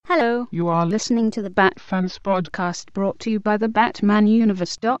Hello, you are listening to the Bat Fans podcast brought to you by the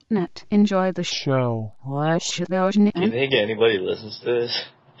BatmanUniverse.net. Enjoy the show. Do you think anybody listens to this?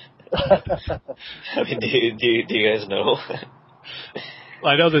 I mean, do you guys know?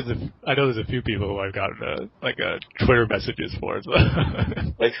 I know there's a few people who I've gotten Twitter messages for as well.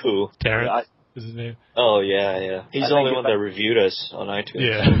 Like who? Terrence is his name. Oh yeah. He's the only one that reviewed us on iTunes.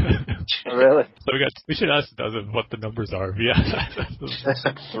 Yeah. Really? So we should ask Dozen what the numbers are. Yeah.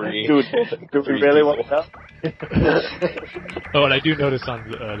 3. Do we really want to know? Oh, and I do notice on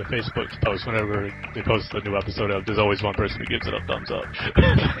the Facebook post, whenever they post a new episode there's always one person who gives it a thumbs up.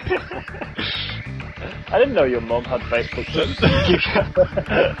 I didn't know your mum had Facebook.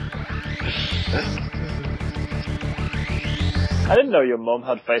 I didn't know your mum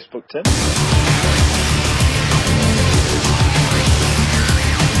had Facebook, Tim.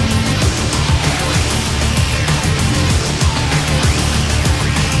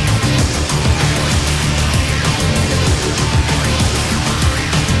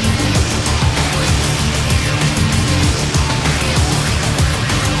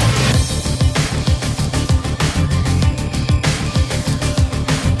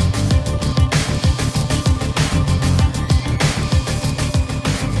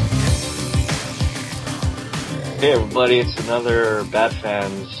 Hey everybody, it's another Bat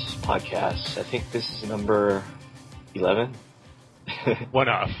Fans podcast. I think this is number 11. One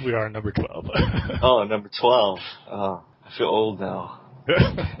off. We are number 12. Oh, number 12. Oh, I feel old now.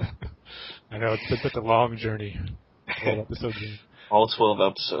 I know, it's been such a long journey. All 12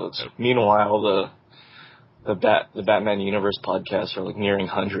 episodes. Yep. Meanwhile, the Batman Universe podcasts are like nearing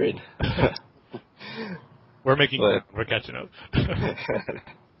 100. We're catching up.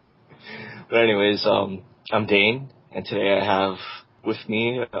 But anyways, I'm Dane, and today I have with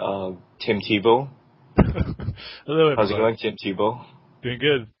me Tim Tebow. Hello, everybody. How's it going, Tim Tebow? Doing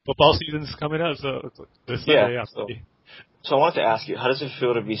good. Football season's coming up, so this Sunday. So I wanted to ask you, how does it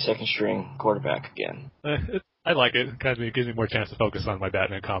feel to be second-string quarterback again? I like it. It gives me more chance to focus on my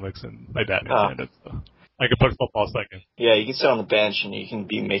Batman comics and my Batman fandom. So I can put football second. Yeah, you can sit on the bench and you can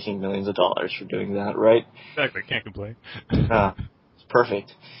be making millions of dollars for doing that, right? Exactly. Can't complain. It's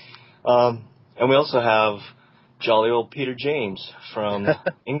perfect. And we also have jolly old Peter James from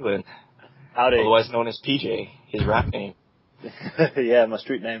England. Howdy. Otherwise known as PJ, his rap name. Yeah, my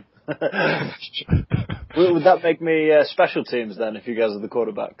street name. Would that make me special teams then, if you guys are the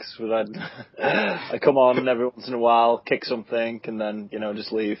quarterbacks? Would I come on every once in a while, kick something, and then,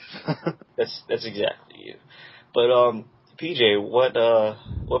 just leave? That's exactly you. But, PJ,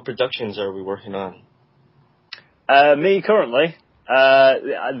 what productions are we working on? Me currently?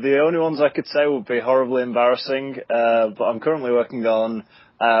 The only ones I could say would be horribly embarrassing, but I'm currently working on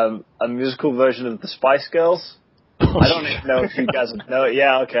a musical version of the Spice Girls. I don't even know if you guys know it.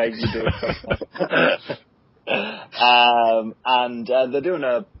 Yeah, okay, you do. And they're doing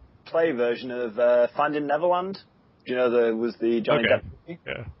a play version of Finding Neverland. Do you know there was the Johnny Depp movie?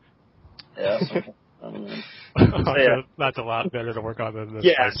 Yeah. Something. That's a lot better to work on than the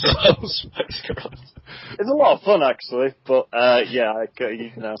Spice Girls. It's a lot of fun, actually, but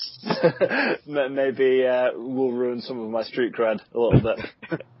maybe we'll ruin some of my street cred a little bit.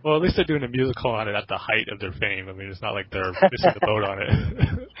 Well, at least they're doing a musical on it at the height of their fame. I mean, it's not like they're missing the boat on it.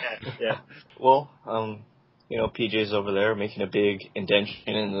 Yeah. Well, PJ's over there making a big indention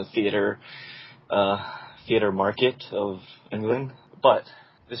in the theater market of England, but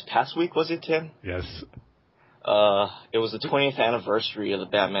this past week, was it, Tim? Yes. It was the 20th anniversary of the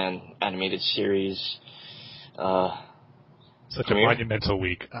Batman animated series. Such a monumental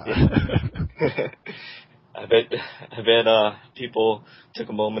week. I bet people took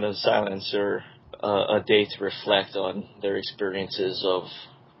a moment of silence or a day to reflect on their experiences of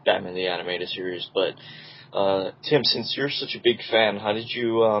Batman the animated series. But Tim, since you're such a big fan, how did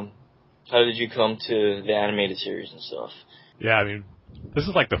you come to the animated series and stuff? Yeah, I mean, this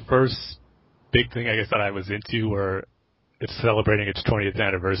is like the first big thing, I guess, that I was into where it's celebrating its 20th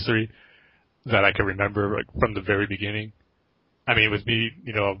anniversary that I can remember from the very beginning. I mean, with me,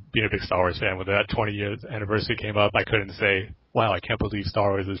 being a big Star Wars fan, when that 20th anniversary came up, I couldn't say, wow, I can't believe Star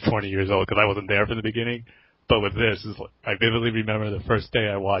Wars is 20 years old, because I wasn't there from the beginning. But with this, I vividly remember the first day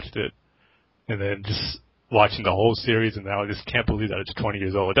I watched it, and then just watching the whole series, and now I just can't believe that it's 20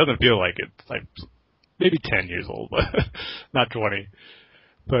 years old. It doesn't feel like it's like maybe 10 years old, but not 20.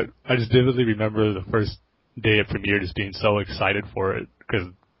 But I just vividly remember the first day it premiered just being so excited for it, because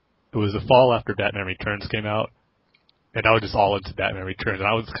it was the fall after Batman Returns came out, and I was just all into Batman Returns, and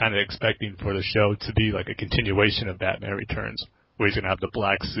I was kind of expecting for the show to be like a continuation of Batman Returns, where he's going to have the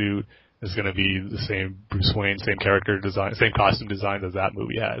black suit, is going to be the same Bruce Wayne, same character design, same costume design as that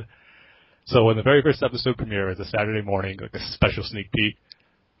movie had. So when the very first episode premiered, it was a Saturday morning, like a special sneak peek,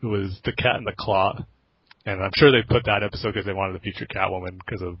 it was The Cat and the Claw. And I'm sure they put that episode because they wanted to feature Catwoman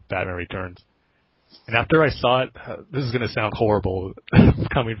because of Batman Returns. And after I saw it, this is going to sound horrible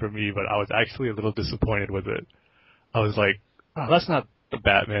coming from me, but I was actually a little disappointed with it. I was like, oh, that's not the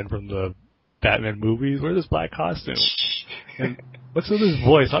Batman from the Batman movies. Where's his black costume? And what's with his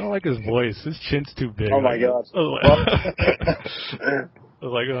voice? I don't like his voice. His chin's too big. Oh my god. I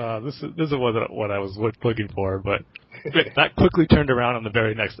was like, oh, this wasn't what I was looking for, but that quickly turned around on the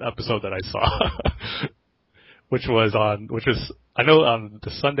very next episode that I saw, which was I know on the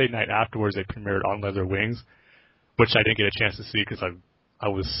Sunday night afterwards they premiered On Leather Wings, which I didn't get a chance to see because I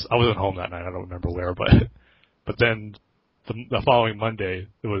wasn't home that night. I don't remember where, but then the following Monday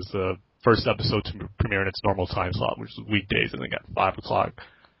it was the first episode to premiere in its normal time slot, which was weekdays, and then at 5 o'clock,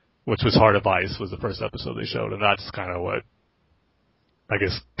 which was Heart of Ice, was the first episode they showed, and that's kind of what I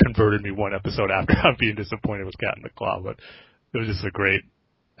guess converted me one episode after I'm being disappointed with Cat in the Claw. But it was just a great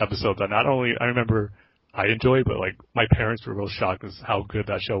episode that not only I remember I enjoyed, but like my parents were real shocked as how good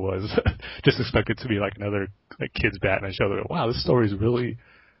that show was. Just expected to be like another like kids Batman show. They're like, wow, this story is really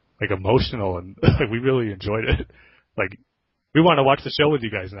like emotional, and like we really enjoyed it. Like we want to watch the show with you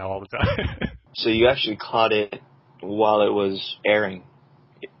guys now all the time. So you actually caught it while it was airing,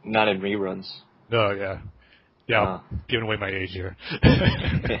 not in reruns. Oh yeah. Yeah, I'm giving away my age here.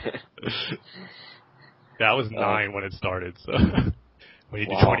 Yeah, I was 9 when it started, so when you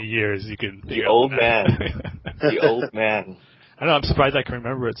do 20 years, you can... The old man. The old man. I know, I'm surprised I can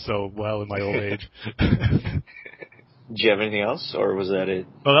remember it so well in my old age. Did you have anything else, or was that it?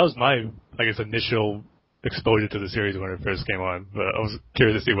 Well, that was my, I guess, initial exposure to the series when it first came on, but I was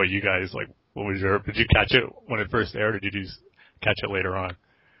curious to see what you guys, like, did you catch it when it first aired, or did you catch it later on?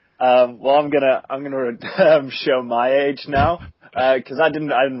 Well, I'm gonna show my age now, because I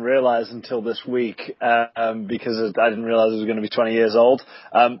didn't realize until this week, because I didn't realize it was going to be 20 years old.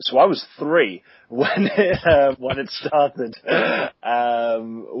 So I was 3 when it started,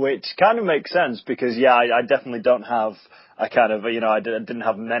 which kind of makes sense because I definitely don't have a kind of, I didn't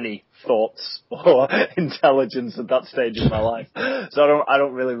have many thoughts or intelligence at that stage of my life. So I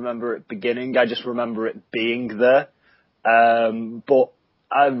don't really remember it beginning. I just remember it being there. But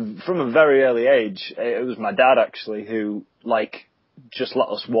from a very early age, it was my dad actually who just let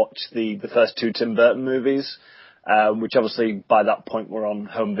us watch the first 2 Tim Burton movies, which obviously by that point were on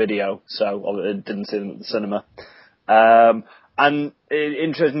home video, so I didn't see them at the cinema. And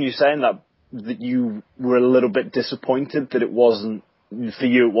interesting you saying that you were a little bit disappointed that it wasn't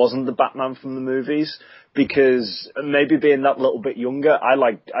the Batman from the movies, because maybe being that little bit younger,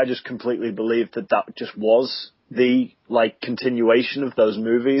 I just completely believed that just was the continuation of those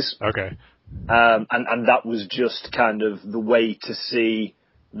movies. Okay. And that was just kind of the way to see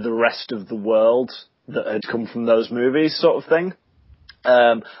the rest of the world that had come from those movies, sort of thing.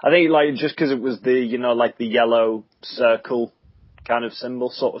 I think just because it was the the yellow circle kind of symbol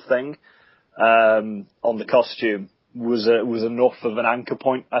sort of thing on the costume was enough of an anchor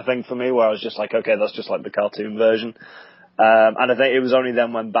point, I think, for me, where I was just like, okay, that's just like the cartoon version. And I think it was only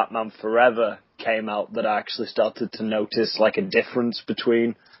then when Batman Forever came out that I actually started to notice a difference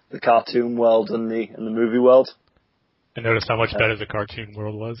between the cartoon world and the movie world. I noticed how much better the cartoon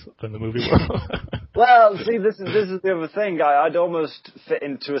world was than the movie world. Well, see, this is the other thing. I'd almost fit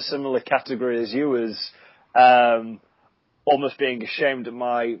into a similar category as you, as almost being ashamed of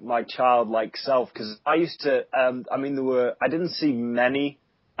my childlike self, because I used to. I didn't see many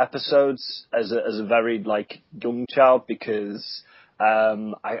episodes as a very young child, because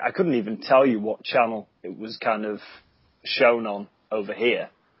I couldn't even tell you what channel it was kind of shown on over here.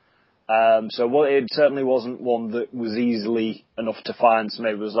 So it certainly wasn't one that was easily enough to find. So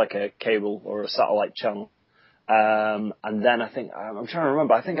maybe it was like a cable or a satellite channel. And then I think, I'm trying to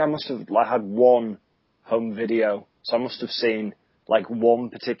remember, I think I must have had one home video. So I must have seen one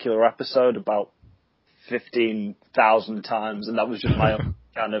particular episode about 15,000 times. And that was just my own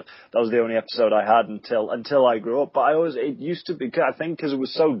that was the only episode I had until I grew up. But it used to be, I think because it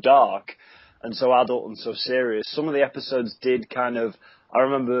was so dark and so adult and so serious, some of the episodes did I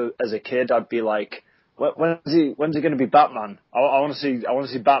remember as a kid, I'd be like, when's he going to be Batman? I want to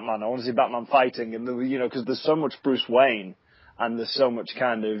see Batman. I want to see Batman fighting. And because there's so much Bruce Wayne and there's so much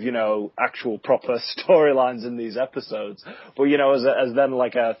actual proper storylines in these episodes. But, as then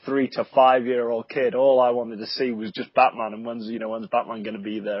a 3 to 5 year old kid, all I wanted to see was just Batman, and when's Batman going to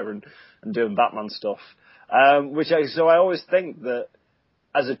be there and doing Batman stuff. So I always think that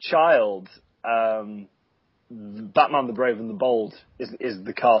as a child, Batman the Brave and the Bold is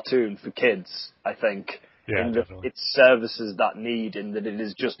the cartoon for kids, I think. Yeah, and definitely. it services that need in that it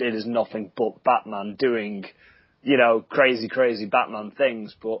is nothing but Batman doing, you know, crazy Batman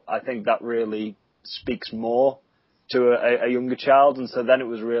things. But I think that really speaks more to a younger child. And so then it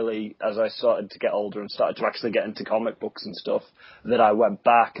was really, as I started to get older and started to actually get into comic books and stuff, that I went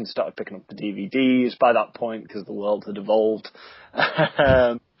back and started picking up the DVDs by that point, because the world had evolved,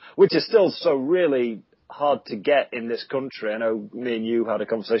 which is still so really hard to get in this country. I know me and you had a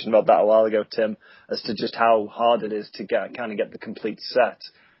conversation about that a while ago, Tim, as to just how hard it is to get the complete set,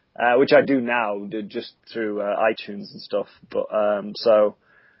 which I do now, just through iTunes and stuff. But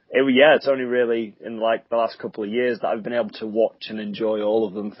it's only really in like the last couple of years that I've been able to watch and enjoy all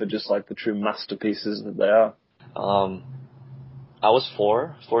of them for just like the true masterpieces that they are. I was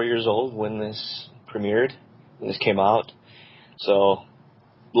 4 years old when this premiered, when this came out. So,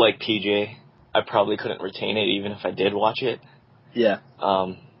 like PJ, I probably couldn't retain it even if I did watch it. Yeah.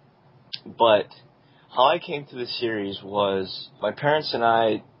 But how I came to the series was my parents and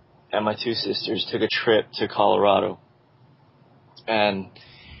I and my 2 sisters took a trip to Colorado. And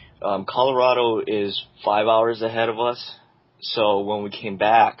Colorado is 5 hours ahead of us. So when we came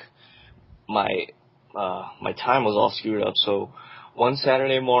back, my time was all screwed up. So one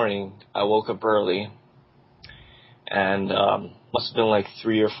Saturday morning, I woke up early, and must have been like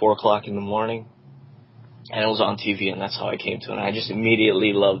 3 or 4 o'clock in the morning, and it was on TV, and that's how I came to it. And I just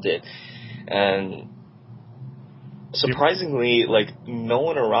immediately loved it. And surprisingly, like, no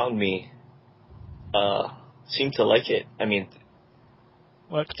one around me seemed to like it. I mean,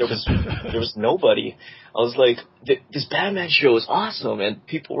 what? There was nobody. I was like, this Batman show is awesome, and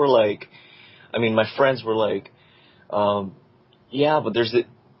people were like, I mean, my friends were like, yeah, but there's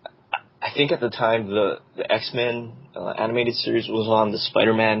I think at the time the X-Men animated series was on, the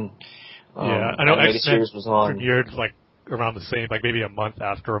Spider-Man I know animated X-Men series was on. premiered like around the same, like maybe a month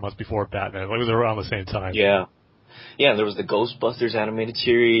after or a month before Batman. Like, it was around the same time. Yeah. Yeah, and there was the Ghostbusters animated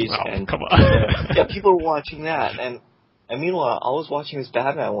series. Oh, and come on. yeah, people were watching that. And meanwhile, I was watching this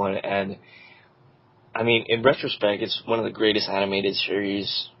Batman one, and I mean, in retrospect, it's one of the greatest animated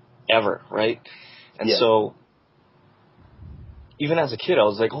series ever, right? And so, even as a kid, I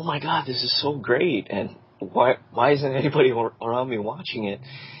was like, oh my God, this is so great. And why isn't anybody around me watching it?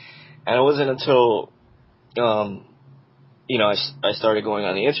 And it wasn't until, I started going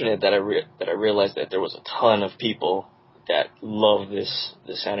on the internet that I realized that there was a ton of people that love this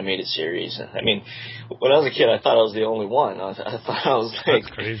animated series. And I mean, when I was a kid, I thought I was the only one. I thought I was like,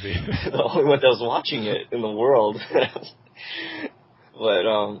 that's crazy. the only one that was watching it in the world. But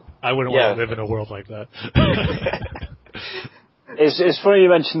I wouldn't want to live in a world like that. It's funny you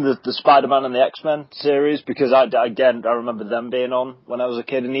mentioned the Spider-Man and the X-Men series, because I remember them being on when I was a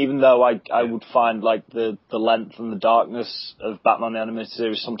kid, and even though I would find like the length and the darkness of Batman the Animated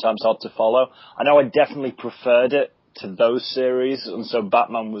Series sometimes hard to follow, I know I definitely preferred it to those series, and so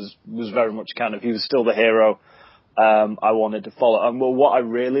Batman was very much he was still the hero I wanted to follow. And well, what I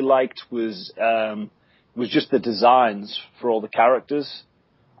really liked was just the designs for all the characters.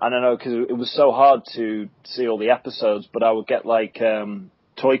 And I know, because it was so hard to see all the episodes, but I would get like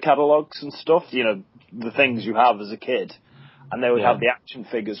toy catalogs and stuff, the things you have as a kid, and they would have the action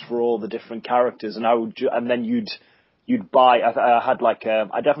figures for all the different characters, and and then you'd buy. I had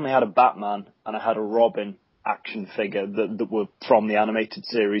I definitely had a Batman and I had a Robin action figure that were from the animated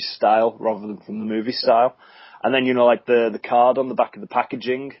series style rather than from the movie style, and then like the card on the back of the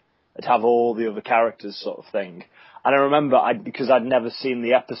packaging, it'd have all the other characters sort of thing. And I remember, because I'd never seen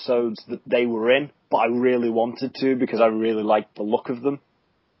the episodes that they were in, but I really wanted to, because I really liked the look of them.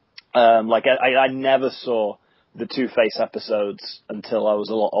 I never saw the Two-Face episodes until I was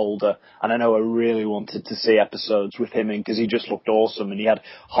a lot older, and I know I really wanted to see episodes with him in, because he just looked awesome, and he had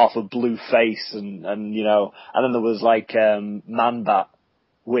half a blue face, and then there was Man-Bat,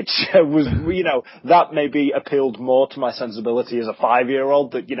 which was, that maybe appealed more to my sensibility as a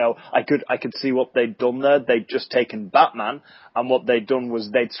 5-year-old, that, I could see what they'd done there. They'd just taken Batman, and what they'd done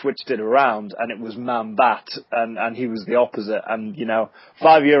was they'd switched it around, and it was Man-Bat, and he was the opposite. And,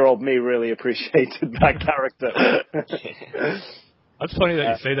 5-year-old me really appreciated that character. That's funny that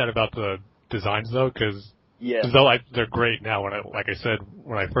you say that about the designs, though, because they're great now. Like I said,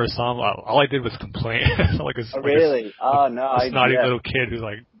 when I first saw them, all I did was complain. Really? A snotty little kid who's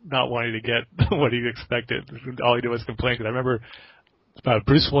like not wanting to get what he expected. All he did was complain. Because I remember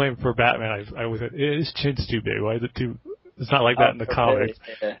Bruce Wayne for Batman, I was like, his chin's too big. Why is it too? It's not like that in the comics.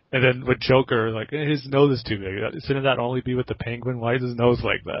 Yeah. And then with Joker, like, his nose is too big. Shouldn't that only be with the Penguin? Why is his nose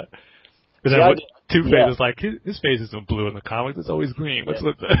like that? And then Two-Face is like, his face isn't blue in the comics. It's always green. What's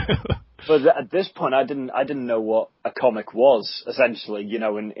with that? But at this point, I didn't know what a comic was, essentially,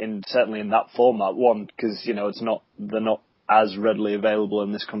 certainly in that format. One, because, they're not as readily available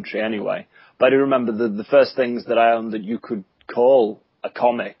in this country anyway. But I do remember the first things that I owned that you could call a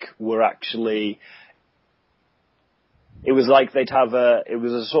comic were actually, it was like it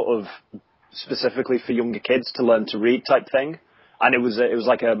was a sort of specifically for younger kids to learn to read type thing. And it was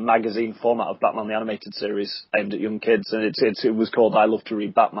like a magazine format of Batman the Animated Series aimed at young kids. And it was called I Love to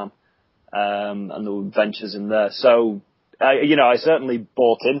Read Batman. And there were adventures in there. So, I certainly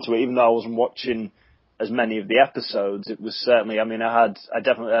bought into it, even though I wasn't watching as many of the episodes. It was certainly, I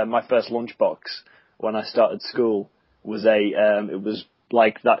definitely, my first lunchbox when I started school was it was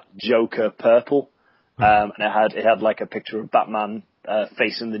like that Joker purple. And it had like a picture of Batman,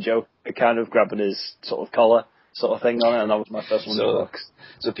 facing the Joker, kind of grabbing his sort of collar sort of thing on it. And that was my first lunchbox.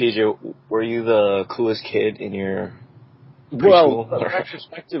 So PJ, were you the coolest kid in your Well,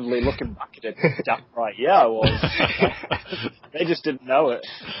 retrospectively, looking back at it, damn right, yeah, I was. They just didn't know it.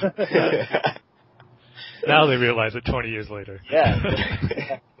 Now they realize it 20 years later.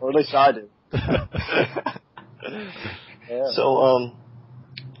 Yeah, or at least I do. Yeah. So,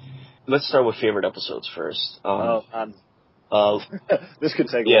 let's start with favorite episodes first. Oh man, this could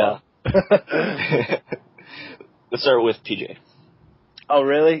take a while. Let's start with PJ. Oh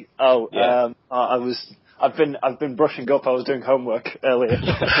really? Oh, yeah. I've been brushing up. I was doing homework earlier.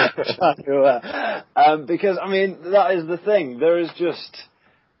 Because, that is the thing. There is just,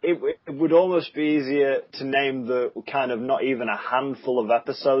 it would almost be easier to name the kind of not even a handful of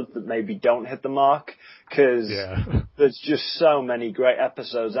episodes that maybe don't hit the mark, because there's just so many great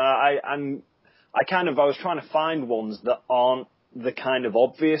episodes. And I was trying to find ones that aren't the kind of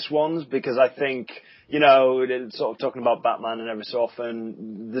obvious ones, because I think, sort of talking about Batman and every so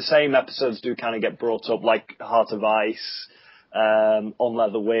often, the same episodes do kind of get brought up, like Heart of Ice, On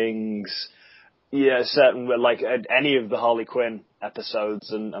Leather Wings, certainly like any of the Harley Quinn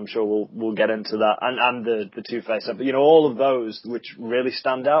episodes, and I'm sure we'll get into that, and the Two-Face episode, all of those which really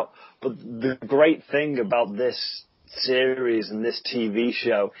stand out. But the great thing about this series and this TV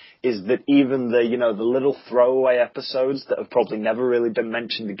show is that even the little throwaway episodes that have probably never really been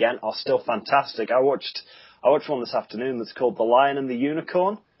mentioned again are still fantastic. I watched one this afternoon that's called The Lion and the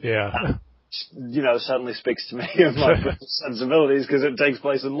Unicorn. Yeah. Certainly speaks to me of my sensibilities because it takes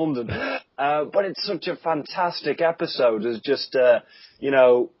place in London. But it's such a fantastic episode as just,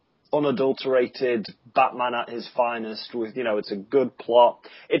 unadulterated Batman at his finest with, it's a good plot.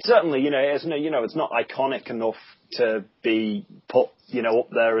 It's certainly, it's not iconic enough to be put, up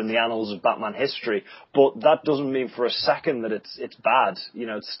there in the annals of Batman history, but that doesn't mean for a second that it's bad.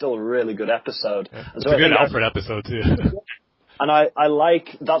 It's still a really good episode. Yeah. It's a good Alfred episode too. And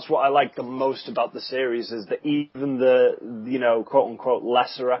that's what I like the most about the series, is that even the, quote unquote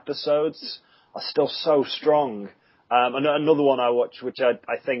lesser episodes are still so strong. And another one I watched, which I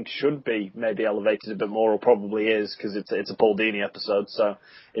think should be maybe elevated a bit more, or probably is, because it's a Paul Dini episode, so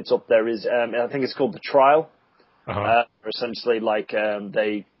it's up there, is, I think it's called The Trial. Essentially,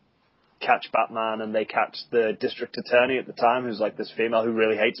 they catch Batman and they catch the district attorney at the time, who's like this female who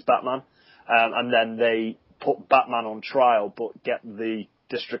really hates Batman. And then they put Batman on trial, but get the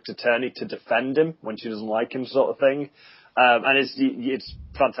district attorney to defend him when she doesn't like him, sort of thing. And it's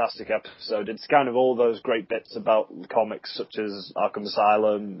fantastic episode. It's kind of all those great bits about comics, such as Arkham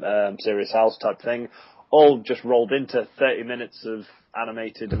Asylum, Serious House type thing, all just rolled into 30 minutes of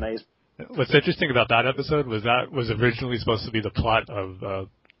animated amazement. What's interesting about that episode was originally supposed to be the plot of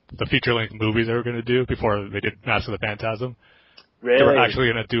the feature-length movie they were going to do before they did Mask of the Phantasm. Really? They were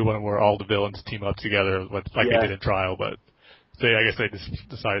actually going to do one where all the villains team up together, they did in Trial, but I guess they just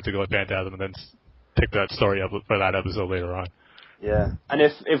decided to go with Phantasm and then pick that story up for that episode later on. Yeah, and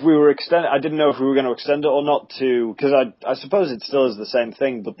if we were I didn't know if we were going to extend it or not to, because I suppose it still is the same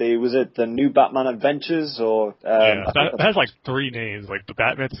thing, but was it the New Batman Adventures, or? That has like 3 names, like the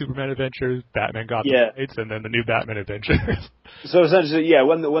Batman Superman Adventures, Batman Gotham Knights, and then the New Batman Adventures. So essentially,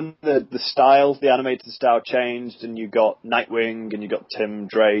 when the style, the animated style changed, and you got Nightwing, and you got Tim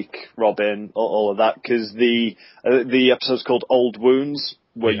Drake, Robin, all of that, because the episode's called Old Wounds,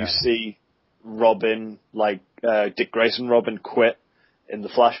 where you see Robin, Dick Grayson Robin, quit in the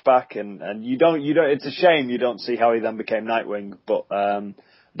flashback, and you don't, it's a shame you don't see how he then became Nightwing, but,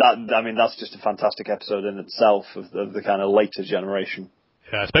 that's just a fantastic episode in itself of the kind of later generation.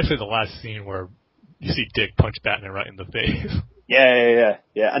 Yeah, especially the last scene where you see Dick punch Batman right in the face. Yeah,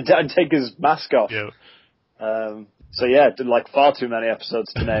 and take his mask off. Yeah. So far too many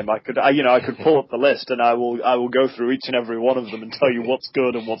episodes to name. I could pull up the list and I will go through each and every one of them and tell you what's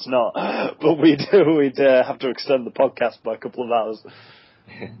good and what's not. But we'd have to extend the podcast by a couple of hours.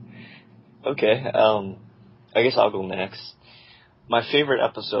 Okay. I guess I'll go next. My favorite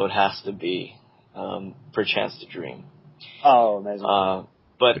episode has to be Perchance to Dream. Oh, amazing.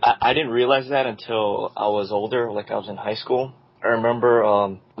 But I didn't realize that until I was older, like I was in high school. I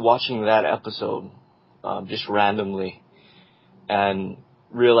remember watching that episode just randomly and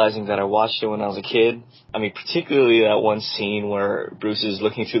realizing that I watched it when I was a kid. I mean, particularly that one scene where Bruce is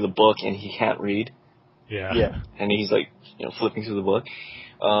looking through the book and he can't read. Yeah. And he's like, flipping through the book.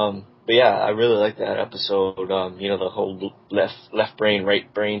 But yeah, I really like that episode. The whole left brain,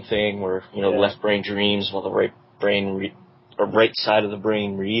 right brain thing where, the left brain dreams while the right brain or right side of the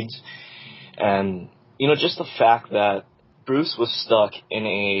brain reads. And, just the fact that Bruce was stuck in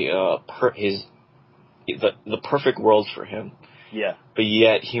the perfect world for him. Yeah. But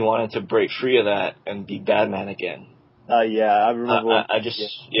yet he wanted to break free of that and be Batman again. Yeah, I remember. I just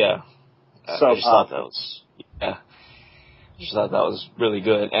thought that was really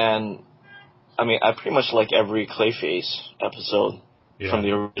good. And, I mean, I pretty much like every Clayface episode from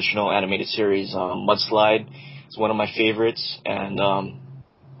the original animated series. Mudslide is one of my favorites. And,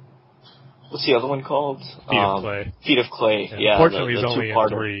 what's the other one called? Feet of Clay. Feet of Clay, yeah. Unfortunately, he's the only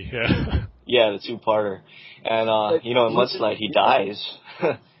two-parter. in 3, yeah. Yeah, the two-parter. And, in Mudslide, he dies.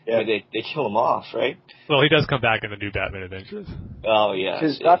 Yeah. I mean, they kill him off, right? Well, he does come back in the new Batman Adventures. Oh, yeah.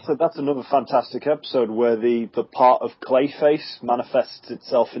 Because that's another fantastic episode where the part of Clayface manifests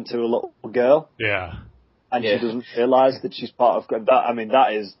itself into a little girl. Yeah. And she doesn't realise that she's part of that. I mean,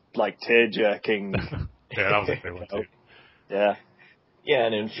 that is like tear-jerking. Yeah, that was a great one, too. Yeah. Yeah,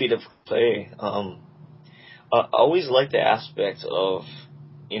 and in Feet of Clay, I always liked the aspect of,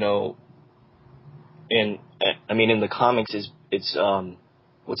 in the comics, it's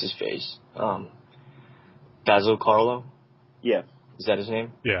what's his face? Basil Carlo? Yeah. Is that his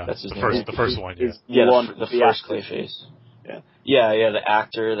name? Yeah, that's his name. The first one, yeah. Yeah, the first Clayface. Yeah. Yeah, the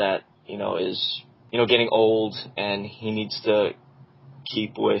actor that, is, getting old and he needs to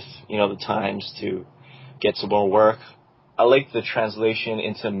keep with, the times to get some more work. I like the translation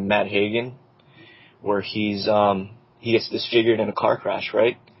into Matt Hagen, where he gets disfigured in a car crash,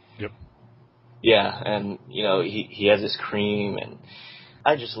 right? Yep. Yeah, and, he has this cream, and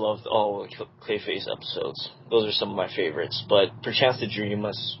I just loved all the Clayface episodes. Those are some of my favorites, but Perchance to Dream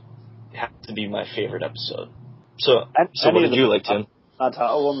must have to be my favorite episode. So what did you like, Tim? Mad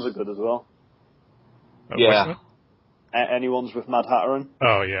Hatter ones are good as well. Yeah. Any ones with Mad Hatter in?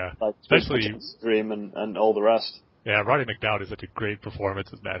 Oh, yeah. Like, especially Dream and all the rest. Yeah, Roddy McDowd is such a great performance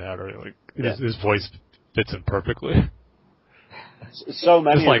as Mad Hatter. Like, his voice fits him perfectly. So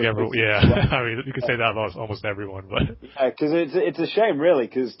many. Just like everyone, yeah. I mean, you could say that about almost everyone, but yeah, because it's a shame, really,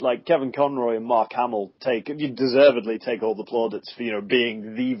 because like Kevin Conroy and Mark Hamill deservedly take all the plaudits for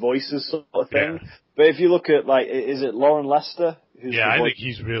being the voices sort of thing. Yeah. But if you look at is it Lauren Lester? I think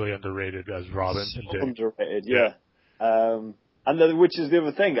he's really underrated as Robin. So underrated, yeah. Which is the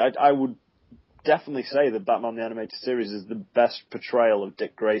other thing. I would definitely say that Batman the Animated Series is the best portrayal of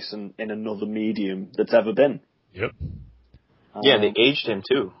Dick Grayson in another medium that's ever been. Yep. Yeah, they aged him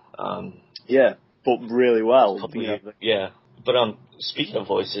too. Yeah, but really well. Yeah. But speaking of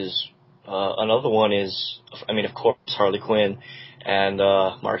voices, another one is, of course, Harley Quinn and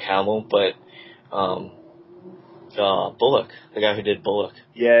Mark Hamill, but Bullock, the guy who did Bullock.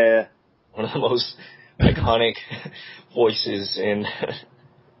 Yeah. One of the most iconic voices in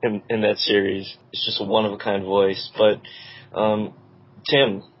that series. It's just a one-of-a-kind voice. But,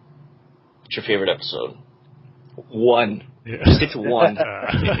 Tim, what's your favorite episode? One. Yeah. Just get to one.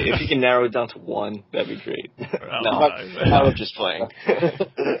 If you can narrow it down to one, that'd be great. I'm just playing.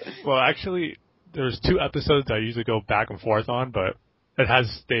 Well, actually, there's 2 episodes I usually go back and forth on, but it has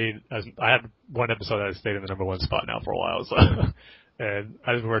stayed I had one episode that has stayed in the number 1 spot now for a while. So, and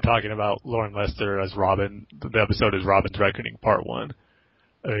as we were talking about Lauren Lester as Robin, the episode is Robin's Reckoning Part 1.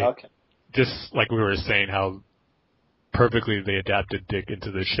 I mean, okay. Just like we were saying, how perfectly they adapted Dick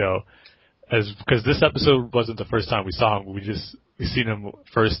into the show. Because this episode wasn't the first time we saw him. We seen him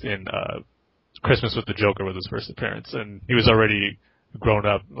first in Christmas with the Joker was his first appearance, and he was already grown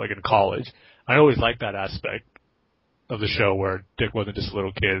up, like in college. I always liked that aspect of the show where Dick wasn't just a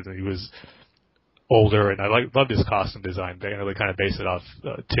little kid and he was older, and I loved his costume design. They kind of based it off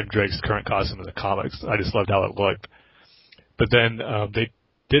Tim Drake's current costume in the comics. I just loved how it looked. But then they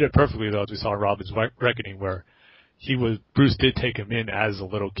did it perfectly, though, as we saw in Robin's Reckoning, where Bruce did take him in as a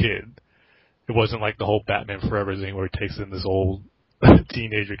little kid. It wasn't like the whole Batman Forever thing where he takes in this old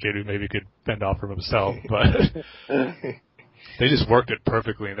teenager kid who maybe could fend off for himself, but they just worked it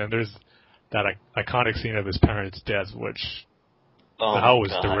perfectly. And then there's that iconic scene of his parents' deaths, which how it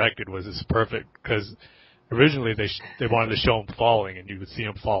was directed was just perfect, because originally they wanted to show him falling, and you would see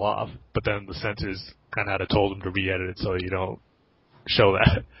him fall off, but then the censors kind of had to told him to re-edit it so you don't show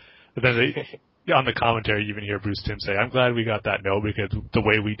that. But then on the commentary, you even hear Bruce Timm say, "I'm glad we got that note because the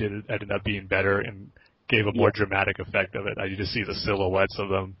way we did it ended up being better and gave a more dramatic effect of it. You just see the silhouettes of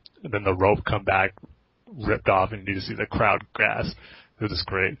them, and then the rope come back, ripped off, and you just see the crowd gasp. It was just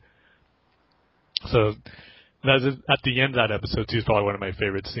great." So at the end of that episode, too, is probably one of my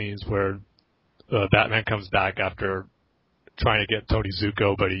favorite scenes where Batman comes back after trying to get Tony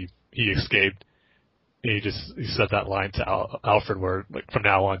Zuko, but he escaped. And he said that line to Alfred where, like, from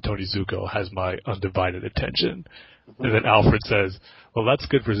now on, Tony Zuko has my undivided attention. And then Alfred says, "Well, that's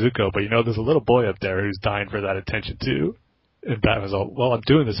good for Zuko, but there's a little boy up there who's dying for that attention too." And Batman's all, "Well, I'm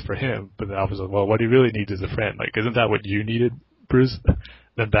doing this for him." But then Alfred's like, "Well, what he really needs is a friend. Like, isn't that what you needed, Bruce?"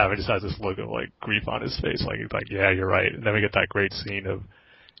 Then Batman just has this look of, like, grief on his face. Like, he's like, "Yeah, you're right." And then we get that great scene of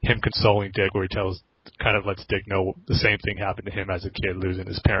him consoling Dick where he lets Dick know the same thing happened to him as a kid, losing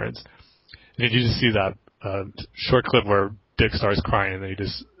his parents. And you just see that short clip where Dick starts crying, and then he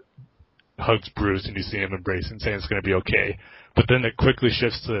just hugs Bruce, and you see him embracing, saying it's going to be okay. But then it quickly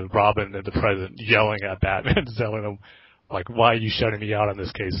shifts to Robin and the President yelling at Batman, telling him, like, "Why are you shutting me out on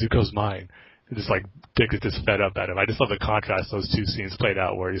this case? Zuko's mine." And just like Dick is just fed up at him. I just love the contrast those two scenes played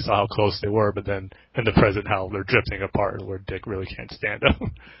out, where you saw how close they were, but then in the present how they're drifting apart, where Dick really can't stand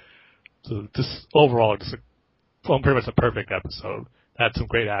him. So just overall, pretty much a perfect episode. Had some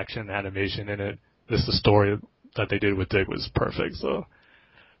great action, animation in it. Just the story that they did with Dick was perfect. So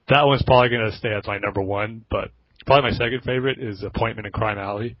that one's probably going to stay as my number one, but probably my second favorite is Appointment in Crime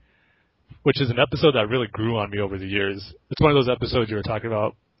Alley, which is an episode that really grew on me over the years. It's one of those episodes you were talking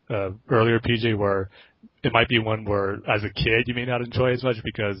about earlier, PJ, where it might be one where as a kid you may not enjoy as much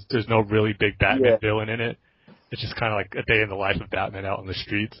because there's no really big Batman villain in it. It's just kind of like a day in the life of Batman out in the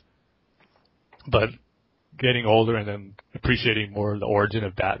streets. But getting older and then appreciating more the origin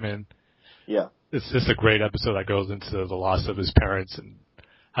of Batman. Yeah. It's just a great episode that goes into the loss of his parents and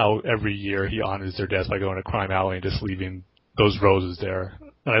how every year he honors their deaths by going to Crime Alley and just leaving those roses there.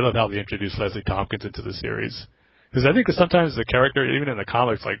 And I love how they introduced Leslie Tompkins into the series. Because I think sometimes the character, even in the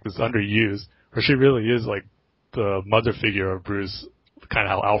comics, like, was underused. Or she really is like the mother figure of Bruce, kind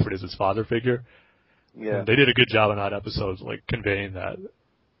of how Alfred is his father figure. Yeah. And they did a good job in that episode, like, conveying that.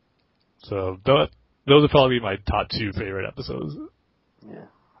 So those would probably be my top two favorite episodes. Yeah.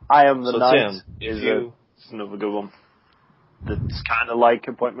 I Am the Night is another good one. That's kind of like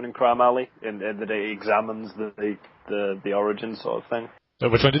Appointment in Crime Alley, in that it examines the origin sort of thing.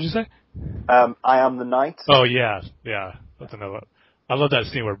 Which one did you say? I Am the Night. Oh, yeah. That's another one. I love that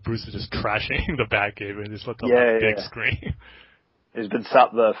scene where Bruce is just trashing the Batcave and just lets the big screen. He's been sat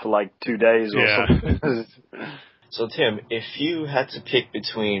there for like 2 days or something. So, Tim, if you had to pick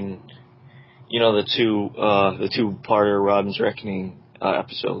between, the two-parter Robin's Reckoning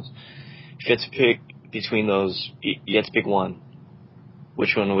episodes, if you had to pick between those, you had to pick one.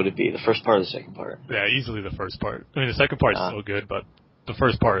 Which one would it be? The first part or the second part? Yeah, easily the first part. I mean, the second part is so good, but the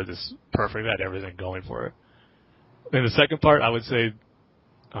first part is perfect. It had everything going for it. And the second part, I would say,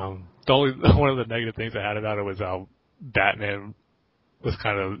 one of the negative things I had about it was how Batman was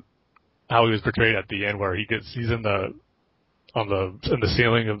kind of how he was portrayed at the end, where he's in the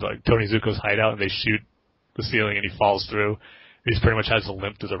ceiling of like Tony Zuko's hideout, and they shoot the ceiling, and he falls through. He pretty much has a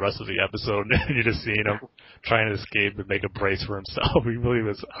limp through the rest of the episode, and you're just seeing him trying to escape and make a brace for himself. He really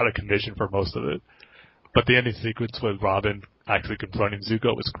was out of commission for most of it. But the ending sequence with Robin actually confronting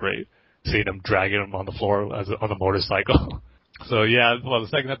Zuko was great. Seeing him dragging him on the floor on the motorcycle. So yeah, well,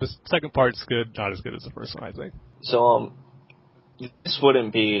 the second part's good, not as good as the first one, I think. So this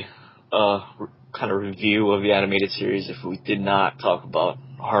wouldn't be a kind of review of the animated series if we did not talk about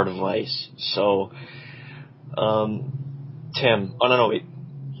Heart of Ice. So, Tim, wait,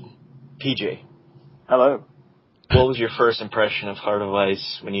 PJ. Hello. What was your first impression of Heart of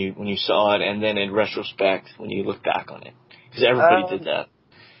Ice when you saw it, and then in retrospect when you look back on it? Because everybody did that.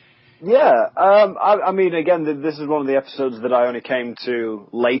 Yeah, I mean, again, this is one of the episodes that I only came to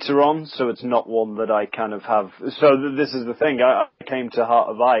later on, so it's not one that I kind of have. So this is the thing, I came to Heart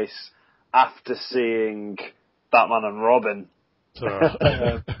of Ice after seeing Batman and Robin.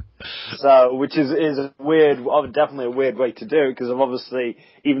 So, which is a weird, definitely a weird way to do it, because obviously,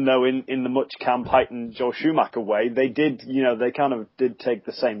 even though in the much Cam Payton, Joel Schumacher way, they did, they kind of did take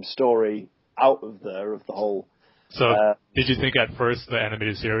the same story out of there, of the whole. So, did you think at first the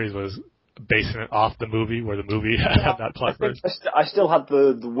animated series was basing it off the movie, where the movie had that plot first? I still had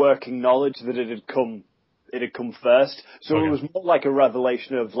the working knowledge that it had come first, so it was more like a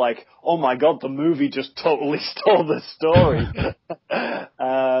revelation of like, oh my god, the movie just totally stole the story,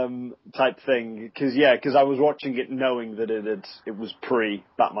 type thing, because I was watching it knowing that it was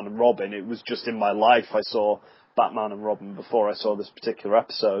pre-Batman and Robin. It was just in my life I saw Batman and Robin before I saw this particular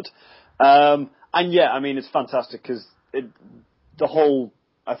episode. And yeah, I mean, it's fantastic because the whole,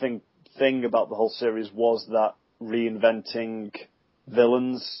 I think, thing about the whole series was that reinventing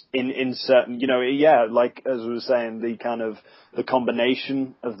villains in certain, like as we were saying, the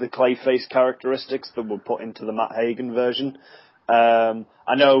combination of the Clayface characteristics that were put into the Matt Hagen version.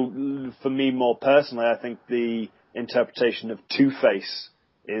 I know for me more personally, I think the interpretation of Two-Face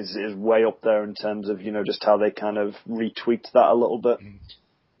is way up there in terms of, just how they kind of retweaked that a little bit.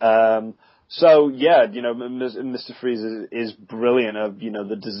 So yeah, Mr. Freeze is brilliant.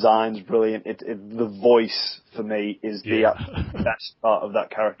 The design's brilliant. The voice for me is the best part of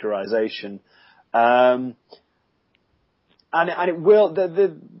that characterization. And it will.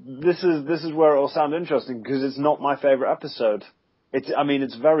 This is where it will sound interesting because it's not my favorite episode.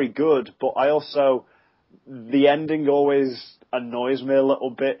 It's very good, but the ending always annoys me a little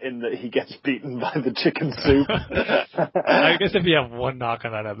bit in that he gets beaten by the chicken soup. I guess if you have one knock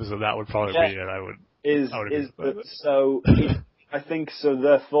on that episode, that would probably be it. I think so.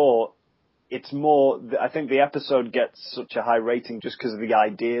 Therefore, it's more. I think the episode gets such a high rating just because of the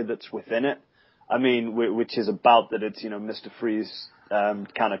idea that's within it. I mean, which is about that it's Mr. Freeze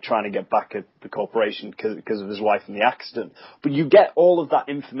kind of trying to get back at the corporation because of his wife and the accident. But you get all of that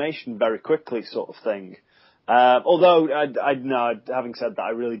information very quickly, sort of thing. Although, having said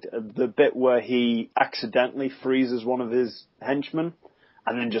that, the bit where he accidentally freezes one of his henchmen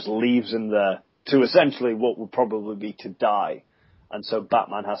and then just leaves him there to essentially what would probably be to die. And so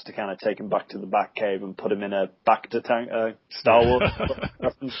Batman has to kind of take him back to the Batcave and put him in a Bacta tank, Star Wars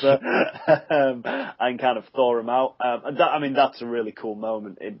reference there, and kind of thaw him out. That's a really cool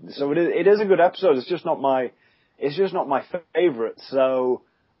moment. It is a good episode. It's just not my favorite. So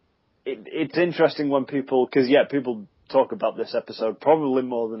it's interesting when people talk about this episode probably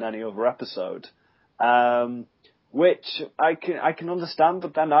more than any other episode. Which I can understand,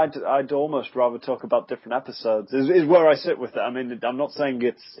 but then I'd almost rather talk about different episodes. Is where I sit with it. I mean, I'm not saying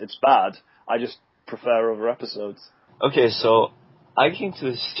it's bad. I just prefer other episodes. Okay, so I came to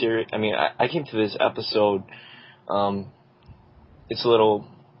this series. I came to this episode. It's a little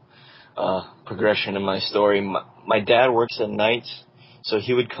progression in my story. My dad works at night, so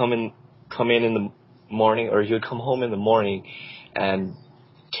he would come in the morning, or he would come home in the morning and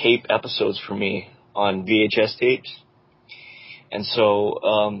tape episodes for me on VHS tapes. And so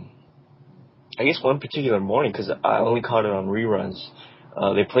I guess one particular morning, because I only caught it on reruns,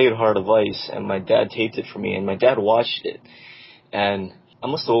 they played Heart of Ice, and my dad taped it for me, and my dad watched it. And I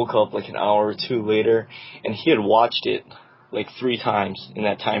must have woke up like an hour or two later, and he had watched it like 3 times in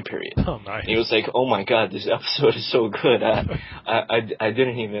that time period. Oh, nice. And he was like, "Oh my God, this episode is so good." I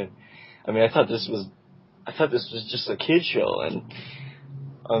didn't even. I thought this was just a kid show, and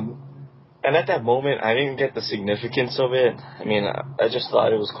at that moment, I didn't get the significance of it. I just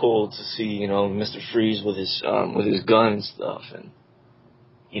thought it was cool to see, Mr. Freeze with his gun and stuff, and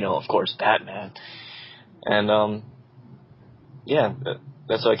of course, Batman, and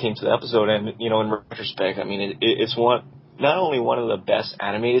that's how I came to the episode. And in retrospect, it's not only one of the best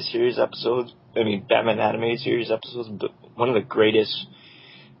animated series episodes. Batman animated series episodes, but one of the greatest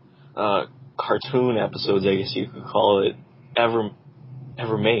cartoon episodes, I guess you could call it, ever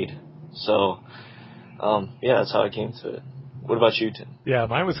made. So, that's how I came to it. What about you, Tim? Yeah,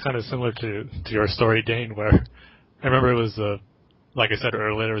 mine was kind of similar to your story, Dane, where I remember it was, like I said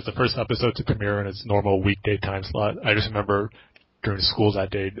earlier, it was the first episode to premiere in its normal weekday time slot. I just remember during school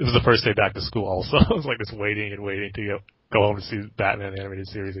that day, it was the first day back to school also. I was like just waiting to go home to see Batman the Animated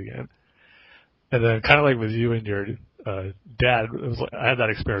Series again. And then kind of like with you and your dad, it was like, I had that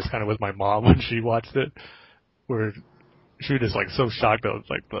experience kind of with my mom when she watched it, where she was just like so shocked that it was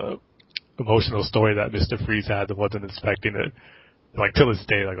like the emotional story that Mr. Freeze had and wasn't expecting it. Like till this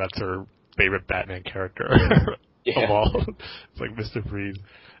day, like that's her favorite Batman character of all. It's like Mr. Freeze.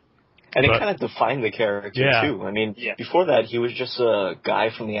 And it kind of defined the character too. Before that, he was just a guy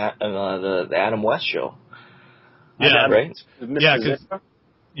from the Adam West show. Yeah, right.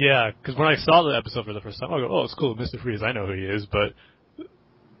 Because when I saw the episode for the first time, I go, "Oh, it's cool, Mr. Freeze. I know who he is." But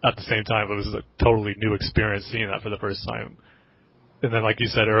at the same time, it was a totally new experience seeing that for the first time. And then, like you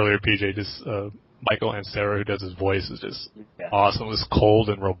said earlier, PJ, just Michael Ansara, who does his voice, is just awesome. It was cold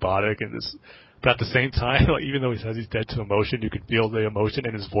and robotic, but at the same time, like, even though he says he's dead to emotion, you could feel the emotion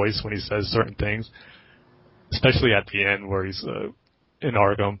in his voice when he says certain things. Especially at the end, where he's in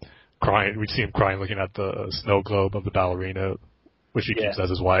Arkham crying. We see him crying, looking at the snow globe of the ballerina, which he keeps as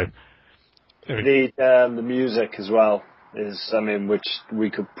his wife. The music as well. which we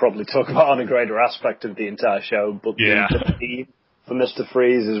could probably talk about on a greater aspect of the entire show, but yeah. the theme for Mr.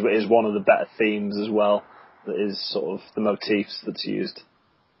 Freeze is one of the better themes as well. That is sort of the motifs that's used.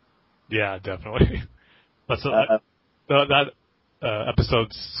 Yeah, definitely. That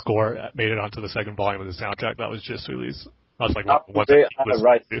episode's score made it onto the second volume of the soundtrack that was just released. I was like, what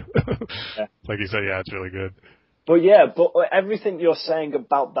right. Yeah. Like you said, yeah, it's really good. But everything you're saying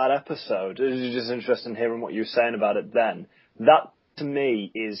about that episode, it was just interesting hearing what you were saying about it then. That, to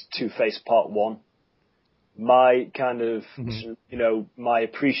me, is Two-Face Part 1. My kind of, my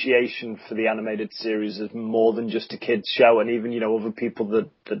appreciation for the animated series is more than just a kid's show, and even, other people that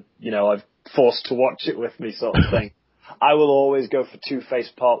I've forced to watch it with me sort of thing. I will always go for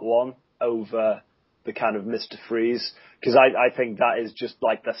Two-Face Part 1 over the kind of Mr. Freeze, because I think that is just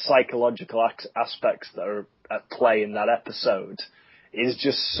like the psychological aspects that are at play in that episode is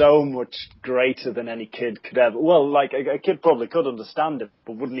just so much greater than any kid could ever. Well, like a kid probably could understand it,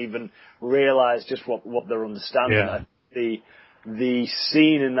 but wouldn't even realize just what they're understanding. Yeah. The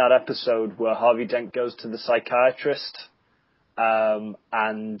scene in that episode where Harvey Dent goes to the psychiatrist,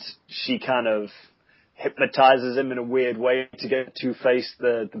 and she kind of hypnotizes him in a weird way to get Two-Face,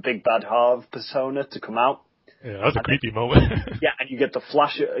 the big bad Harv persona, to come out. Yeah, that was a creepy moment. Yeah, and you get the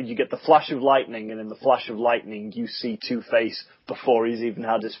flash of lightning, and in the flash of lightning, you see Two-Face before he's even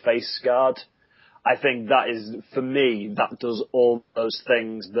had his face scarred. I think that is, for me, that does all those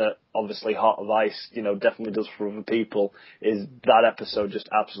things that obviously Heart of Ice, definitely does for other people. Is that episode just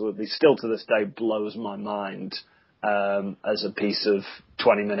absolutely, still to this day, blows my mind as a piece of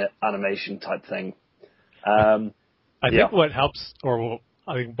 20-minute animation type thing. I think what helps, or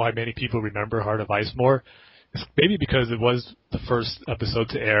I think why many people remember Heart of Ice more, is maybe because it was the first episode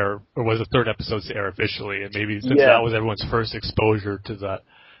to air, or was the third episode to air officially, and maybe since that was everyone's first exposure to that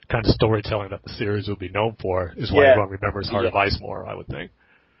kind of storytelling that the series would be known for, is why everyone remembers Heart of Ice more, I would think.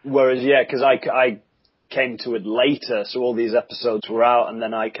 Whereas, because I came to it later, so all these episodes were out, and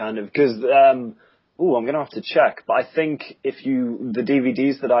then I kind of, because, I'm going to have to check, but I think the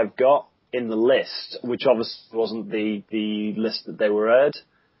DVDs that I've got in the list, which obviously wasn't the list that they were aired,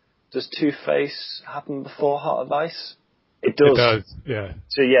 does Two-Face happen before Heart of Ice? It does. It does, yeah.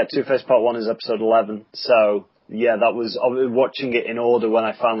 So Two-Face Part 1 is episode 11. So, that was, watching it in order when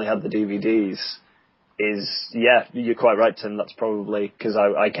I finally had the DVDs you're quite right, Tim, that's probably, because I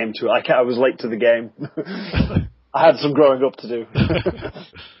was late to the game. I had some growing up to do.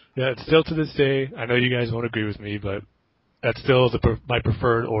 Yeah, it's still to this day, I know you guys won't agree with me, but that's still my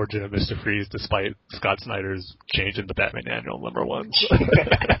preferred origin of Mr. Freeze, despite Scott Snyder's change in the Batman Annual #1.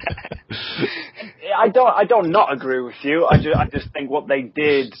 I don't not agree with you. I just think what they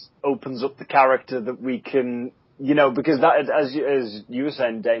did opens up the character that we can, because that, as you were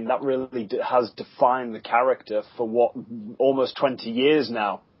saying, Dane, that really has defined the character for what, almost 20 years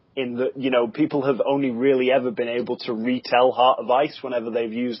now. In that, people have only really ever been able to retell Heart of Ice whenever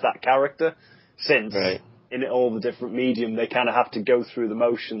they've used that character since. Right. In all the different medium, they kind of have to go through the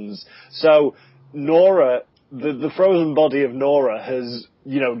motions. So Nora, the frozen body of Nora has,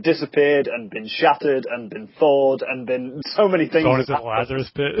 disappeared and been shattered and been thawed and been so many things. Thrown into the Lazarus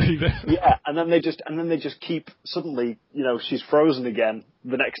pit. Yeah, and then they just keep suddenly, she's frozen again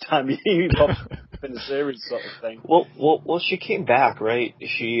the next time you pop in the series sort of thing. Well, she came back, right?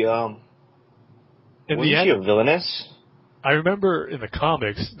 She wasn't she a villainess? I remember in the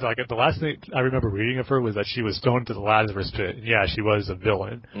comics, like the last thing I remember reading of her was that she was thrown into the Lazarus pit. And yeah, she was a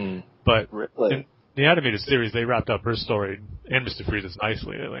villain. Mm. But really? in the animated series, they wrapped up her story and Mr. Freeze's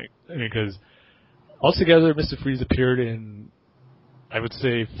nicely, I think. Because altogether, Mr. Freeze appeared in, I would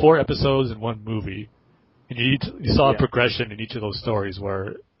say, 4 episodes and 1 movie. And you saw a progression in each of those stories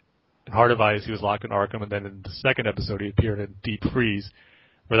where in Heart of Ice, he was locked in Arkham, and then in the second episode, he appeared in Deep Freeze,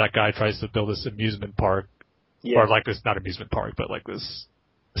 where that guy tries to build this amusement park. Yeah. Or like this, not amusement park, but like this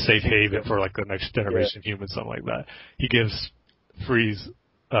safe haven for like the next generation humans, something like that. He gives Freeze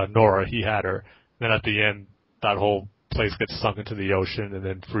Nora, he had her. Then at the end, that whole place gets sunk into the ocean, and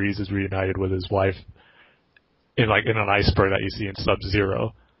then Freeze is reunited with his wife in an iceberg that you see in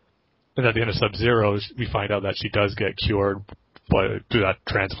Sub-Zero. And at the end of Sub-Zero, we find out that she does get cured through that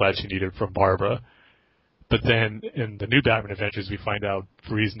transplant she needed from Barbara. But then in the new Batman Adventures, we find out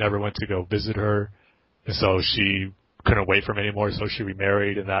Freeze never went to go visit her. And so she couldn't wait for him anymore, so she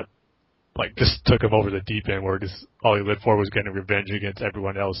remarried, and that, just took him over the deep end where all he lived for was getting revenge against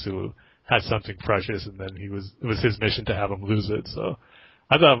everyone else who had something precious, and then it was his mission to have him lose it. So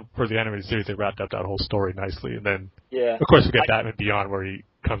I thought for the animated series, they wrapped up that whole story nicely. And then, of course, we get Batman Beyond, where he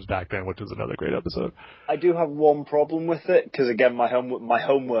comes back then, which was another great episode. I do have one problem with it, because again, my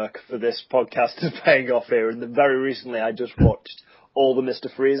homework for this podcast is paying off here, and very recently I just watched all the Mr.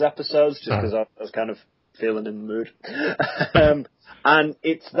 Freeze episodes, just because I was kind of feeling in the mood. And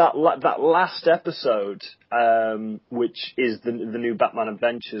it's that last episode, which is the new Batman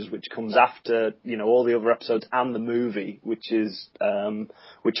Adventures, which comes after, all the other episodes and the movie, which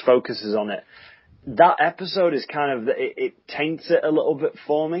focuses on it. That episode is kind of, it taints it a little bit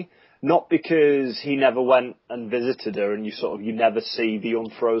for me. Not because he never went and visited her and you never see the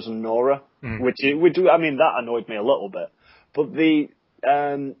unfrozen Nora, which that annoyed me a little bit. But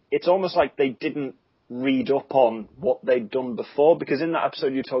it's almost like they didn't read up on what they'd done before, because in that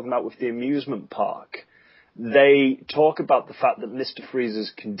episode you're talking about with the amusement park, they talk about the fact that Mr.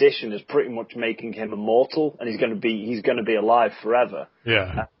 Freeze's condition is pretty much making him immortal, and he's going to be alive forever.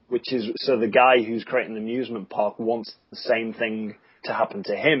 Yeah. Which is, so the guy who's creating the amusement park wants the same thing to happen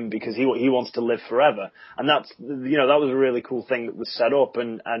to him, because he wants to live forever. And that's, that was a really cool thing that was set up,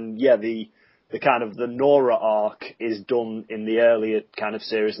 and the kind of the Nora arc is done in the earlier kind of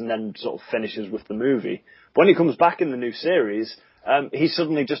series and then sort of finishes with the movie. But when he comes back in the new series, he's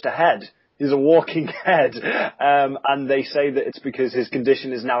suddenly just a head. He's a walking head. And they say that it's because his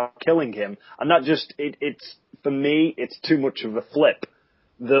condition is now killing him. And that just, it's, for me, it's too much of a flip.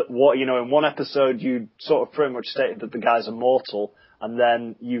 That in one episode you sort of pretty much stated that the guy's immortal, and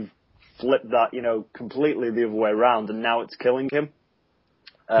then you've flipped that, completely the other way around, and now it's killing him.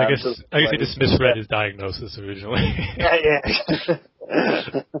 I guess he just misread his diagnosis originally. Yeah.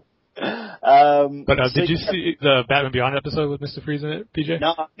 But did you see the Batman Beyond episode with Mr. Freeze in it, PJ?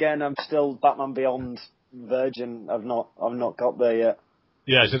 No, again, I'm still Batman Beyond virgin. I've not got there yet.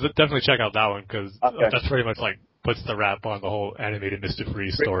 Yeah, so definitely check out that one, because that's pretty much puts the wrap on the whole animated Mr.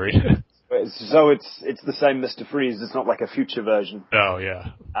 Freeze story. So it's the same Mr. Freeze. It's not like a future version. Oh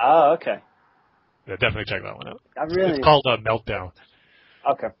yeah. Ah, okay. Yeah, definitely check that one out. It's called Meltdown.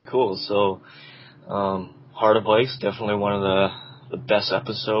 Okay. Cool. So, Heart of Ice, definitely one of the best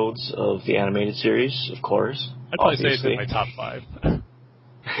episodes of the animated series, of course. I'd probably say it's in my top 5.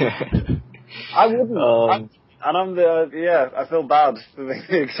 I wouldn't. I feel bad for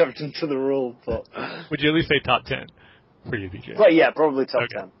the exception to the rule, but... Would you at least say top 10 for you, BJ? Well, yeah, probably top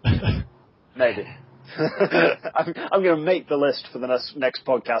 10. Okay. Maybe. I'm going to make the list for the next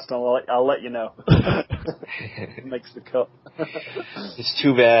podcast, and I'll let you know. It makes the cut. It's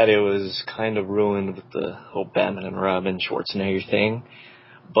too bad it was kind of ruined with the whole Batman and Robin Schwarzenegger thing.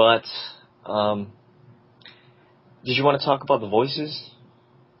 But, did you want to talk about the voices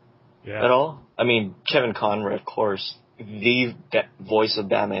at all? I mean, Kevin Conroy, of course, the voice of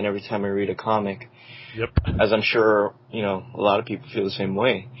Batman every time I read a comic. Yep. As I'm sure, a lot of people feel the same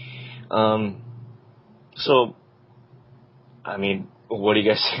way. So, I mean, what do you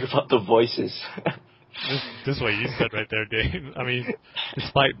guys think about the voices? This is what you said right there, Dave. I mean,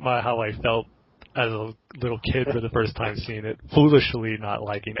 despite how I felt as a little kid for the first time seeing it, foolishly not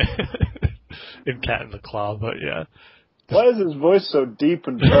liking it in Cat in the Claw, but yeah. Why is his voice so deep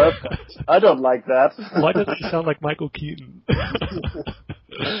and perfect? I don't like that. Why does he sound like Michael Keaton?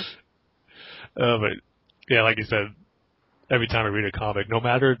 But yeah, like you said, every time I read a comic, no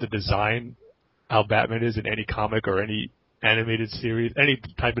matter the design, how Batman is in any comic or any animated series, any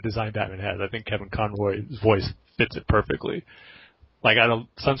type of design Batman has, I think Kevin Conroy's voice fits it perfectly.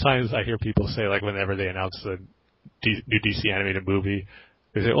 Sometimes I hear people say, whenever they announce a new DC animated movie,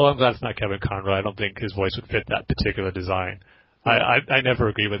 they say, well, I'm glad it's not Kevin Conroy. I don't think his voice would fit that particular design. Yeah. I never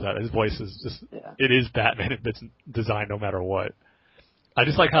agree with that. His voice is just, it is Batman. It fits design no matter what. I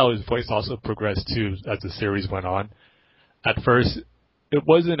just like how his voice also progressed too as the series went on. At first, it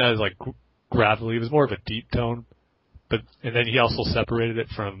wasn't as gravelly. It was more of a deep tone. And then he also separated it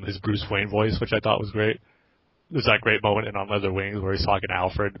from his Bruce Wayne voice, which I thought was great. There's that great moment in On Leather Wings where he's talking to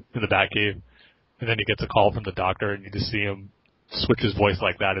Alfred in the Batcave, and then he gets a call from the doctor, and you just see him switch his voice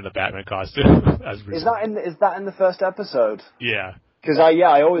like that in the Batman costume. Is that in the first episode? Yeah. Because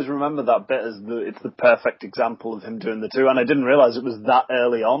I always remember that bit as it's the perfect example of him doing the two, and I didn't realize it was that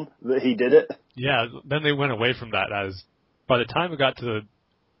early on that he did it. Yeah, then they went away from that as by the time it got to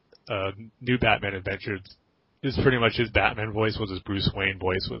the new Batman Adventures, it's pretty much his Batman voice was his Bruce Wayne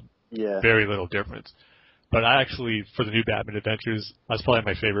voice with very little difference. But I actually, for the new Batman Adventures, that's probably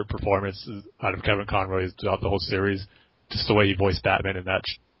my favorite performance out of Kevin Conroy throughout the whole series. Just the way he voiced Batman in that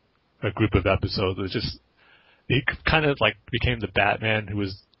a group of episodes. It was just, he kind of became the Batman who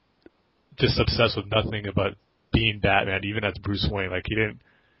was just obsessed with nothing about being Batman, even as Bruce Wayne. He didn't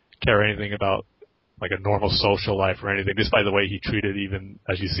care anything about a normal social life or anything, just by the way he treated, even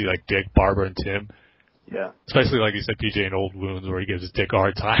as you see Dick, Barbara, and Tim. Yeah. Especially, like you said, PJ in Old Wounds, where he gives Dick a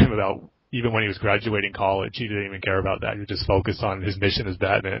hard time about, even when he was graduating college, he didn't even care about that. He was just focused on his mission as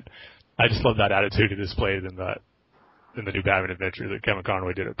Batman. I just love that attitude he displayed in the new Batman Adventures. That Kevin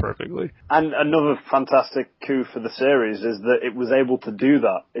Conroy did it perfectly. And another fantastic coup for the series is that it was able to do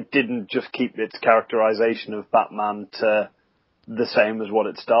that. It didn't just keep its characterization of Batman to the same as what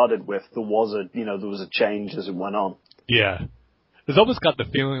it started with. There was a change as it went on. Yeah. It's almost got the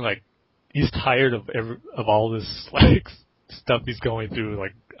feeling like he's tired of all this like stuff he's going through.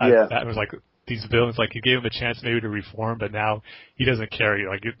 Like Batman's like these villains, like he gave him a chance maybe to reform, but now he doesn't care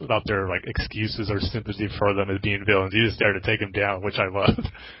like about their like excuses or sympathy for them as being villains. He's just there to take them down, which I love.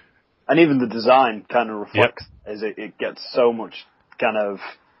 And even the design kind of reflects as it gets so much kind of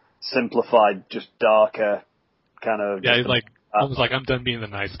simplified, just darker, kind of. Yeah, he's like almost like, I'm done being the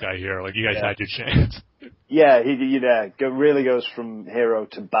nice guy here. Like you guys had your chance. Yeah, he really goes from hero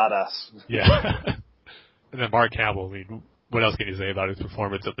to badass. Yeah. And then Mark Hamill, I mean, what else can you say about his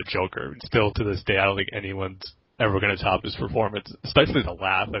performance of the Joker? Still to this day, I don't think anyone's ever going to top his performance, especially the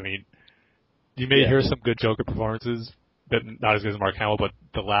laugh. I mean, you may hear some good Joker performances, but not as good as Mark Hamill, but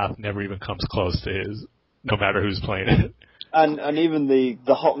the laugh never even comes close to his, no matter who's playing it. And even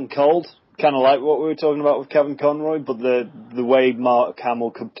the hot and cold, kind of like what we were talking about with Kevin Conroy, but the way Mark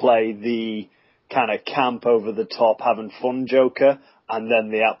Hamill could play the kind of camp, over the top, having fun Joker, and then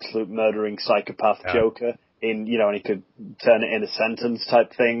the absolute murdering psychopath Joker and he could turn it in a sentence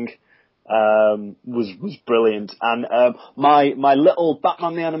type thing, was brilliant. And my little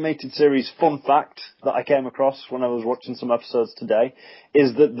Batman the Animated Series fun fact that I came across when I was watching some episodes today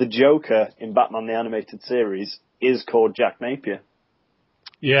is that the Joker in Batman the Animated Series is called Jack Napier.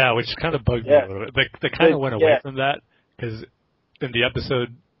 Yeah, which kind of bugged me a little bit. They kind of went away from that, because in the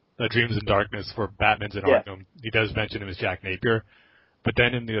episode Dreams in Darkness for Batman's in Arkham, he does mention him as Jack Napier. But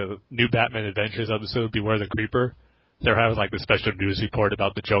then in the new Batman Adventures episode, Beware the Creeper, they're having like the special news report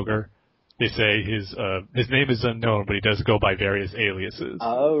about the Joker. They say his name is unknown, but he does go by various aliases.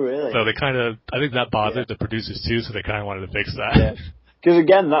 Oh, really? So they I think that bothered the producers too, so they kind of wanted to fix that. Yeah. Because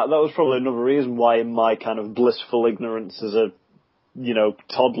again, that was probably another reason why, in my kind of blissful ignorance as a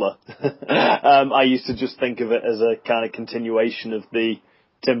toddler, I used to just think of it as a kind of continuation of the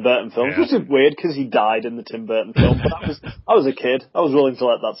Tim Burton films, which is weird because he died in the Tim Burton film. But I was a kid. I was willing to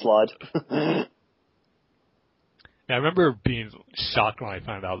let that slide. Yeah, I remember being shocked when I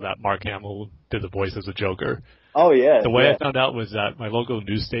found out that Mark Hamill did the voice as a Joker. Oh, yeah. The way I found out was that my local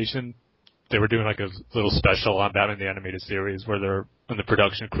news station, they were doing like a little special on Batman the Animated Series where they're in the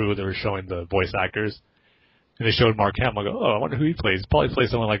production crew, they were showing the voice actors. And they showed Mark Hamill. I go, I wonder who he plays. Probably plays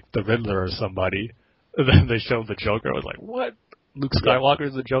someone like the Riddler or somebody. And then they showed the Joker. I was like, what? Luke Skywalker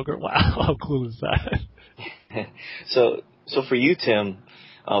is the Joker? Wow, how cool is that? So for you, Tim,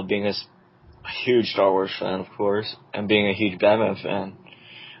 being a huge Star Wars fan, of course, and being a huge Batman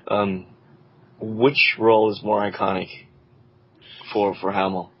fan, which role is more iconic for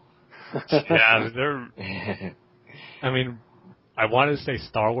Hamill? Yeah, I mean, I wanted to say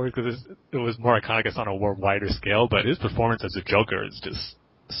Star Wars because it was more iconic. It's on a more wider scale, but his performance as a Joker is just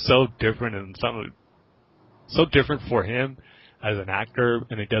so different and so different for him as an actor,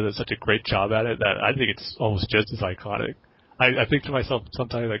 and he does such a great job at it that I think it's almost just as iconic. I think to myself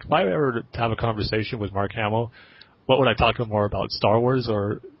sometimes, like, if I ever have a conversation with Mark Hamill, what would I talk to him more about, Star Wars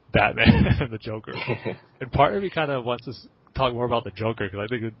or Batman and the Joker? And part of me kind of wants to talk more about the Joker, because I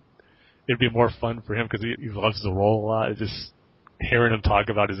think it'd be more fun for him, because he loves the role a lot. It's just hearing him talk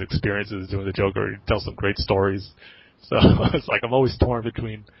about his experiences doing the Joker, he tells some great stories. So it's like I'm always torn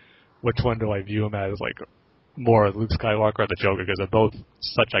between which one do I view him as, like, more Luke Skywalker or the Joker, because they're both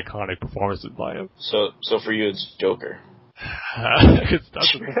such iconic performances by him. So for you, it's Joker. It's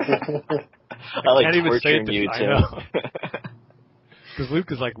I like can't even say torturing you, I Tim. know. Because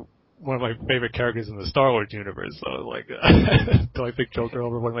Luke is like one of my favorite characters in the Star Wars universe, so like, do I pick Joker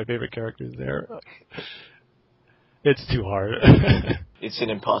over one of my favorite characters there? It's too hard. It's an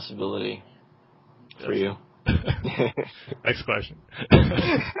impossibility for you. Next question.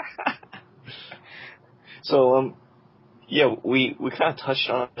 So, we kind of touched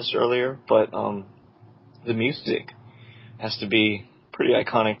on this earlier, but the music has to be pretty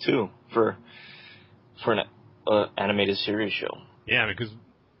iconic too for an animated series show. Yeah, because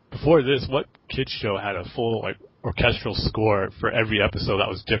before this, what kids show had a full like orchestral score for every episode that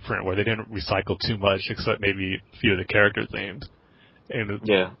was different, where they didn't recycle too much except maybe a few of the character themes, and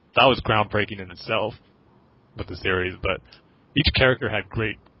that was groundbreaking in itself with the series. But each character had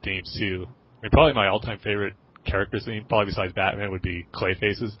great themes too. I mean, probably my all-time favorite character theme, probably besides Batman, would be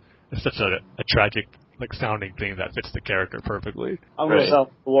Clayface's. It's such a tragic like sounding theme that fits the character perfectly. I'm going to sound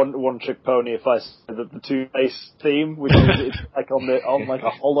one trick pony if I say that the Two-Face theme, which is it's like on like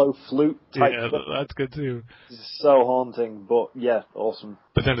a hollow flute type. Yeah, that's good too. It's so haunting, but yeah, awesome.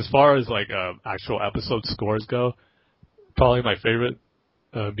 But then as far as like actual episode scores go, probably my favorite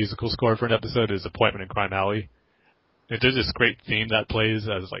musical score for an episode is Appointment in Crime Alley. There's this great theme that plays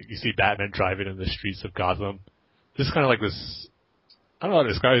as like you see Batman driving in the streets of Gotham. Just kind of like this, I don't know how to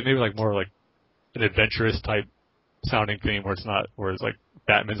describe it, maybe like more like an adventurous type sounding theme where it's like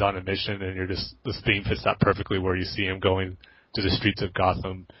Batman's on a mission and this theme fits that perfectly where you see him going to the streets of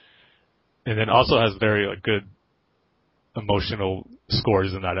Gotham. And then also has very like good emotional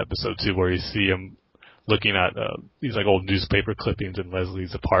scores in that episode too, where you see him looking at these like old newspaper clippings in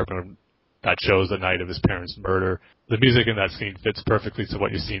Leslie's apartment that shows the night of his parents' murder. The music in that scene fits perfectly to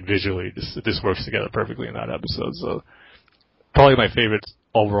what you're seeing visually. This works together perfectly in that episode. So probably my favorite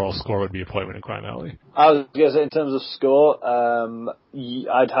overall score would be Appointment in Crime Alley. I was going to say, in terms of score,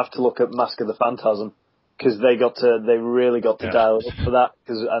 I'd have to look at Mask of the Phantasm, because they really got to dial it up for that,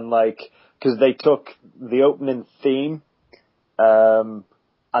 because they took the opening theme, and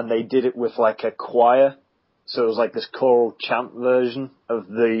they did it with like a choir. So it was like this choral chant version of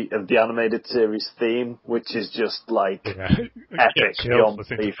the animated series theme, which is just like epic beyond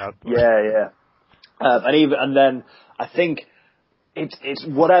belief. Yeah. And then I think it's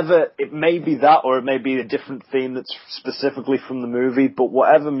whatever, it may be that or it may be a different theme that's specifically from the movie, but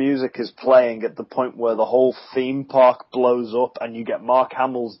whatever music is playing at the point where the whole theme park blows up and you get Mark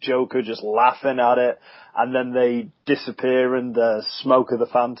Hamill's Joker just laughing at it, and then they disappear in the smoke of the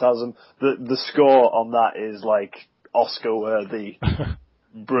Phantasm. The score on that is like Oscar-worthy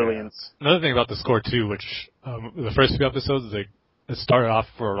brilliance. Yeah. Another thing about the score too, which the first few episodes, it started off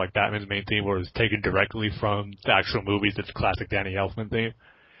for like Batman's main theme, where it was taken directly from the actual movies. It's the classic Danny Elfman theme.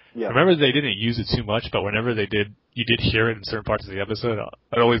 Yeah. I remember they didn't use it too much, but whenever they did, you did hear it in certain parts of the episode.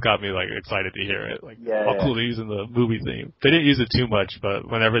 It always got me like excited to hear it. Like, how cool they use in the movie theme. They didn't use it too much, but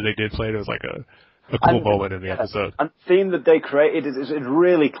whenever they did play it, it was like a cool moment in the episode. And the theme that they created is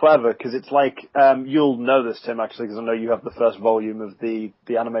really clever, because it's like, you'll know this, Tim, actually, because I know you have the first volume of the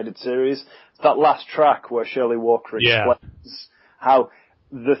animated series. It's that last track where Shirley Walker explains how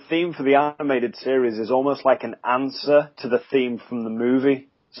the theme for the animated series is almost like an answer to the theme from the movie.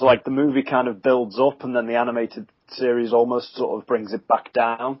 So like the movie kind of builds up and then the animated series almost sort of brings it back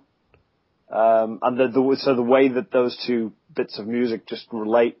down. And so the way that those two bits of music just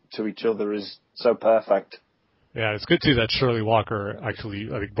relate to each other is so perfect. Yeah, it's good too that Shirley Walker actually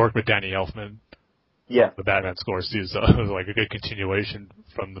worked with Danny Elfman. Yeah. The Batman scores too, so it was like a good continuation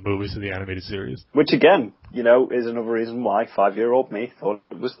from the movies to the animated series. Which again, is another reason why 5-year-old me thought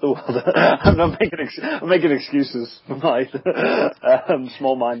it was the world. I'm making excuses for my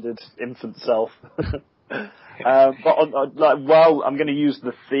small-minded infant self. But I'm going to use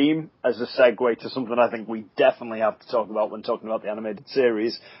the theme as a segue to something I think we definitely have to talk about when talking about the animated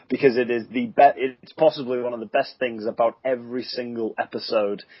series, because it is it's possibly one of the best things about every single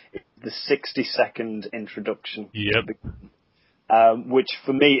episode. It's the 60-second introduction. Yep. Which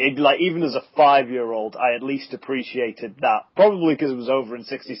for me, even as a 5-year-old, I at least appreciated that. Probably because it was over in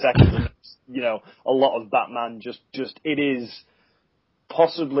 60 seconds. And, a lot of Batman it is.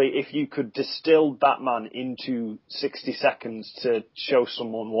 Possibly, if you could distill Batman into 60 seconds to show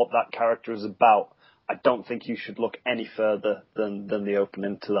someone what that character is about, I don't think you should look any further than the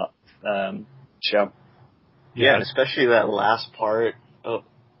opening to that show. Yeah, and especially that last part of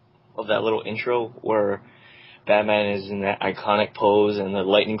that little intro where Batman is in that iconic pose and the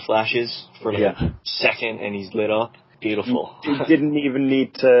lightning flashes for a second and he's lit up. Beautiful. You didn't even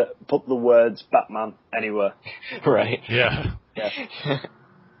need to put the words Batman anywhere. Right. Yeah.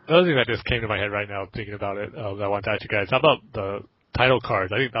 Another thing that just came to my head right now, thinking about it, that I want to ask you guys, how about the title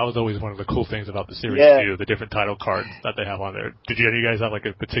cards? I think that was always one of the cool things about the series too, the different title cards that they have on there. Did any of you guys have like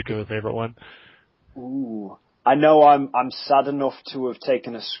a particular favorite one? Ooh. I know I'm sad enough to have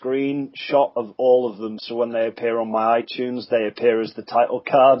taken a screenshot of all of them, so when they appear on my iTunes, they appear as the title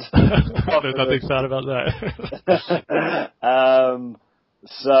card. There's nothing sad about that.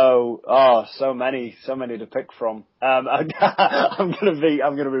 So many to pick from. I'm gonna be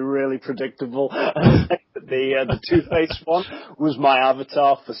really predictable. The Two-Face one was my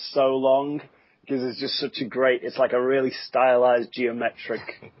avatar for so long, because it's just such it's like a really stylized geometric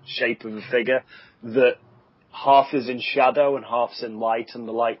shape of a figure that half is in shadow and half's in light, and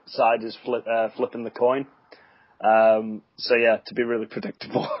the light side is flipping the coin. To be really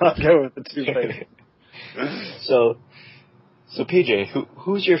predictable, I'll go with the Two-Face. So PJ,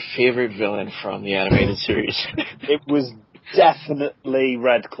 who's your favorite villain from the animated series? It was definitely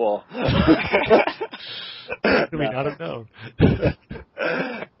Red Claw. How do we not have known?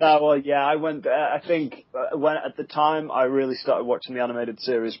 Well, yeah, I went. I think when at the time I really started watching the animated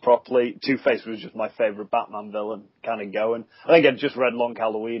series properly, Two-Face was just my favorite Batman villain, kind of going. I think I'd just read Long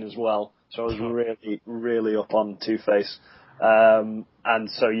Halloween as well, so I was really, really up on Two-Face. And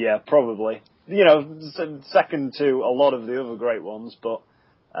so yeah, probably second to a lot of the other great ones, but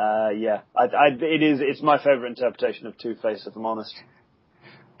yeah, it's my favorite interpretation of Two-Face, if I'm honest.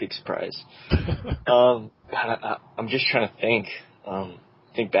 Big surprise. I'm just trying to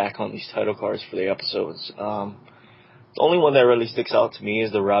think back on these title cards for the episodes. The only one that really sticks out to me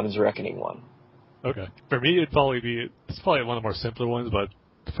is the Robin's Reckoning one. Okay. For me, it's probably one of the more simpler ones, but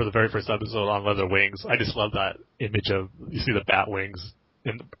for the very first episode on Leather Wings, I just love that image of, you see the bat wings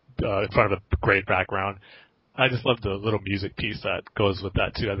in front of a great background. I just love the little music piece that goes with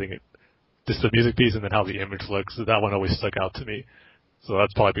that, too. I think just the music piece and then how the image looks, that one always stuck out to me. So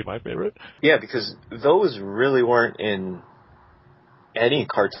that's probably my favorite. Yeah, because those really weren't in any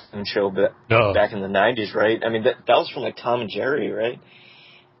cartoon show back in the 90s, right? I mean, that was from like Tom and Jerry, right?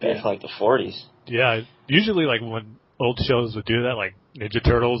 Back in like the 40s. Yeah, usually like when old shows would do that, like Ninja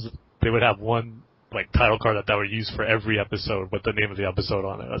Turtles, they would have one like title card that would use for every episode with the name of the episode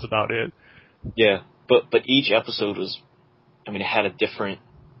on it. That's about it. Yeah, but each episode it had a different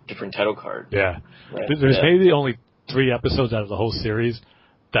title card. Yeah. Right? There's maybe only 3 episodes out of the whole series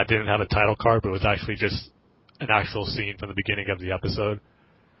that didn't have a title card, but it was actually just an actual scene from the beginning of the episode,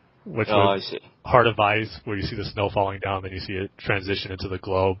 which was Heart of Ice, where you see the snow falling down, then you see it transition into the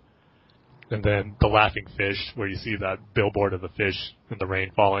globe, and then The Laughing Fish, where you see that billboard of the fish and the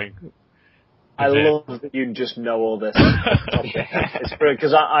rain falling. I love that you just know all this. It's brilliant,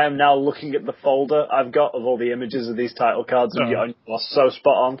 because I am now looking at the folder I've got of all the images of these title cards, and you are so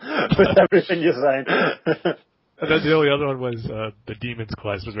spot on with everything you're saying. And then the only other one was the Demon's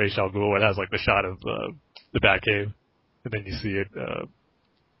Quest with Ra's al Ghul, where it has like the shot of the Batcave, and then you see it.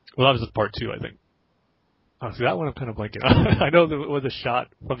 Well, that was part 2, I think. See, that one I'm kind of blanking on. I know there was a shot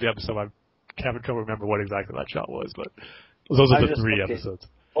from the episode. I can't remember what exactly that shot was, but those are the 3 episodes.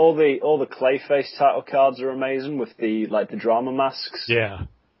 All the Clayface title cards are amazing with the drama masks. Yeah.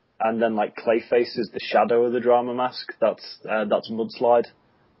 And then like Clayface is the shadow of the drama mask. That's Mudslide,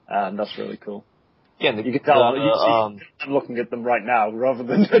 and that's really cool. Yeah, you can tell. I'm looking at them right now rather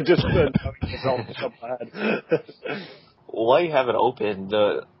than just knowing this off the top of my head. While you have it open,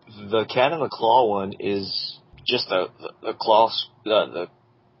 the Cat and the Claw one is just the claw, the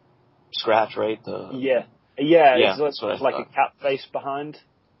scratch, right? Yeah. It's like a cat face behind.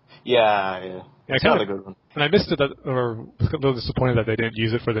 Yeah. It's another good one. And I missed it, or was a little disappointed that they didn't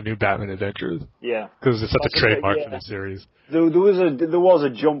use it for the new Batman Adventures. Yeah. Because it's such a trademark for the series. There was a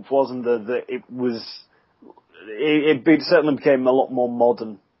jump, wasn't there? That it certainly became a lot more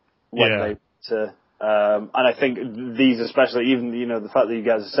modern when and I think these especially, even the fact that you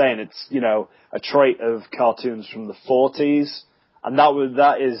guys are saying it's a trait of cartoons from the 40s. And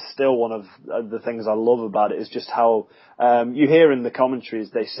that is still one of the things I love about it, is just how you hear in the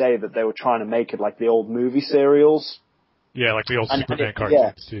commentaries they say that they were trying to make it like the old movie serials. Yeah, like the old Superman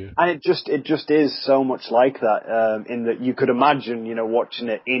cartoons too. And it just is so much like that, in that you could imagine, watching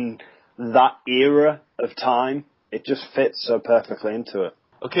it in that era of time. It just fits so perfectly into it.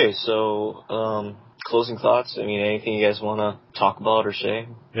 Okay, so closing thoughts. Anything you guys want to talk about or say?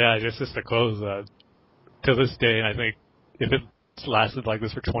 Yeah, just to close. To this day, I think if it's lasted like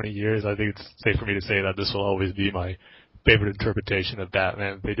this for 20 years, I think it's safe for me to say that this will always be my favorite interpretation of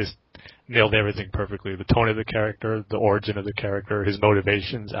Batman. They just nailed everything perfectly. The tone of the character, the origin of the character, his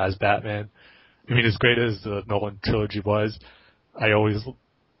motivations as Batman. As great as the Nolan trilogy was,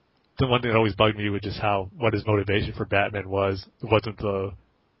 the one thing that always bugged me was just what his motivation for Batman was. It wasn't the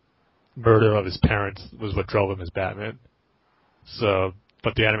murder of his parents was what drove him as Batman. So,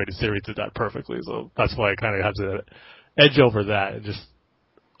 but the animated series did that perfectly, so that's why it kind of has an edge over that. And just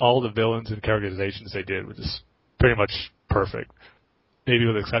all the villains and characterizations they did were just pretty much perfect. Maybe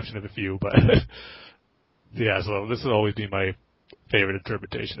with the exception of a few, but yeah, so this will always be my favorite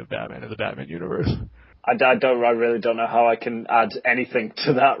interpretation of Batman in the Batman universe. I really don't know how I can add anything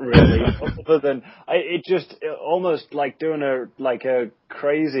to that, really, other than almost like doing a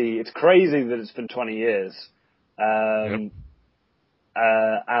crazy. It's crazy that it's been 20 years, and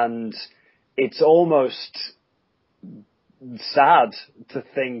it's almost sad to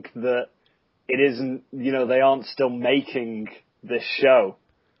think that it isn't. They aren't still making this show.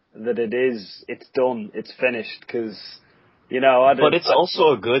 That it's done, it's finished, because. But it's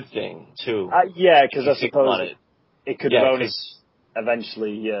also a good thing, too. Because I suppose it could have only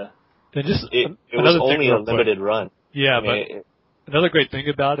eventually, And just it was only a limited run. Yeah, but another great thing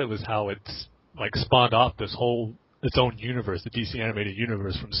about it was how it's like spawned off its own universe, the DC animated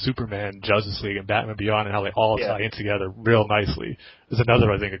universe, from Superman, Justice League, and Batman Beyond, and how they all tie in together real nicely. Is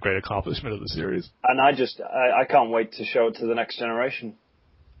another, I think, a great accomplishment of the series. And I can't wait to show it to the next generation.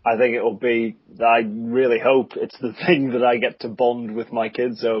 I think it'll be, I really hope it's the thing that I get to bond with my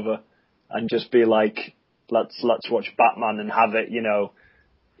kids over and just be like, let's watch Batman and have it,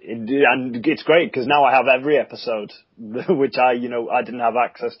 and it's great because now I have every episode, which I didn't have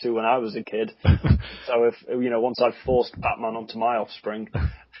access to when I was a kid. So if, once I've forced Batman onto my offspring,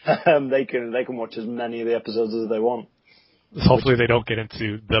 they can watch as many of the episodes as they want. Hopefully they don't get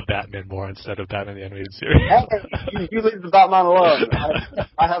into the Batman more instead of Batman the Animated Series. You leave the Batman alone.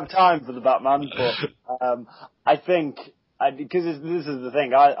 I have time for the Batman, but I think, because this is the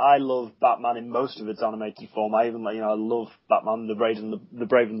thing, I love Batman in most of its animated form. I even, I love Batman, the Brave and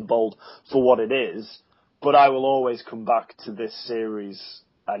the Bold for what it is, but I will always come back to this series,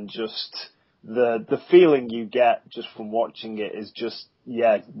 and just the feeling you get just from watching it is just,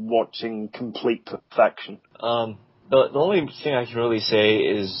 watching complete perfection. The only thing I can really say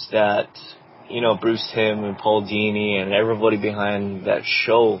is that, Bruce Timm and Paul Dini and everybody behind that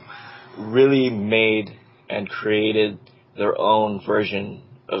show really made and created their own version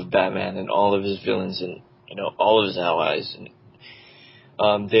of Batman and all of his villains and, all of his allies.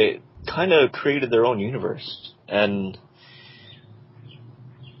 And they kind of created their own universe. And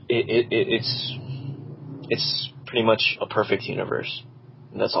it's pretty much a perfect universe.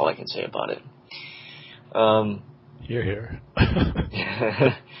 And that's all I can say about it. You're here.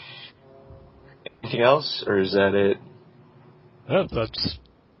 Anything else, or is that it? That's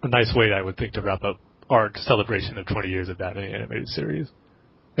a nice way, I would think, to wrap up our celebration of 20 years of Batman animated series.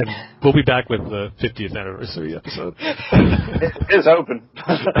 And we'll be back with the 50th anniversary episode. It is open.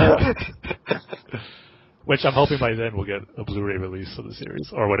 Which I'm hoping by then we'll get a Blu-ray release of the series,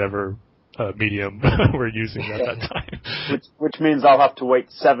 or whatever medium we're using at that time. Which means I'll have to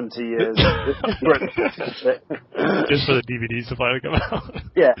wait 70 years. Just for the DVDs to finally come out.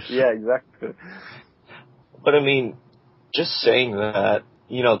 Yeah, exactly. But I mean, just saying that,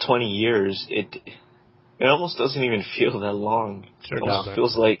 20 years, it almost doesn't even feel that long. Sure it almost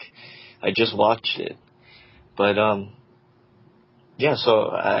feels like I just watched it. But,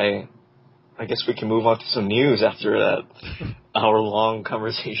 so I guess we can move on to some news after that hour-long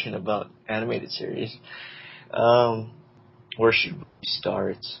conversation about animated series. Where should we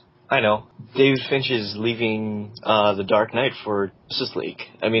start? I know. David Finch is leaving The Dark Knight for Justice League.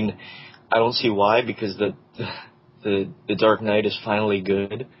 I mean, I don't see why, because the Dark Knight is finally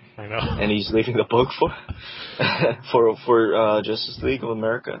good. I know. And he's leaving the book for Justice League of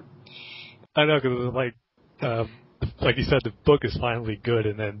America. I know, because like you said, the book is finally good,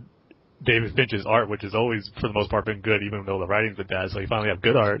 and then David Finch's art, which has always, for the most part, been good, even though the writing's been bad, so you finally have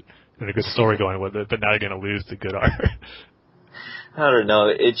good art and a good story going with it, but now you're going to lose the good art. I don't know.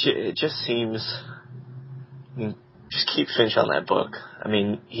 It just seems... Just keep Finch on that book. I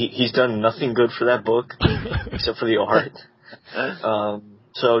mean, he's done nothing good for that book, except for the art.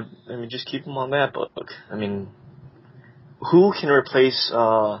 So, I mean, just keep him on that book. I mean, who can replace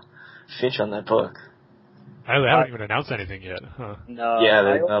Finch on that book? I haven't even announced anything yet. Huh? No. Yeah,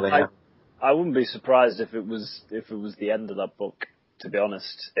 they haven't. I wouldn't be surprised if it was the end of that book. To be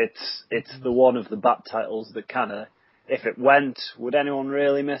honest, it's the one of the Bat titles that kind of, if it went, would anyone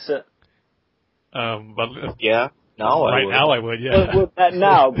really miss it? But yeah, now I would. Yeah.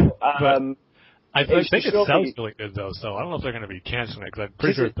 Now, I think it sounds really good though. So I don't know if they're going to be canceling it, because I'm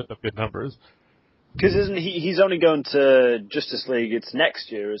pretty sure it put up good numbers. Because isn't he's only going to Justice League? It's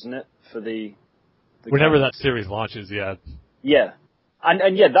next year, isn't it? For the whenever that series launches, yeah. Yeah. And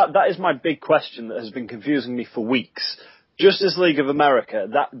that is my big question that has been confusing me for weeks. Justice League of America,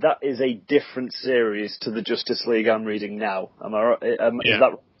 that is a different series to the Justice League I'm reading now. Am I right? Is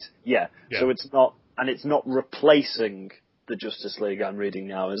that right? Yeah. So it's not replacing the Justice League I'm reading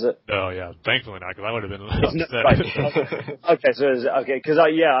now, is it? Oh yeah, thankfully not, because I would have been upset. Right. Okay, so because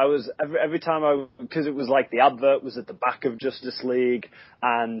I was every time because it was like the advert was at the back of Justice League,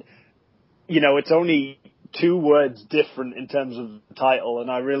 and it's only 2 words different in terms of the title, and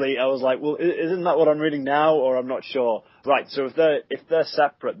I was like, well, isn't that what I'm reading now, or I'm not sure. Right, so if they're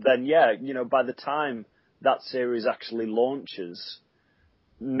separate, then by the time that series actually launches,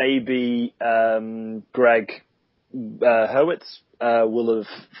 maybe Greg Hurwitz will have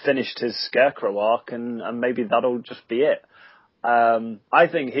finished his Scarecrow arc, and maybe that'll just be it. I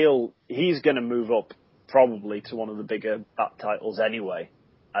think he's going to move up probably to one of the bigger Bat titles anyway,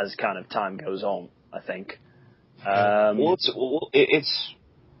 as kind of time goes on, I think.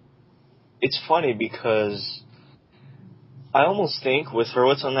 It's funny because I almost think with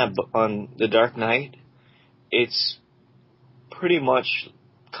Hurwitz on the Dark Knight, it's pretty much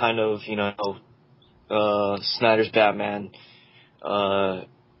kind of, Snyder's Batman,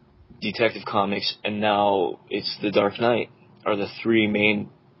 Detective Comics, and now it's the Dark Knight are the three main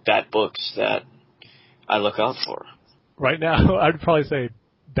Bat books that I look out for. Right now, I'd probably say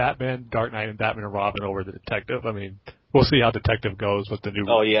Batman, Dark Knight, and Batman and Robin over the Detective. I mean, we'll see how Detective goes with the new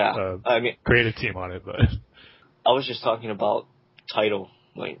creative team on it, but I was just talking about title.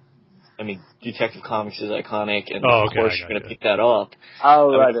 Detective Comics is iconic, and of course you're going to pick that up.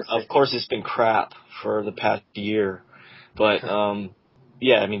 Oh, right. Of course, it's been crap for the past year, but those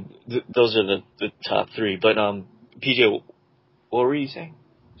are the top three. But PJ, what were you saying?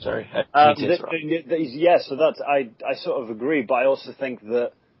 Sorry, so that's I sort of agree, but I also think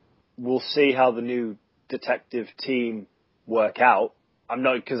that we'll see how the new detective team work out. I'm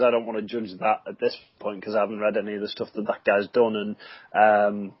not, because I don't want to judge that at this point because I haven't read any of the stuff that guy's done,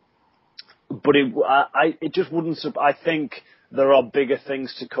 and but it just wouldn't. I think there are bigger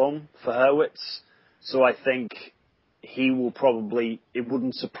things to come for Hurwitz, so I think he will probably. It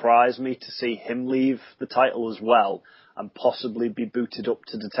wouldn't surprise me to see him leave the title as well, and possibly be booted up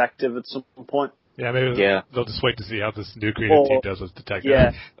to detective at some point. Yeah, maybe they'll just wait to see how this new creative team does with detective.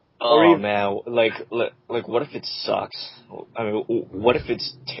 Yeah. Oh man, what if it sucks? I mean, what if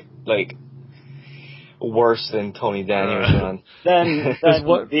it's worse than Tony Daniels run? Then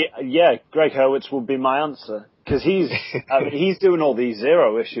Greg Hurwitz will be my answer, because he's doing all these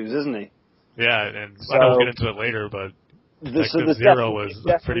Zero issues, isn't he? Yeah, and I know we'll get into it later, but Detective Zero was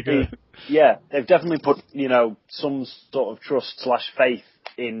pretty good. Yeah, they've definitely put some sort of trust/faith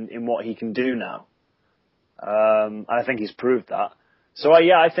in what he can do now. I think he's proved that. So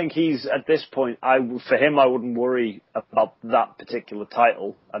I think he's at this point. For him, I wouldn't worry about that particular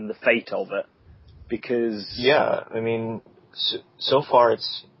title and the fate of it, because so far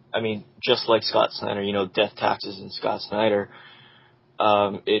it's just like Scott Snyder, Death, Taxes, and Scott Snyder.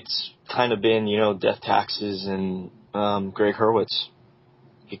 It's kind of been Death, Taxes, and Greg Hurwitz,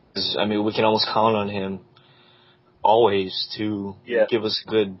 because we can almost count on him always to give us a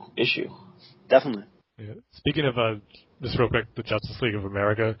good issue. Definitely. Yeah. Speaking of just real quick, the Justice League of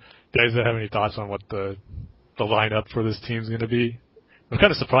America, do you guys have any thoughts on what the lineup for this team's going to be? I'm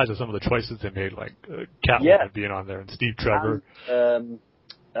kind of surprised at some of the choices they made, like Catwoman being on there and Steve Trevor.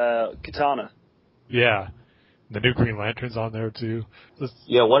 Katana. Yeah. The new Green Lantern's on there, too.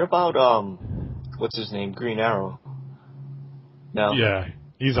 What about, what's his name, Green Arrow? No. Yeah,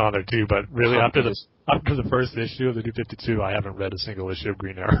 he's on there, too, but really after the first issue of the New 52, I haven't read a single issue of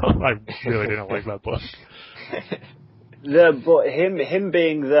Green Arrow. I really didn't like that book. But him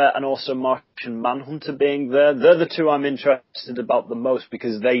being there, and also Martian Manhunter being there, they're the two I'm interested about the most,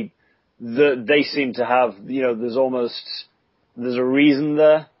 because they seem to have, there's a reason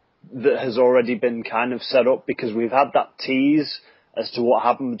there that has already been kind of set up, because we've had that tease as to what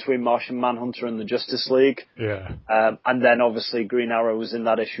happened between Martian Manhunter and the Justice League. Yeah. And then obviously Green Arrow was in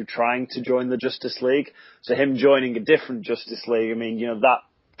that issue trying to join the Justice League. So him joining a different Justice League, that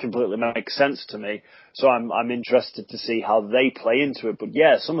completely makes sense to me. So I'm interested to see how they play into it. But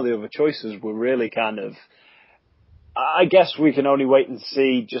some of the other choices were really kind of, I guess we can only wait and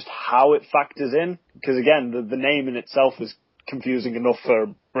see just how it factors in. Because again, the name in itself is confusing enough for a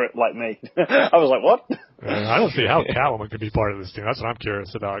Brit like me. I was like, what? I don't see how Catwoman could be part of this team. That's what I'm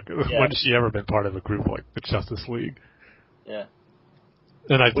curious about. When has she ever been part of a group like the Justice League? Yeah.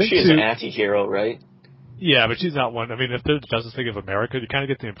 And I think she's an anti-hero, right? Yeah, but she's not one. If they're the Justice League of America, you kind of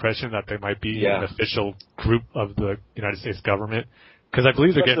get the impression that they might be an official group of the United States government. Because I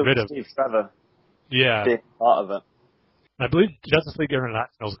believe they're getting rid of Steve Trevor. Yeah. Big part of it. I believe Justice League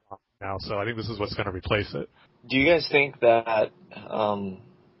International is now, so I think this is what's going to replace it. Do you guys think that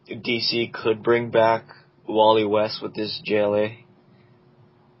DC could bring back Wally West with this JLA?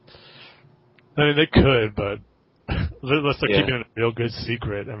 They could, but unless they're keeping it a real good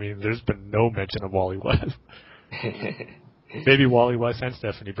secret, there's been no mention of Wally West. Maybe Wally West and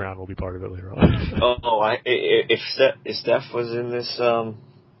Stephanie Brown will be part of it later on. If Steph was in this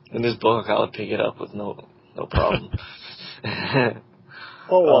book, I would pick it up with no problem.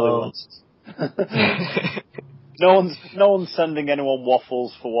 Poor Wally West. No one's sending anyone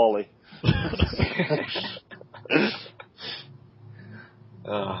waffles for Wally.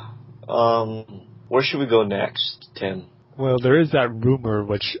 Where should we go next, Tim? Well, there is that rumor,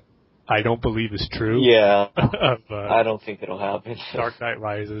 which I don't believe is true. Yeah, I don't think it'll happen. Dark Knight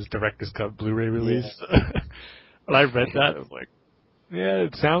Rises Director's Cut Blu-ray release. Yeah. When I read that, I was like, yeah,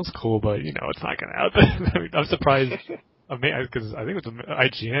 it sounds cool, but, it's not going to happen. I'm surprised, because I think it was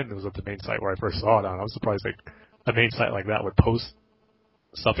IGN was the main site where I first saw it on. I was surprised they a main site like that would post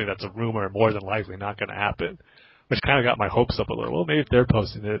something that's a rumor and more than likely not going to happen, which kind of got my hopes up a little. Well, maybe if they're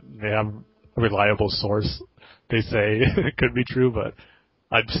posting it and they have a reliable source, they say it could be true, but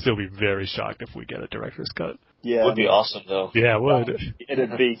I'd still be very shocked if we get a director's cut. Yeah, It would be awesome, though. Yeah, it would.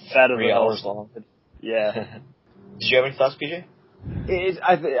 It'd be better 3 than hours long. Yeah. Did you have any thoughts, PJ?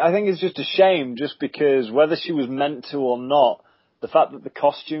 I think it's just a shame, just because whether she was meant to or not, the fact that the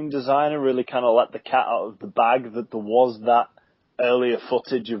costume designer really kind of let the cat out of the bag, that there was that earlier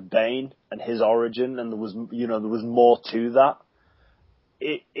footage of Bane and his origin, and there was more to that.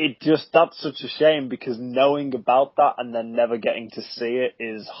 That's such a shame, because knowing about that and then never getting to see it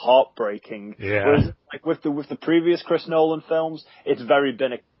is heartbreaking. Yeah. Whereas, like with the previous Chris Nolan films, it's very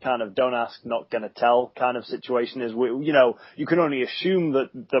been a kind of don't ask, not gonna tell kind of situation. You can only assume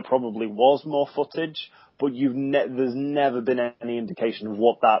that there probably was more footage, but there's never been any indication of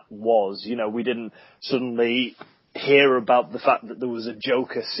what that was. We didn't suddenly hear about the fact that there was a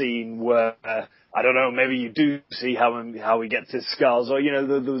Joker scene where, I don't know, maybe you do see how he gets his scars, or,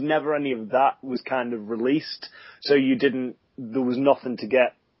 there was never any of that was kind of released, so there was nothing to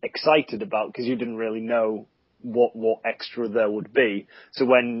get excited about, because you didn't really know what extra there would be. So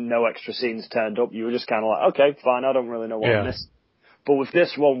when no extra scenes turned up, you were just kind of like, okay, fine, I don't really know what I missed. But with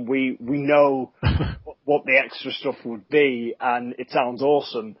this one, we know what the extra stuff would be, and it sounds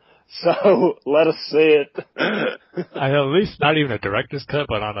awesome. So let us see it. I know, at least not even a director's cut,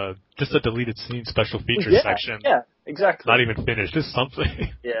 but on just a deleted scene special features section. Yeah, exactly. Not even finished, just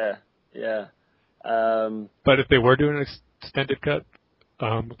something. Yeah. But if they were doing an extended cut,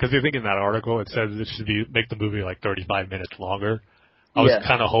 because I think in that article it says it should make the movie like 35 minutes longer. I was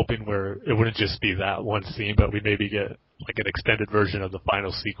kind of hoping where it wouldn't just be that one scene, but we maybe get like an extended version of the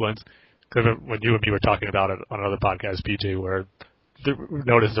final sequence. Because when you and me were talking about it on another podcast, PJ, where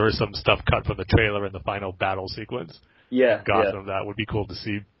noticed there was some stuff cut from the trailer in the final battle sequence. Yeah, Gotham. That would be cool to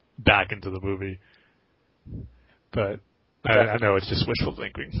see back into the movie. But I know it's just wishful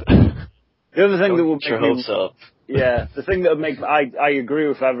thinking. The other thing that would make your hopes up. Yeah, the thing that would make I agree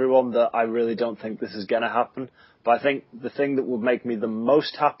with everyone that I really don't think this is going to happen. But I think the thing that would make me the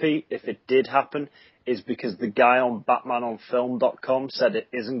most happy if it did happen is because the guy on BatmanOnFilm.com said it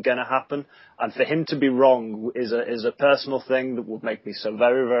isn't going to happen, and for him to be wrong is a personal thing that would make me so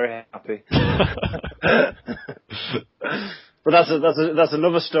very, very happy. But that's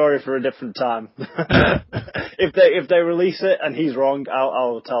another story for a different time. If they release it and he's wrong,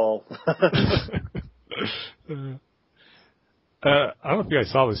 I'll tell all. I don't know if you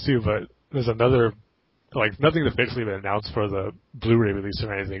guys saw this too, but there's another. Like, nothing officially been announced for the Blu-ray release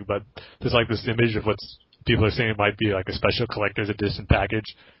or anything, but there's like this image of what people are saying it might be like a special collector's edition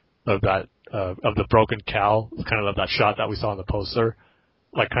package of that, of the broken cow, kind of that shot that we saw in the poster.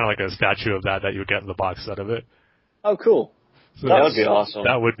 Like, kind of like a statue of that you would get in the box set of it. Oh, cool. So that would be awesome.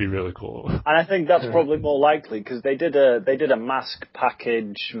 That would be really cool. And I think that's probably more likely, because they did a mask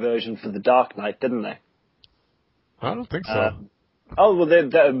package version for the Dark Knight, didn't they? I don't think so. Oh, well,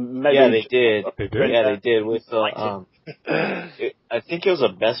 maybe. Yeah, they did. They did? Yeah, they did. With I think it was a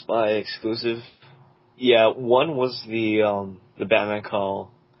Best Buy exclusive. Yeah, one was the Batman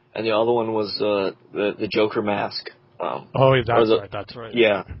cowl, and the other one was the Joker mask. That's right.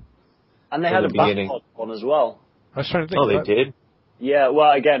 Yeah. And they had a Batman one as well. I was trying to think. Oh, they did? Yeah,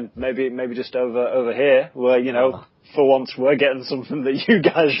 well, again, maybe just over here, where, for once we're getting something that you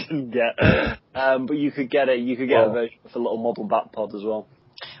guys didn't get. But you could get a version with a little model Batpod as well.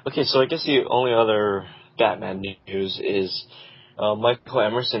 Okay, so I guess the only other Batman news is Michael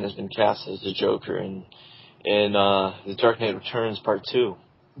Emerson has been cast as the Joker in The Dark Knight Returns Part 2.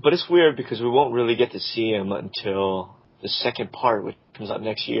 But it's weird because we won't really get to see him until the second part, which comes out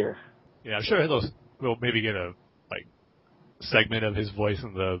next year. Yeah, I'm sure we'll maybe get a segment of his voice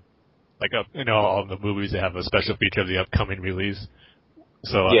in the all the movies they have a special feature of the upcoming release.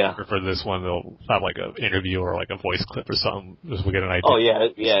 So for this one they'll have like an interview or like a voice clip or something, just we'll get an idea. Oh yeah,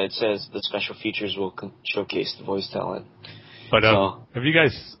 it says the special features will showcase the voice talent. But have you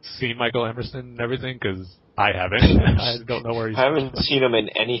guys seen Michael Emerson and everything? Because I haven't. I don't know where he's. I haven't seen him in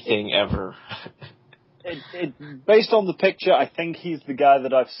anything ever. Based on the picture, I think he's the guy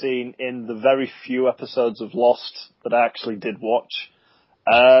that I've seen in the very few episodes of Lost that I actually did watch.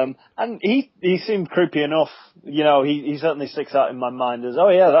 And he seemed creepy enough. He certainly sticks out in my mind as,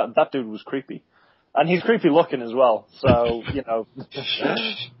 that dude was creepy. And he's creepy looking as well. So, ticks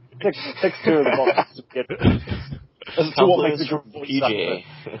two of the boxes. As to what makes a good PJ.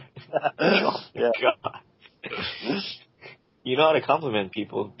 Yeah. God. You know how to compliment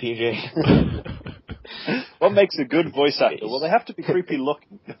people, PJ. What makes a good voice actor? Well, they have to be creepy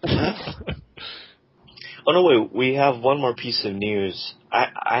looking. Oh no, wait. We have one more piece of news.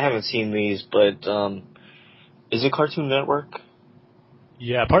 I haven't seen these, but is it Cartoon Network?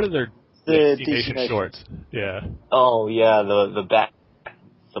 Yeah, part of their The DC DC Nation Nation. shorts. Yeah. Oh yeah, the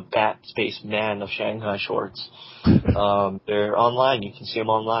Bat Space Man of Shanghai shorts. They're online. You can see them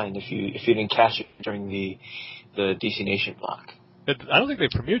online if you didn't catch it during the DC Nation block. I don't think they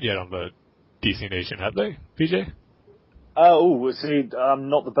premiered yet on the DC Nation, have they, PJ? See, I'm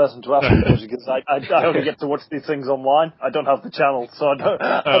not the person to ask because I only get to watch these things online. I don't have the channel, so I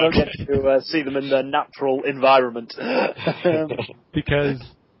don't get to see them in their natural environment. Because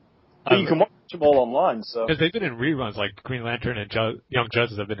But you can watch them all online, so. Because they've been in reruns, like Green Lantern and Young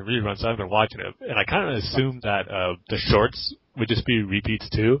Justice have been in reruns, so I've been watching it. And I kind of assumed that the shorts would just be repeats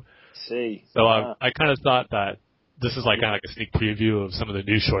too. See. So I kind of thought that this is kind of like a sneak preview of some of the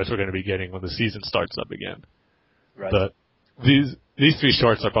new shorts we're going to be getting when the season starts up again. Right. But these 3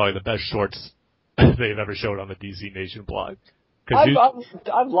 shorts are probably the best shorts they've ever showed on the DC Nation blog.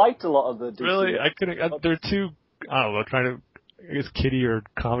 I've liked a lot of the DC. Really? I couldn't. They're too, I don't know, trying to, I guess, kiddie or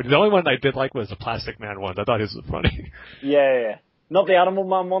comedy. The only one I did like was the Plastic Man one. I thought his was funny. Yeah. Not the Animal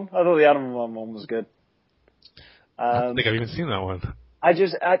Man one. I thought the Animal Man one was good. I don't think I've even seen that one. I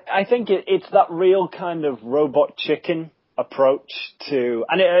think it's that real kind of robot chicken approach to,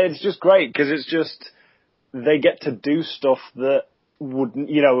 and it's just great because it's just, they get to do stuff that wouldn't,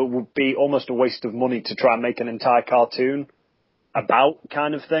 it would be almost a waste of money to try and make an entire cartoon about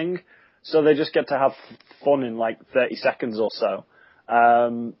kind of thing. So they just get to have fun in 30 seconds or so.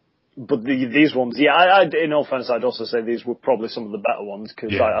 But these ones, in all fairness, I'd also say these were probably some of the better ones because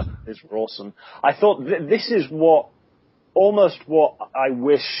these were awesome. I thought this is almost what I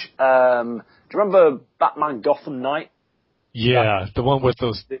wish. Do you remember Batman Gotham Knight? Yeah, the one with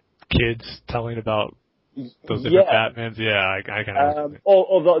those kids telling about those different Batmans. Yeah, I kind of.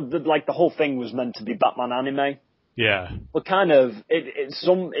 Or the whole thing was meant to be Batman anime. Yeah. But kind of,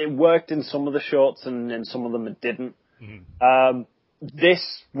 it worked in some of the shorts and in some of them it didn't. Mm-hmm. This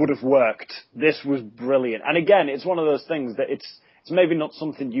would have worked. This was brilliant. And again, it's one of those things that it's maybe not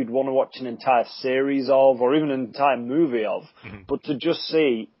something you'd want to watch an entire series of or even an entire movie of, but to just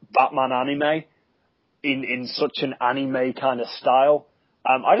see Batman anime in such an anime kind of style,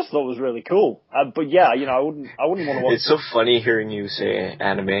 I just thought it was really cool. But yeah, I wouldn't want to watch. It's so funny hearing you say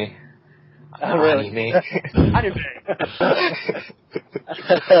anime. Really? Anime.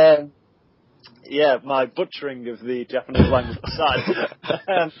 Yeah, my butchering of the Japanese language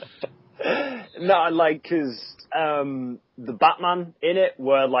aside. No, I like because the Batman in it,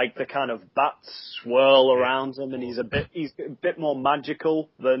 where the kind of bats swirl around him, and he's a bit more magical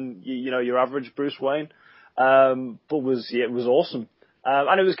than your average Bruce Wayne. But it was awesome,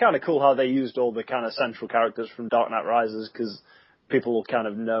 and it was kind of cool how they used all the kind of central characters from Dark Knight Rises because people will kind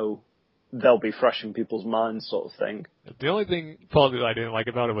of know. They'll be fresh in people's minds, sort of thing. The only thing probably that I didn't like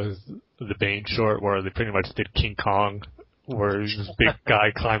about it was the Bane short, where they pretty much did King Kong, where he's this big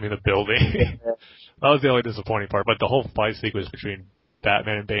guy climbing the building. That was the only disappointing part. But the whole fight sequence between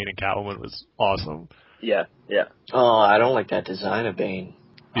Batman and Bane and Catwoman was awesome. Yeah. Oh, I don't like that design of Bane.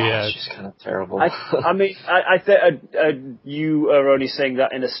 Yeah, it's just kind of terrible. I mean, I think you are only seeing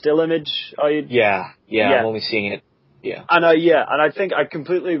that in a still image, are you? Yeah. I'm only seeing it. Yeah. And I think I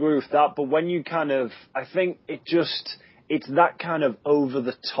completely agree with that, but when you I think it's that kind of over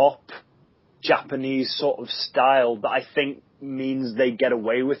the top Japanese sort of style that I think means they get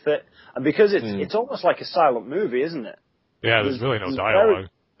away with it. And because it's almost like a silent movie, isn't it? Yeah, there's really no dialogue.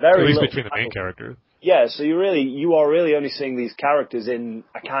 Very at least little between the main characters. Yeah, so you are really only seeing these characters in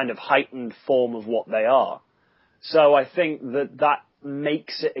a kind of heightened form of what they are. So I think that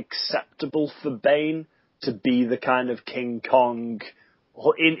makes it acceptable for Bane to be the kind of King Kong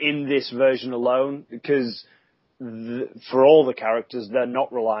in this version alone, because for all the characters, they're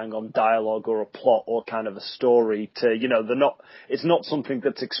not relying on dialogue or a plot or kind of a story to, it's not something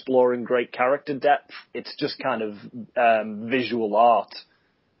that's exploring great character depth. It's just kind of visual art,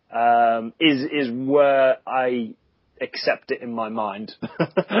 is where I accept it in my mind.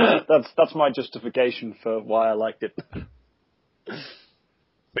 That's my justification for why I liked it. But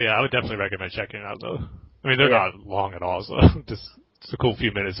yeah, I would definitely recommend checking it out, though. I mean, they're not long at all, so just it's a cool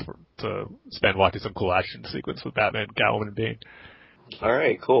few minutes to spend watching some cool action sequence with Batman, Catwoman, and Bane. All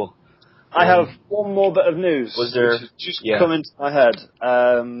right, cool. I have one more bit of news. Was there? Which has just come into my head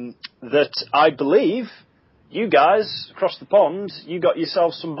that I believe you guys across the pond, you got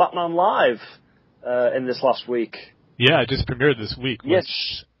yourself some Batman Live in this last week. Yeah, it just premiered this week, yes.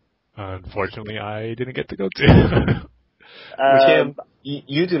 Which unfortunately I didn't get to go to.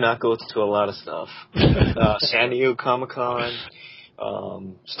 You do not go to a lot of stuff. San Diego Comic-Con,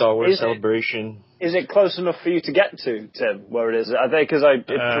 Star Wars Is it- Celebration. Is it close enough for you to get to, Tim, where it is? I think because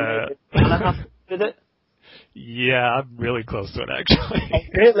did it? Yeah, I'm really close to it, actually.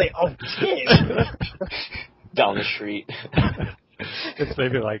 Really? Oh, jeez. Down the street. It's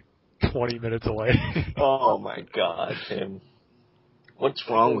maybe like 20 minutes away. Oh my God, Tim. What's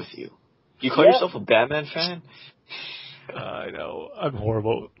wrong with you? You call Yeah. yourself a Batman fan? I know. I'm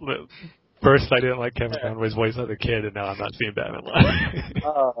horrible. First, I didn't like Kevin Conroy's voice as a kid, and now I'm not seeing Batman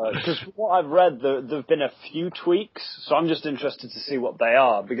live. Because from what I've read, there have been a few tweaks, so I'm just interested to see what they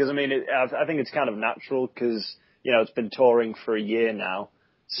are. Because, I mean, I think it's kind of natural because, it's been touring for a year now.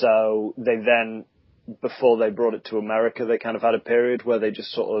 So they then, before they brought it to America, they kind of had a period where they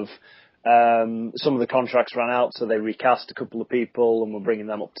just sort of, some of the contracts ran out, so they recast a couple of people and were bringing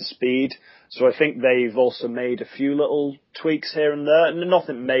them up to speed. So I think they've also made a few little tweaks here and there, and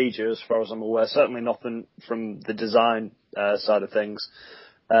nothing major as far as I'm aware. Certainly nothing from the design side of things.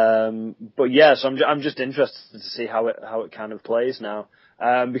 But yeah, so I'm just interested to see how it kind of plays now,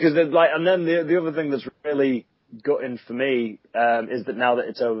 because and then the other thing that's really gutting for me is that now that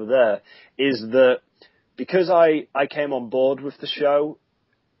it's over there, is that because I came on board with the show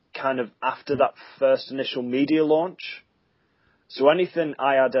kind of after that first initial media launch. So anything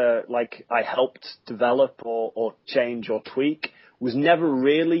I had I helped develop or change or tweak was never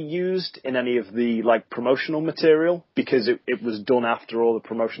really used in any of the promotional material because it was done after all the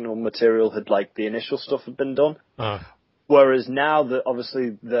promotional material had the initial stuff had been done. Whereas now that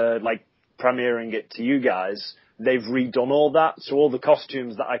obviously they're premiering it to you guys, they've redone all that. So all the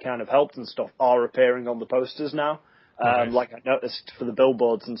costumes that I kind of helped and stuff are appearing on the posters now. Nice. I noticed for the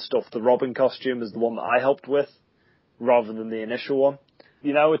billboards and stuff, the Robin costume is the one that I helped with, rather than the initial one.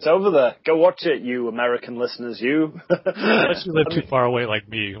 It's over there. Go watch it, you American listeners, you. Unless you live too far away like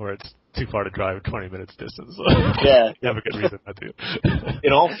me, where it's too far to drive 20 minutes distance. Yeah. You have a good reason not to.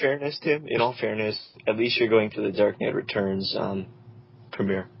 In all fairness, Tim, at least you're going to the Dark Knight Returns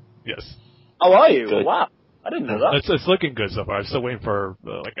premiere. Yes. Oh, are you? Good. Wow. I didn't know that. It's looking good so far. I'm still waiting for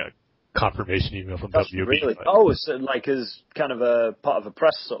a confirmation email from That's WB. really. But, It's as kind of a part of a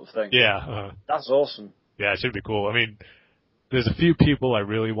press sort of thing. yeah. That's awesome. Yeah, it should be cool. I mean, there's a few people I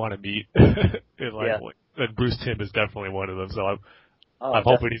really want to meet. And Bruce Timm is definitely one of them. So I'm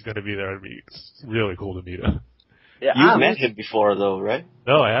hoping he's going to be there. It'd be really cool to meet him. Yeah, You've met him before, though, right?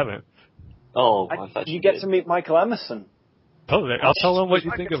 No, I haven't. Oh, I thought you you get did. to meet Michael Emerson. Oh, I'll tell him what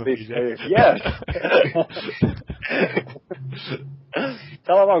you think of him, Actually, DJ. yeah.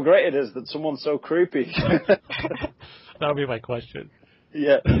 Tell him how great it is that someone's so creepy. That would be my question.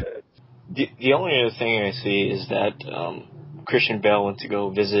 Yeah. The only other thing I see is that Christian Bale went to go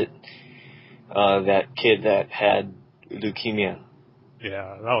visit that kid that had leukemia.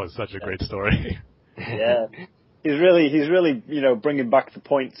 Yeah, that was such a great story. Yeah. He's really, bringing back the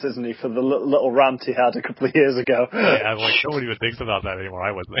points, isn't he, for the little rant he had a couple of years ago. Yeah, nobody even thinks about that anymore.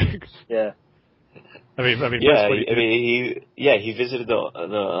 I would think. Yeah. I mean, he visited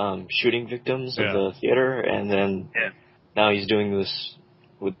the shooting victims of the theater, and then now he's doing this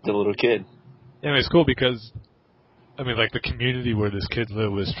with the little kid. Yeah, it's cool because, the community where this kid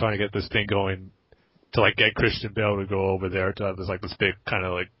lived was trying to get this thing going to get Christian Bale to go over there to have this big kind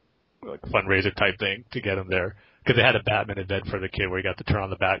of fundraiser type thing to get him there. Because they had a Batman event for the kid where he got to turn on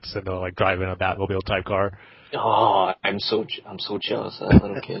the bats and drive in a Batmobile type car. Oh, I'm so jealous of that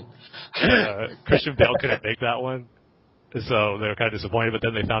little kid. Christian Bale couldn't make that one, so they were kind of disappointed. But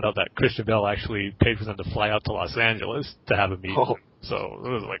then they found out that Christian Bale actually paid for them to fly out to Los Angeles to have a meeting. Oh. So it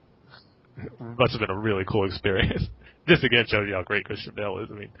was must have been a really cool experience. Just again shows you how great Christian Bale is.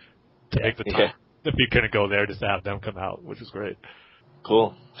 To make the time, if he couldn't go there, just to have them come out, which was great.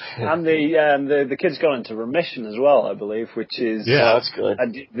 Cool. And the kid's gone into remission as well, I believe, which is that's good.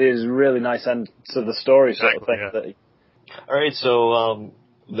 There's a really nice end to the story sort of thing. Yeah. All right, so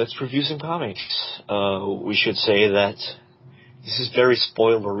let's review some comics. We should say that this is very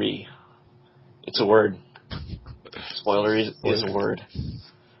spoilery. It's a word. Spoilery is a word.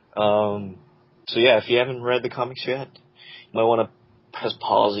 So yeah, if you haven't read the comics yet, you might want to press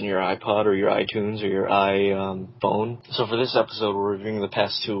pause in your iPod or your iTunes or your iPhone. So for this episode, we're reviewing the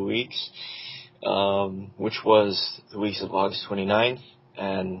past 2 weeks, which was the weeks of August 29th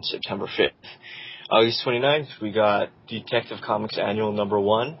and September 5th. August 29th, we got Detective Comics Annual number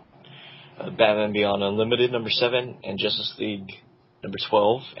 1, Batman Beyond Unlimited number 7, and Justice League number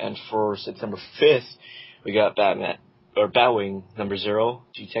 12. And for September 5th, we got Batwing number 0,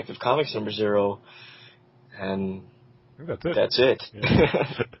 Detective Comics number 0, and that's it.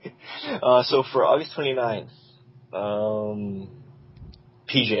 Yeah. So for August 29th,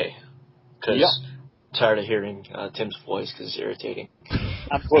 PJ, because tired of hearing Tim's voice because it's irritating.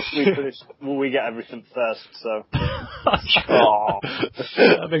 And plus, we get everything first, so.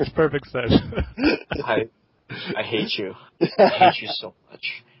 That makes perfect sense. I hate you. I hate you so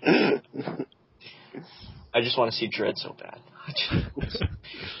much. I just want to see Dredd so bad. I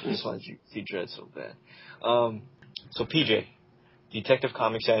just want to see Dredd so bad. So PJ, Detective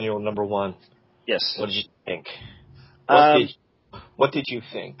Comics Annual #1. Yes. What did you think? What did you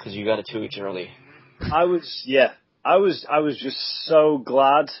think? Because you got it 2 weeks early. I was just so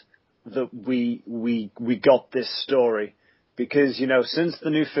glad that we got this story, because, you know, since the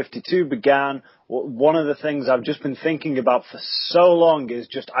New 52 began, one of the things I've just been thinking about for so long is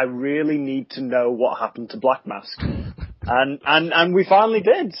just I really need to know what happened to Black Mask, and we finally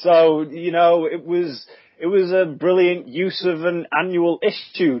did. So, you know, it was a brilliant use of an annual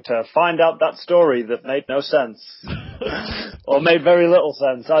issue to find out that story that made no sense. Or made very little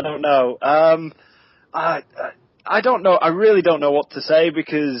sense. I don't know. I don't know. I really don't know what to say,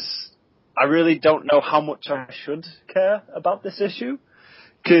 because I really don't know how much I should care about this issue.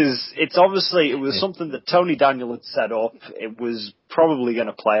 Because it was something that Tony Daniel had set up. It was probably going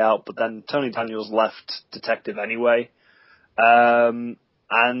to play out, but then Tony Daniels left Detective anyway. And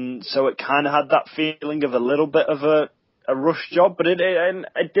so it kind of had that feeling of a little bit of a rush job, but it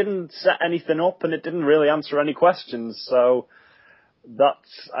didn't set anything up, and it didn't really answer any questions. So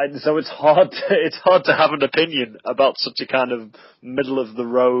it's hard to have an opinion about such a kind of middle of the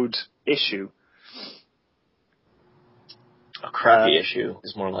road issue. A crappy issue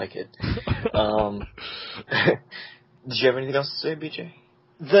is more like it. Did you have anything else to say, BJ?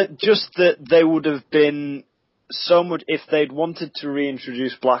 That they would have been so much, if they'd wanted to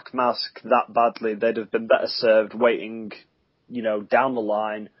reintroduce Black Mask that badly, they'd have been better served waiting, you know, down the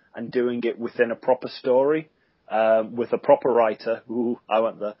line and doing it within a proper story, with a proper writer. Ooh, I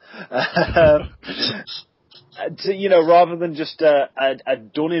went there. You know, rather than just a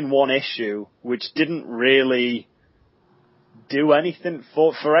done in one issue, which didn't really do anything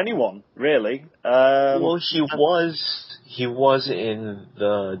for anyone, really. Well, he was in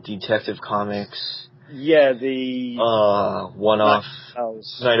the Detective Comics. Yeah, the one-off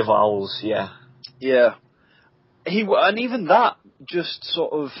Night of Owls. Yeah. Yeah. And even that just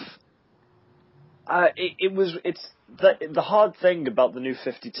sort of it's the hard thing about the New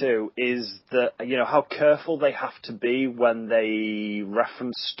 52 is that, you know, how careful they have to be when they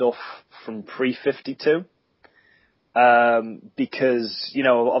reference stuff from pre-52. Because, you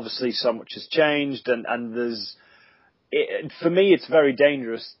know, obviously so much has changed, and there's, for me, it's very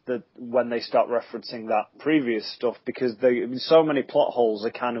dangerous that when they start referencing that previous stuff, because so many plot holes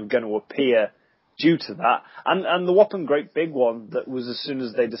are kind of going to appear due to that. And the whopping great big one that was as soon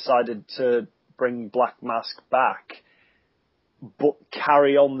as they decided to bring Black Mask back, but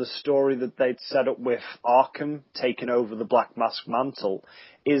carry on the story that they'd set up with Arkham taking over the Black Mask mantle,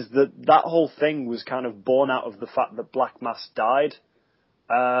 is that whole thing was kind of born out of the fact that Black Mask died.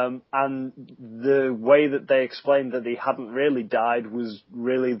 And the way that they explained that he hadn't really died was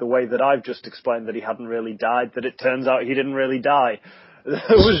really the way that I've just explained that he hadn't really died, that it turns out he didn't really die. There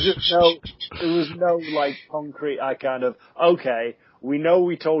was no like concrete, okay, we know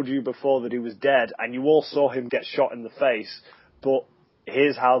we told you before that he was dead, and you all saw him get shot in the face, but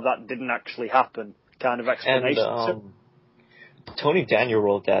here's how that didn't actually happen, kind of explanation. And, Tony Daniel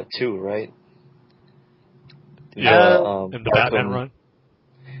wrote that too, right? Yeah, in the Batman run?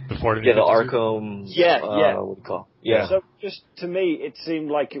 Before the Arkham. Yeah. What do you call? Yeah. So just to me, it seemed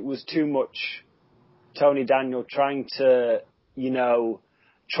like it was too much Tony Daniel trying to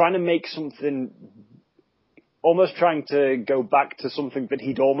make something, almost trying to go back to something that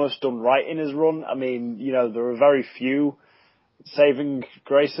he'd almost done right in his run. I mean, you know, there are very few saving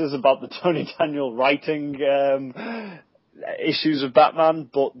graces about the Tony Daniel writing issues of Batman,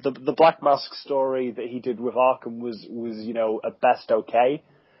 but the Black Mask story that he did with Arkham was you know, at best okay.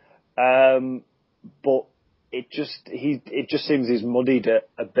 But it just seems he's muddied it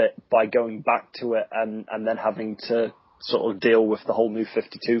a bit by going back to it and then having to sort of deal with the whole New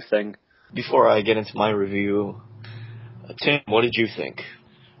 52 thing. Before I get into my review, Tim, what did you think?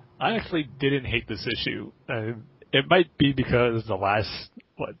 I actually didn't hate this issue. It might be because the last,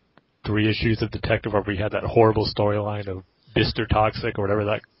 3 issues of Detective where we had that horrible storyline of Mr. Toxic or whatever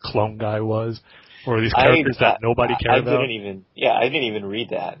that clone guy was, or these characters that nobody cared about. I didn't even read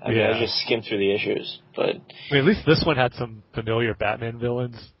that. I mean, I just skimmed through the issues. But I mean, at least this one had some familiar Batman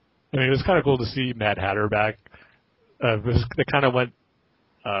villains. I mean, it was kind of cool to see Mad Hatter back. It kind of went.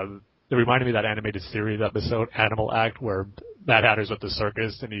 It reminded me of that animated series episode, Animal Act, where Mad Hatter's at the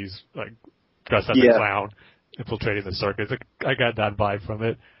circus and he's like dressed as a clown, infiltrating the circus. I got that vibe from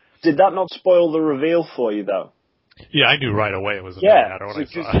it. Did that not spoil the reveal for you, though? Yeah, I knew right away it was a Mad Hatter when I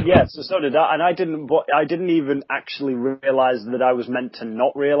saw it. Yeah, so did I, and I didn't even actually realize that I was meant to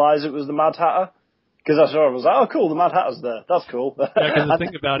not realize it was the Mad Hatter, because I saw it, I was like, oh cool, the Mad Hatter's there, that's cool. Yeah, because the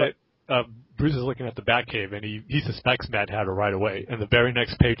thing about it, Bruce is looking at the Batcave, and he suspects Mad Hatter right away, and the very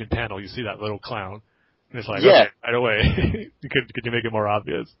next page and panel, you see that little clown, and it's like, okay, right away, could you make it more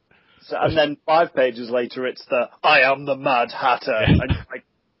obvious? So, and then 5 pages later, it's the, I am the Mad Hatter, and you're like,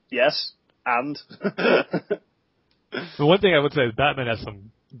 yes, and... The one thing I would say is Batman has some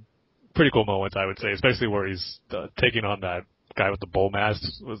pretty cool moments, I would say, especially where he's taking on that guy with the bull mask.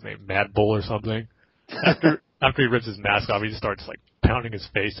 What was his name? Mad Bull or something. After he rips his mask off, he just starts like pounding his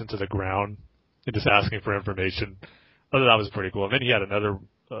face into the ground and just asking for information. I thought that was pretty cool. And then he had another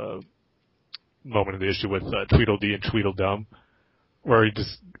moment in the issue with Tweedledee and Tweedledum, where he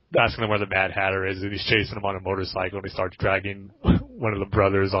just asking them where the Mad Hatter is, and he's chasing him on a motorcycle, and he starts dragging one of the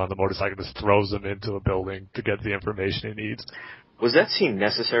brothers on the motorcycle, just throws him into a building to get the information he needs. Was that scene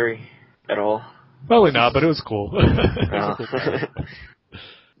necessary at all? Probably not, but it was cool. No.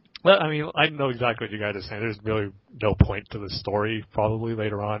 Well, I mean, I know exactly what you guys are saying. There's really no point to the story, probably,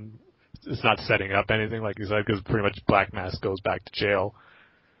 later on. It's not setting up anything, like you said, because pretty much Black Mask goes back to jail.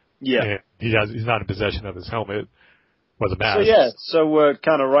 Yeah. And he's not in possession of his helmet or the mask. So we're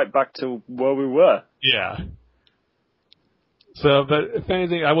kind of right back to where we were. Yeah. So, but if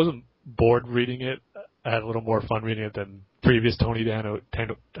anything, I wasn't bored reading it. I had a little more fun reading it than previous Tony Daniel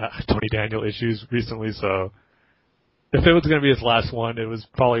issues recently, so if it was going to be his last one, it was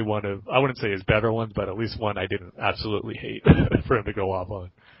probably one of, I wouldn't say his better ones, but at least one I didn't absolutely hate for him to go off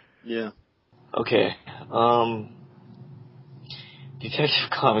on. Yeah. Okay. Detective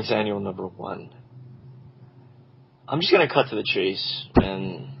Comics Annual number 1. I'm just going to cut to the chase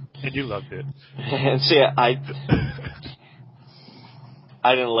and you loved it. And see,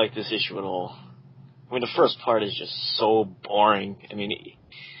 I didn't like this issue at all. I mean, the first part is just so boring. I mean,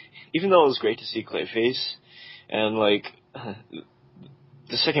 even though it was great to see Clayface, and like,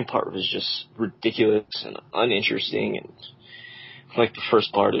 the second part was just ridiculous and uninteresting, and like the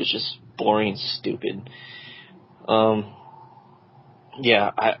first part was just boring and stupid.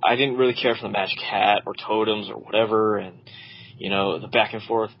 Yeah, I didn't really care for the Magic Hat or totems or whatever, and you know, the back and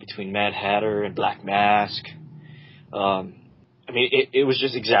forth between Mad Hatter and Black Mask. I mean, it was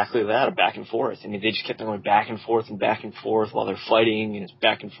just exactly that, a back and forth. I mean, they just kept going back and forth while they're fighting, and it's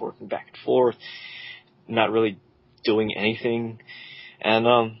back and forth, not really doing anything.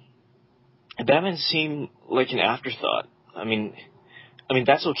 And Batman seemed like an afterthought. I mean,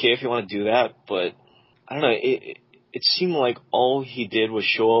 that's okay if you want to do that, but I don't know, it seemed like all he did was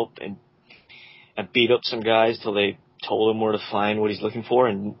show up and beat up some guys till they told him where to find what he's looking for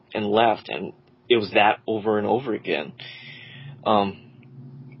and left, and it was that over and over again.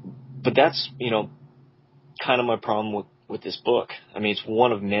 But that's, you know, kind of my problem with this book. I mean, it's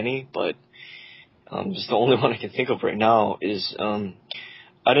one of many, but just the only one I can think of right now is I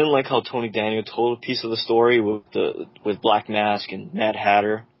didn't like how Tony Daniel told a piece of the story with Black Mask and Mad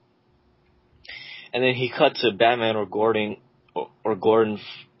Hatter, and then he cut to Batman or Gordon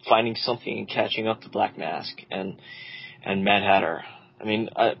finding something and catching up to Black Mask and Mad Hatter. I mean,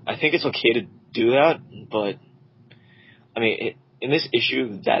 I think it's okay to do that, but I mean, in this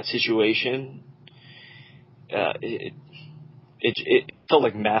issue, that situation, it felt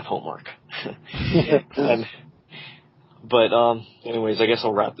like math homework. But anyways, I guess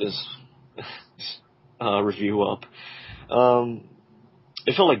I'll wrap this review up.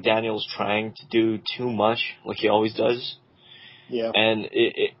 It felt like Daniel's trying to do too much, like he always does. Yeah. And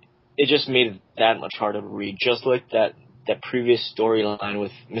it just made it that much harder to read, just like that previous storyline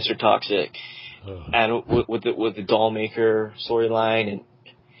with Mr. Toxic. And with the Dollmaker storyline and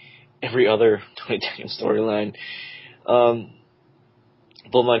every other Tony Daniel storyline.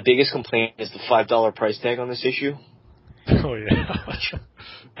 But my biggest complaint is the $5 price tag on this issue. Oh, yeah.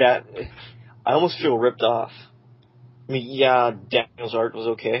 That, I almost feel ripped off. I mean, yeah, Daniel's art was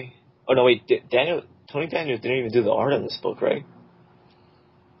okay. Oh, no, wait, Tony Daniel didn't even do the art on this book, right?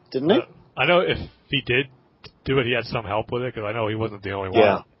 Didn't he? I know if he did do it, he had some help with it, because I know he wasn't the only one.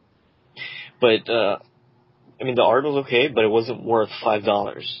 Yeah. But, I mean, the art was okay, but it wasn't worth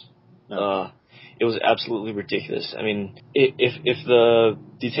 $5. No. It was absolutely ridiculous. I mean, if the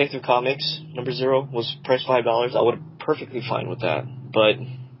Detective Comics number 0 was priced $5, I would have perfectly fine with that. But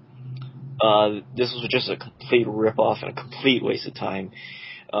this was just a complete rip-off and a complete waste of time.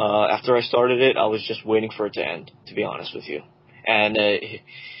 After I started it, I was just waiting for it to end, to be honest with you. And it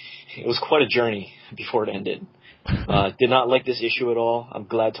was quite a journey before it ended. Did not like this issue at all. I'm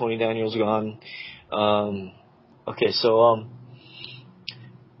glad Tony Daniel's gone. Okay, so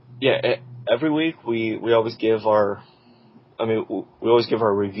Yeah, every week we always give our, we always give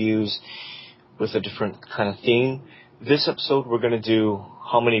our reviews with a different kind of theme. This episode we're going to do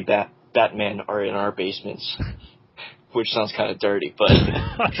how many Batman are in our basements, which sounds kind of dirty, but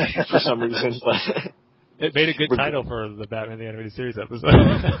for some reason, but it made a good title for the Batman the Animated Series episode.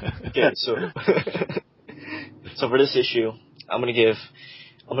 Okay, so for this issue, I'm gonna give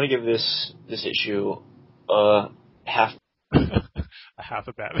this issue half. A half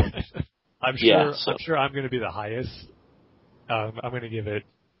a Batman. I'm sure I'm going to be the highest. I'm going to give it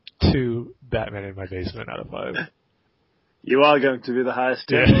 2 Batman in my basement out of 5. You are going to be the highest.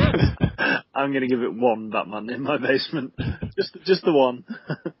 Yeah. I'm going to give it 1 Batman in my basement. Just the one.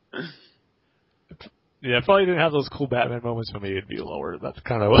 Yeah, if probably didn't have those cool Batman moments for me, it'd be lower. That's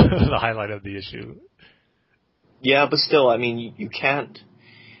kind of the highlight of the issue. Yeah, but still, I mean, you can't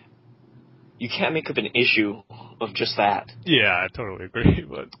make up an issue of just that. Yeah, I totally agree.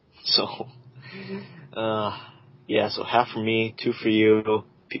 But so, so half for me, 2 for you,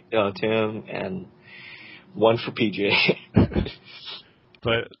 Tim, and 1 for PJ.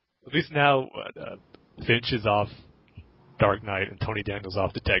 But at least now Finch is off Dark Knight and Tony Daniel's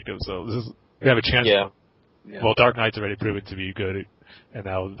off Detective, so we have a chance. Yeah. Well, Dark Knight's already proven to be good, and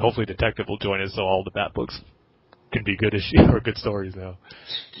now hopefully Detective will join us, so all the Bat books can be good issues or good stories now.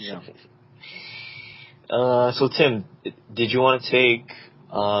 Yeah. So Tim, did you want to take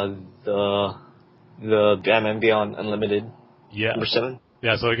the Batman Beyond Unlimited number 7?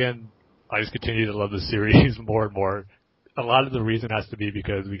 Yeah. So again, I just continue to love the series more and more. A lot of the reason has to be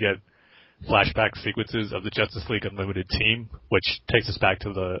because we get flashback sequences of the Justice League Unlimited team, which takes us back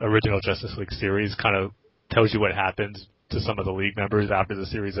to the original Justice League series. Kind of tells you what happens to some of the League members after the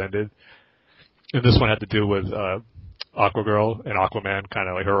series ended. And this one had to do with Aquagirl and Aquaman, kind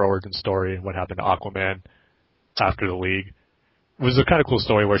of like her origin story and what happened to Aquaman after the League. It was a kind of cool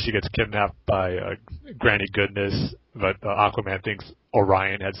story where she gets kidnapped by Granny Goodness, but Aquaman thinks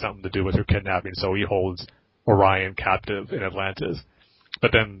Orion had something to do with her kidnapping, so he holds Orion captive in Atlantis.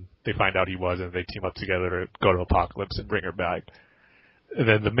 But then they find out he wasn't, and they team up together to go to Apocalypse and bring her back. And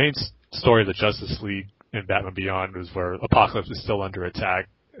then the main story of the Justice League in Batman Beyond was where Apocalypse is still under attack,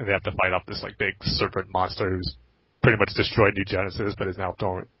 and they have to fight off this like big serpent monster who's pretty much destroyed New Genesis, but is now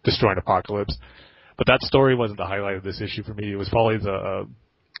destroying Apocalypse. But that story wasn't the highlight of this issue for me. It was probably the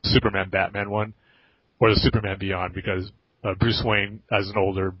Superman Batman one, or the Superman Beyond, because Bruce Wayne, as an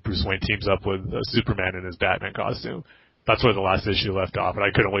older Bruce Wayne, teams up with Superman in his Batman costume. That's where the last issue left off, and I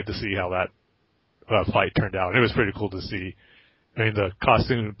couldn't wait to see how that fight turned out. And it was pretty cool to see. I mean, the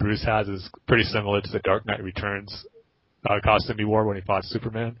costume Bruce has is pretty similar to the Dark Knight Returns costume he wore when he fought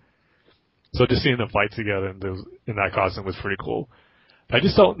Superman. So just seeing them fight together in that costume was pretty cool. I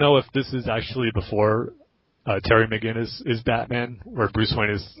just don't know if this is actually before Terry McGinnis is Batman, where Bruce Wayne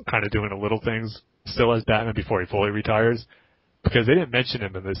is kind of doing the little things still as Batman before he fully retires, because they didn't mention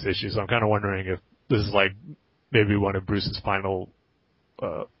him in this issue, so I'm kind of wondering if this is like maybe one of Bruce's final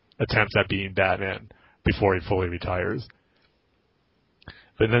attempts at being Batman before he fully retires.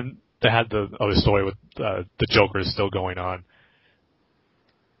 But then they had the other story with the Joker is still going on.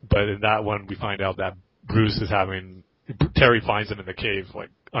 But in that one, we find out that Bruce is Terry finds him in the cave,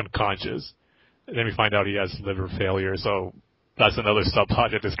 like, unconscious. And then we find out he has liver failure, so that's another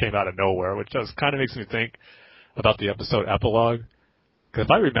subplot that just came out of nowhere, which just kind of makes me think about the episode epilogue. Because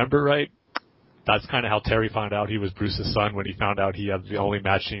if I remember right, that's kind of how Terry found out he was Bruce's son, when he found out he had the only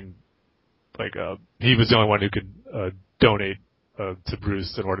matching, he was the only one who could donate to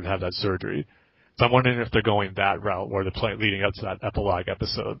Bruce in order to have that surgery. So I'm wondering if they're going that route, or they're leading up to that epilogue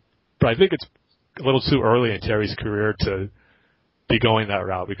episode. But I think it's a little too early in Terry's career to be going that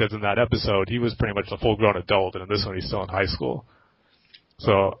route, because in that episode, he was pretty much a full-grown adult, and in this one, he's still in high school.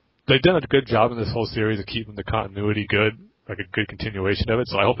 So they've done a good job in this whole series of keeping the continuity good, like a good continuation of it,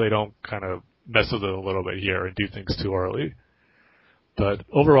 so I hope they don't kind of mess with it a little bit here and do things too early. But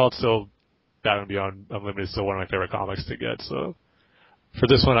overall, it's still Batman Beyond Unlimited is still one of my favorite comics to get, so for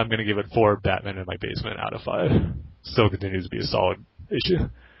this one, I'm going to give it 4 Batman in my basement out of 5. Still continues to be a solid issue.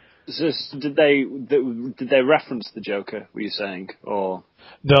 So did they reference the Joker, were you saying? Or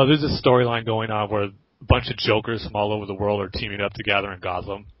no, there's a storyline going on where a bunch of Jokers from all over the world are teaming up together in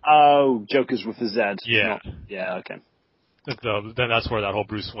Gotham. Oh, Jokers with a Z. Yeah. Yeah, okay. So then that's where that whole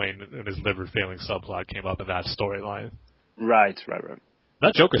Bruce Wayne and his liver failing subplot came up in that storyline. Right.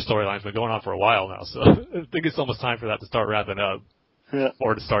 That Joker storyline's been going on for a while now, so I think it's almost time for that to start wrapping up. Yeah.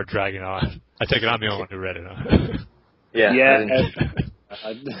 Or to start dragging on. I take it I'm the only one who read it, huh? Yeah.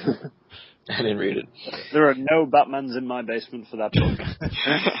 I didn't read it. There are no Batmans in my basement for that book.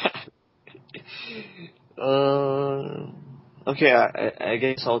 Okay, I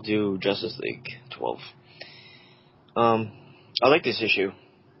guess I'll do Justice League 12. I like this issue.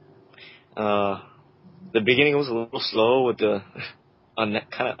 The beginning was a little slow with the kind of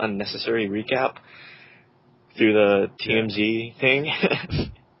unnecessary recap through the TMZ thing.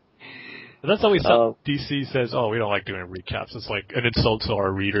 That's always something DC says, we don't like doing recaps. It's like an insult to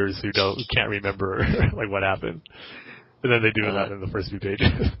our readers who can't remember like what happened. And then they do that in the first few pages.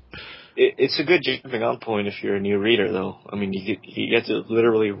 It's a good jumping on point if you're a new reader, though. I mean, you get to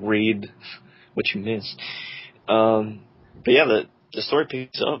literally read what you missed. But yeah, the story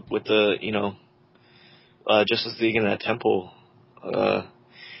picks up with the, Justice League in that temple,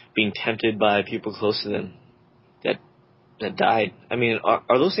 being tempted by people close to them that died. I mean,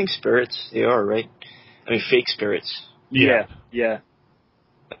 are those things spirits? They are, right? I mean, fake spirits. Yeah.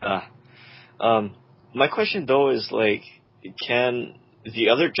 My question though is like, can the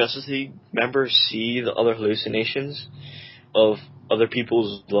other Justice League members see the other hallucinations of other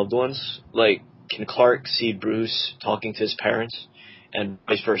people's loved ones? Like, can Clark see Bruce talking to his parents and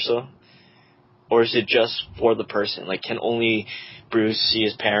vice versa? Or is it just for the person? Like, can only Bruce see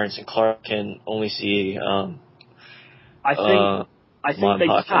his parents and Clark can only see, I think they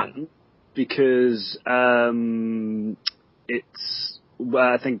can, because I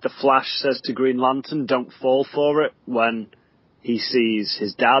think the Flash says to Green Lantern, "Don't fall for it," when he sees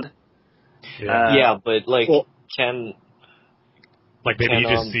his dad. But like, can maybe he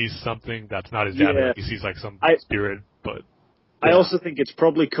just sees something that's not his dad. Yeah. Like he sees like some spirit, but I also think it's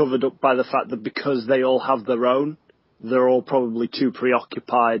probably covered up by the fact that because they all have their own, they're all probably too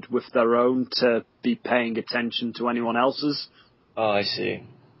preoccupied with their own to be paying attention to anyone else's. Oh, I see.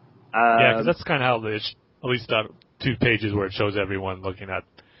 Because that's kind of how at least that 2 pages where it shows everyone looking at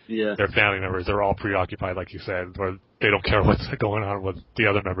their family members. They're all preoccupied, like you said, or they don't care what's going on with the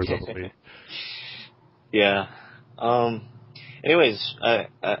other members of the league. Yeah. Anyways, I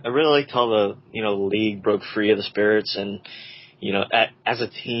really liked how the league broke free of the spirits and as a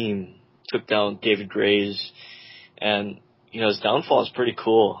team took down David Graves, and his downfall is pretty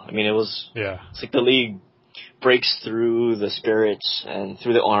cool. I mean, it's like the league breaks through the spirits and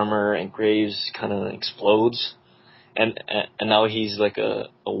through the armor, and Graves kind of explodes, and now he's like a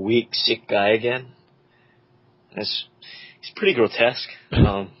weak, sick guy again. He's pretty grotesque.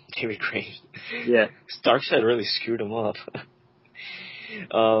 David Graves. Yeah. Darkseid really screwed him up.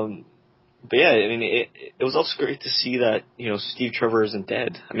 But yeah, I mean, it was also great to see that, Steve Trevor isn't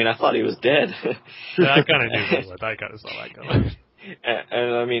dead. I mean, I thought he was dead. Yeah, I kind of knew he was. I kind of saw that coming.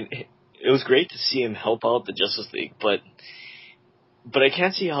 And I mean, it was great to see him help out the Justice League, but I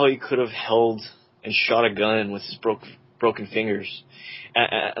can't see how he could have held and shot a gun with his broken fingers.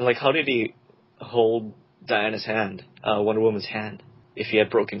 And like, how did he hold Diana's hand, Wonder Woman's hand, if he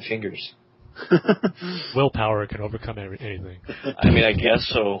had broken fingers? Willpower can overcome anything. I mean, I guess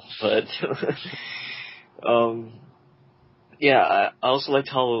so, but I also liked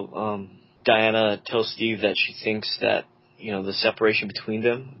how Diana tells Steve that she thinks that the separation between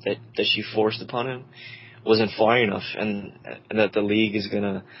them that she forced upon him wasn't far enough, and that the league is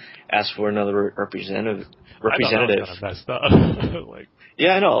gonna ask for another representative. I thought that was kind of messed up.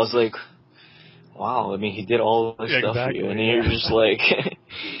 Yeah, I know. I was like, wow. I mean, he did all this stuff for you, and you're just like.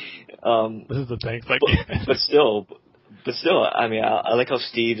 This is the thanks, but still, I mean, I like how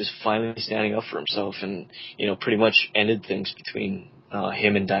Steve is finally standing up for himself, and pretty much ended things between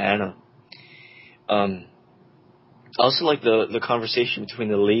him and Diana. I also like the conversation between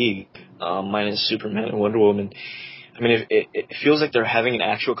the League, minus Superman and Wonder Woman. I mean, it feels like they're having an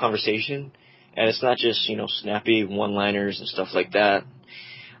actual conversation, and it's not just snappy one-liners and stuff like that.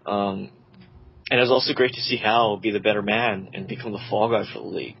 And it was also great to see Hal be the better man and become the fall guy for the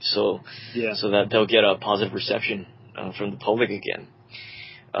League, so that they'll get a positive reception from the public again.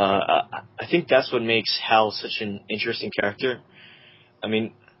 I think that's what makes Hal such an interesting character. I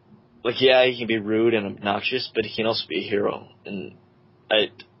mean, he can be rude and obnoxious, but he can also be a hero, and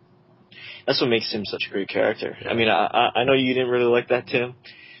that's what makes him such a great character. Yeah. I mean, I know you didn't really like that, Tim,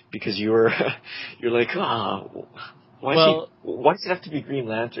 because you're like, why does it have to be Green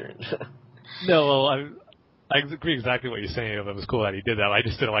Lantern? No, well, I agree exactly what you're saying. It was cool that he did that. I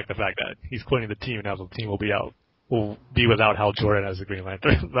just didn't like the fact that he's quitting the team, and now the team will be without Hal Jordan as the Green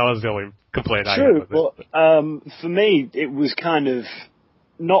Lantern. That was the only complaint I had with it. Well, for me, it was kind of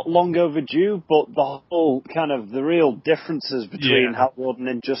not long overdue, but the whole kind of the real differences between Hal Jordan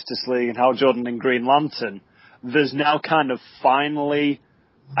in Justice League and Hal Jordan in Green Lantern, there's now kind of finally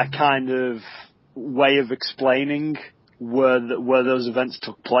a kind of way of explaining where those events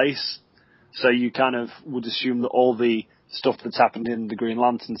took place. So you kind of would assume that all the stuff that's happened in the Green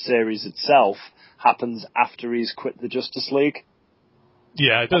Lantern series itself happens after he's quit the Justice League.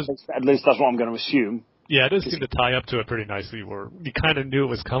 Yeah, it does. At least that's what I'm going to assume. Yeah, it does seem to tie up to it pretty nicely, where you kind of knew it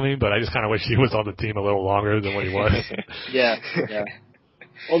was coming, but I just kind of wish he was on the team a little longer than what he was. Yeah.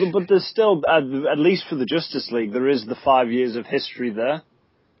 Well, but there's still, at least for the Justice League, there is the 5 years of history there.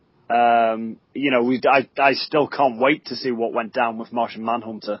 I still can't wait to see what went down with Martian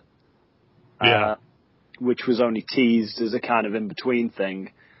Manhunter. Yeah. Which was only teased as a kind of in-between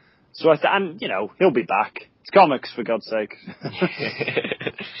thing. So he'll be back. It's comics, for God's sake.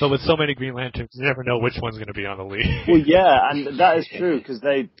 But with so many Green Lanterns, you never know which one's going to be on the league. Well, yeah, and that is true, because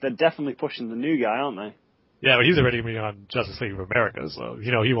they're definitely pushing the new guy, aren't they? Yeah, but he's already going to be on Justice League of America, so,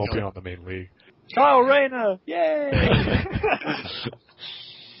 he won't be on the main league. Kyle Rayner! Yay!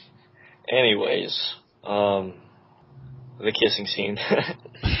 Anyways, the kissing scene.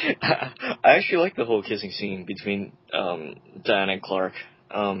 I actually like the whole kissing scene between Diana and Clark.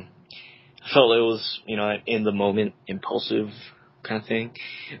 I felt it was, in the moment, impulsive kind of thing.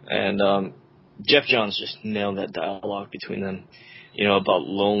 And Jeff Johns just nailed that dialogue between them, about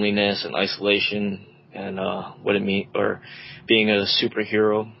loneliness and isolation and what it means, or being a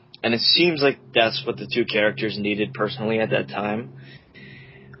superhero. And it seems like that's what the two characters needed personally at that time.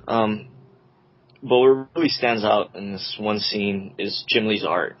 But what really stands out in this one scene is Jim Lee's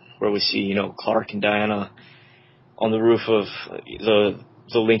art, where we see, Clark and Diana on the roof of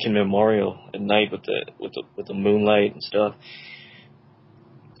the Lincoln Memorial at night with the moonlight and stuff.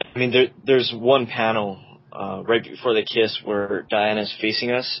 I mean, there's one panel right before they kiss where Diana's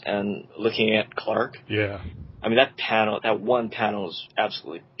facing us and looking at Clark. Yeah. I mean, that one panel is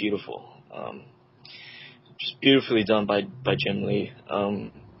absolutely beautiful. Just beautifully done by Jim Lee.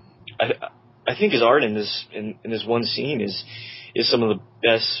 I think his art in this one scene is some of the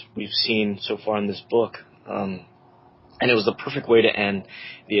best we've seen so far in this book. And it was the perfect way to end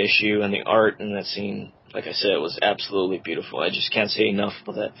the issue, and the art in that scene, like I said, was absolutely beautiful. I just can't say enough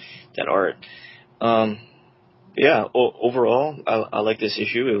about that art. Overall, I like this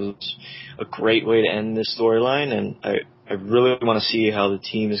issue. It was a great way to end this storyline, and I really want to see how the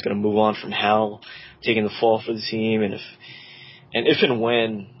team is going to move on from Hal taking the fall for the team, and if and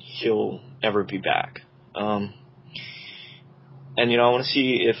when he'll ever be back. And I want to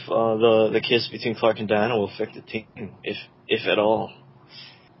see if the kiss between Clark and Diana will affect the team, if at all.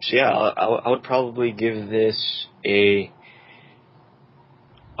 So yeah, I would probably give this a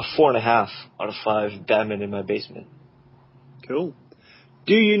 4.5 out of 5 Batman in my basement. Cool.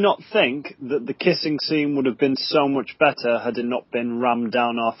 Do you not think that the kissing scene would have been so much better had it not been rammed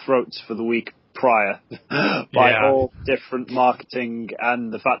down our throats for the week prior by all different marketing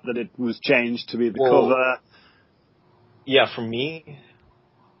and the fact that it was changed to be the cover? Yeah, for me,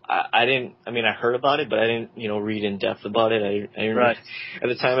 I didn't. I mean, I heard about it, but I didn't, read in depth about it. I didn't right. At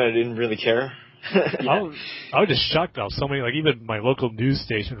the time, I didn't really care. I was just shocked how so many, even my local news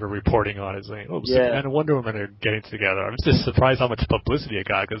stations were reporting on it, saying, Superman and Wonder Woman are getting together. I'm just surprised how much publicity it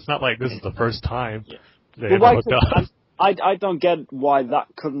got, because it's not like this is the first time they ever hooked up. I don't get why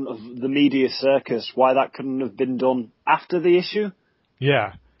that couldn't have, the media circus, why that couldn't have been done after the issue.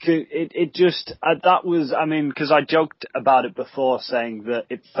 Yeah. It just, that was, because I joked about it before, saying that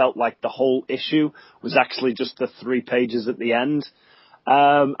it felt like the whole issue was actually just the 3 pages at the end.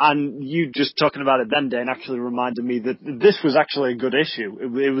 And you just talking about it then, Dane, actually reminded me that this was actually a good issue.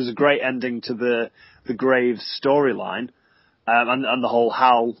 It was a great ending to the Graves storyline, and the whole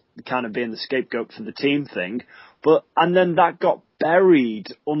Hal kind of being the scapegoat for the team thing. And then that got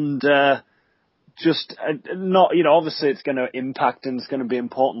buried under just not, obviously it's going to impact and it's going to be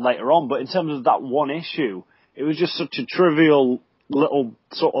important later on, but in terms of that one issue, it was just such a trivial little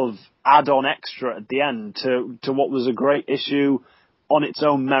sort of add-on extra at the end to what was a great issue on its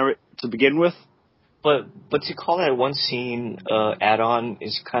own merit to begin with. But to call that one scene add-on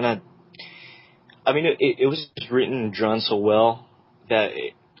is kind of, it was just written and drawn so well that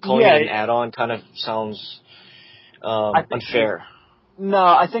calling it an add-on kind of sounds unfair. No,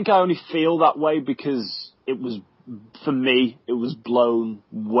 I think I only feel that way because for me, it was blown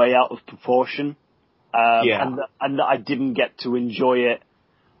way out of proportion. And I didn't get to enjoy it.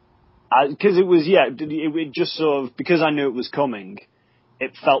 Because it just sort of, because I knew it was coming,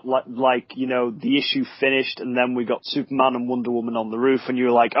 it felt like the issue finished and then we got Superman and Wonder Woman on the roof and you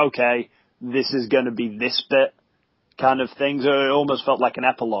were like, okay, this is going to be this bit kind of thing. So it almost felt like an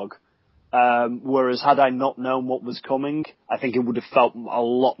epilogue. Whereas had I not known what was coming, I think it would have felt a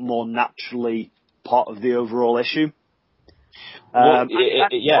lot more naturally part of the overall issue.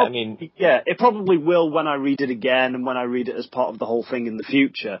 It probably will when I read it again and when I read it as part of the whole thing in the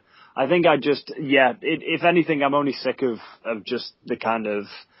future. I think if anything, I'm only sick of just the kind of,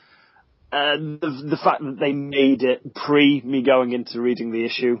 the fact that they made it pre me going into reading the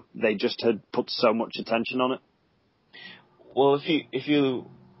issue. They just had put so much attention on it. Well, if you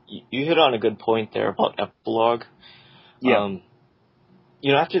hit on a good point there about epilogue. Yeah.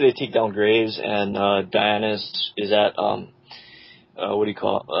 After they take down Graves and Diana is at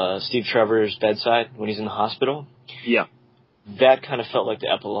Steve Trevor's bedside when he's in the hospital. Yeah. That kind of felt like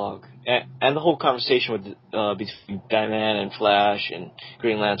the epilogue, and the whole conversation with between Batman and Flash and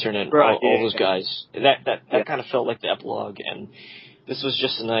Green Lantern and all those guys. That kind of felt like the epilogue, and this was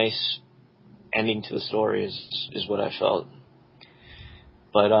just a nice ending to the story. Is what I felt.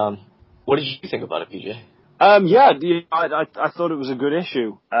 But what did you think about it, PJ? I thought it was a good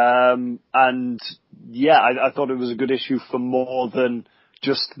issue, and I thought it was a good issue for more than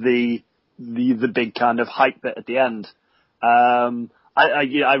just the big kind of hype bit at the end. I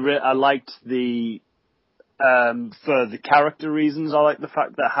liked the for the character reasons. I like the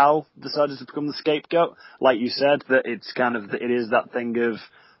fact that Hal decided to become the scapegoat. Like you said, that it is that thing of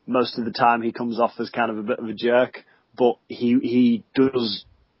most of the time he comes off as kind of a bit of a jerk, but he does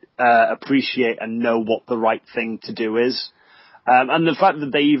appreciate and know what the right thing to do is. And the fact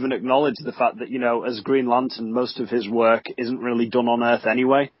that they even acknowledge the fact that, as Green Lantern, most of his work isn't really done on Earth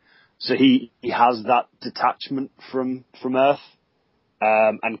anyway. So he has that detachment from Earth,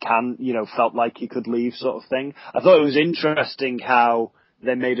 and felt like he could leave sort of thing. I thought it was interesting how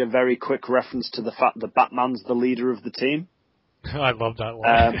they made a very quick reference to the fact that Batman's the leader of the team. I love that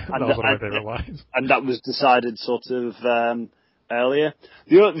line. That was one of my favorite lines. And that was decided sort of earlier.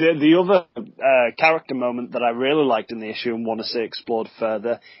 The other character moment that I really liked in the issue and want to see explored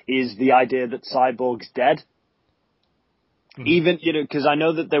further is the idea that Cyborg's dead. Even, because I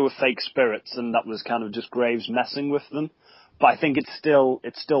know that they were fake spirits and that was kind of just Graves messing with them, but I think it still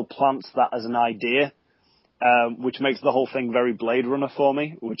plants that as an idea, which makes the whole thing very Blade Runner for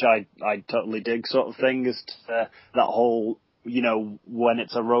me, which I totally dig sort of thing, is that whole, when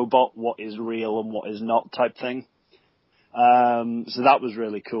it's a robot, what is real and what is not type thing. So that was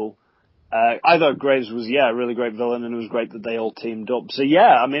really cool. I thought Graves was, a really great villain, and it was great that they all teamed up. So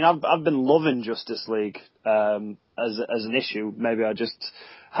I mean, I've been loving Justice League, as an issue. Maybe I just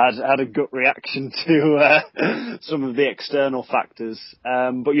had a gut reaction to some of the external factors.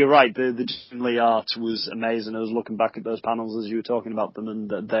 But you're right, the Jim Lee art was amazing. I was looking back at those panels as you were talking about them,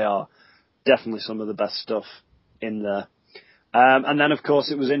 and they are definitely some of the best stuff in there. And then, of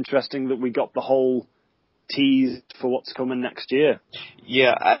course, it was interesting that we got the whole tease for what's coming next year.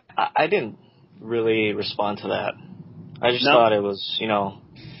 Yeah, I didn't really respond to that. I just thought it was,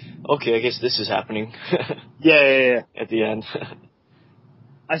 okay, I guess this is happening. Yeah. At the end.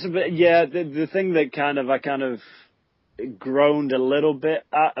 I suppose, the thing that I kind of groaned a little bit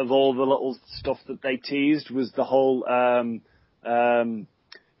at of all the little stuff that they teased was the whole,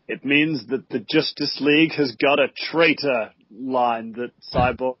 it means that the Justice League has got a traitor line that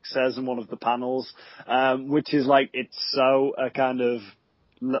Cyborg says in one of the panels, which is like, it's so a kind of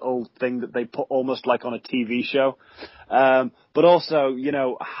little thing that they put almost like on a TV show. But also,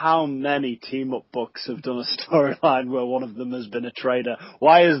 how many team-up books have done a storyline where one of them has been a traitor?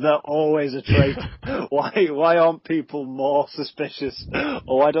 Why is there always a traitor? Why aren't people more suspicious?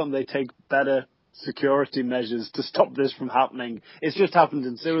 Or why don't they take better security measures to stop this from happening? It's just happened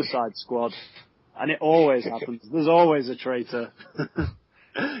in Suicide Squad. And it always happens. There's always a traitor.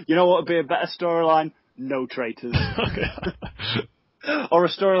 You know what would be a better storyline? No traitors. Or a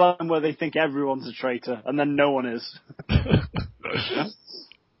storyline where they think everyone's a traitor, and then no one is.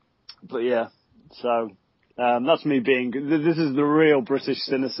 But yeah, so that's me being. This is the real British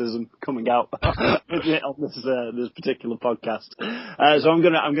cynicism coming out on this particular podcast. So I'm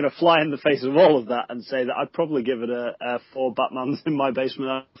gonna fly in the face of all of that and say that I'd probably give it a 4 Batmans in my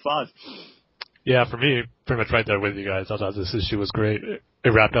basement out of 5. Yeah, for me, pretty much right there with you guys. I thought this issue was great. It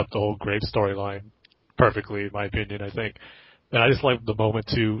wrapped up the whole Graves storyline perfectly, in my opinion, I think. And I just liked the moment,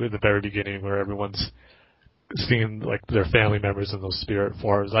 too, in the very beginning where everyone's seeing, like, their family members in those spirit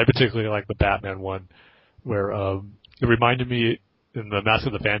forms. I particularly like the Batman one, where it reminded me in the Mask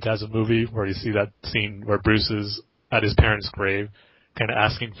of the Phantasm movie, where you see that scene where Bruce is at his parents' grave, kind of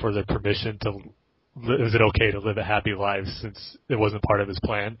asking for their permission to, is it okay to live a happy life since it wasn't part of his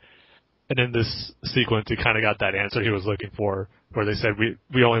plan? And in this sequence, he kind of got that answer he was looking for, where they said,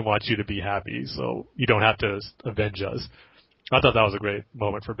 we only want you to be happy, so you don't have to avenge us. I thought that was a great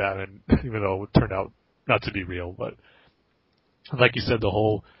moment for Batman, even though it turned out not to be real. But like you said, the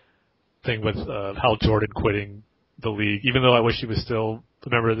whole thing with Hal Jordan quitting the league, even though I wish he was still a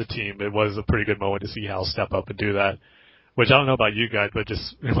member of the team, it was a pretty good moment to see Hal step up and do that. which I don't know about you guys, but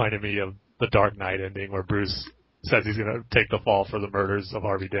just reminded me of the Dark Knight ending where Bruce says he's going to take the fall for the murders of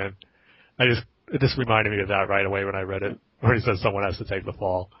Harvey Dent. It just reminded me of that right away when I read it, where he says someone has to take the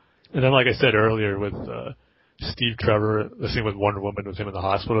fall. And then, like I said earlier, with Steve Trevor, the scene with Wonder Woman with him in the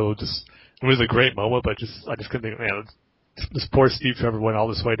hospital, it was a great moment, but I just couldn't think, man, this poor Steve Trevor went all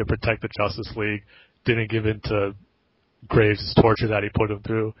this way to protect the Justice League, didn't give in to Graves' torture that he put him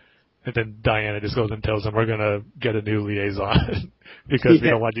through. And then Diana just goes and tells him, we're going to get a new liaison because we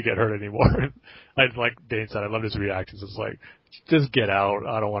don't want you to get hurt anymore. Like Dane said, I love his reactions. It's like, just get out.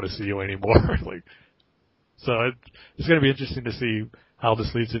 I don't want to see you anymore. So it's going to be interesting to see how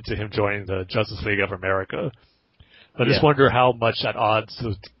this leads into him joining the Justice League of America. I just wonder how much at odds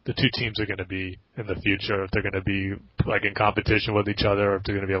the two teams are going to be in the future, if they're going to be like in competition with each other, or if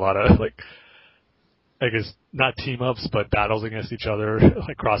there's going to be a lot of I guess not team-ups, but battles against each other,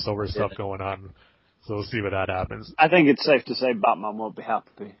 like crossover stuff going on. So we'll see what that happens. I think it's safe to say Batman won't be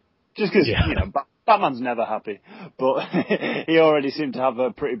happy. Just because, Batman's never happy. But he already seemed to have a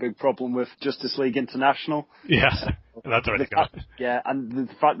pretty big problem with Justice League International. Yeah, that's already gone. Yeah, and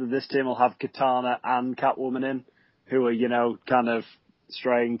the fact that this team will have Katana and Catwoman in, who are, kind of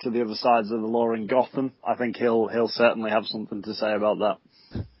straying to the other sides of the law in Gotham, I think he'll certainly have something to say about that.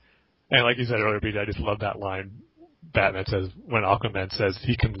 And like you said earlier, Pete, I just love that line Batman says, when Aquaman says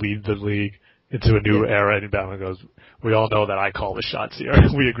he can lead the league into a new era, and Batman goes, we all know that I call the shots here.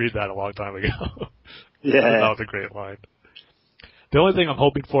 We agreed that a long time ago. Yeah. That was a great line. The only thing I'm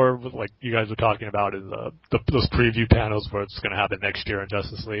hoping for, like you guys were talking about, is those preview panels where it's going to happen next year in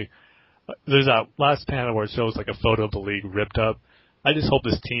Justice League. There's that last panel where it shows like a photo of the league ripped up. I just hope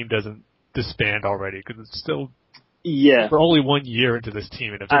this team doesn't disband already, because it's still... Yeah. We're only 1 year into this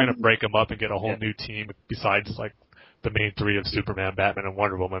team, and if they're going to break them up and get a whole new team besides like the main three of Superman, Batman, and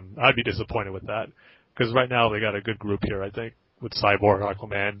Wonder Woman, I'd be disappointed with that. Because right now they got a good group here, I think, with Cyborg,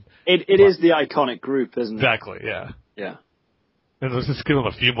 Aquaman. It is the iconic group, isn't it? Exactly, yeah. Yeah. And let's just give them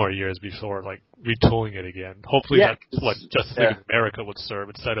a few more years before like retooling it again. Hopefully that's what Justice League of America would serve.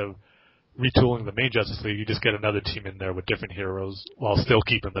 Instead of retooling the main Justice League, you just get another team in there with different heroes while still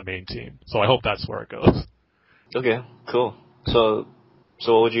keeping the main team. So I hope that's where it goes. Okay, cool. So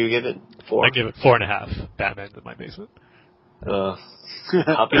what would you give it? 4? I give it 4.5. Batman's in my basement.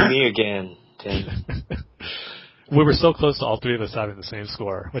 Copy me again, Tim. We were so close to all three of us having the same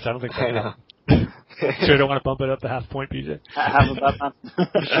score, which I don't think I know. Sure don't want to bump it up to half point, PJ? Have a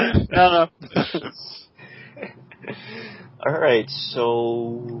Batman. No. All right,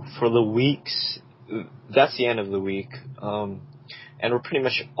 so for the weeks, that's the end of the week. And we're pretty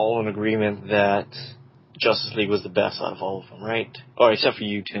much all in agreement that Justice League was the best out of all of them, right? Oh, except for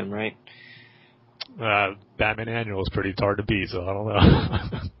you, Tim, right? Batman Annual is pretty hard to beat, so I don't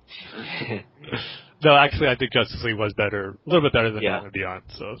know. No, actually, I think Justice League was better, a little bit better than Batman Beyond.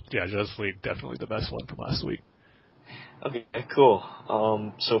 So, yeah, Justice League definitely the best one from last week. Okay, cool.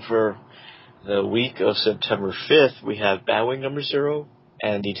 So for the week of September 5th, we have Batwing number 0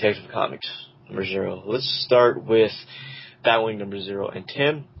 and Detective Comics number 0. Let's start with Batwing number 0. And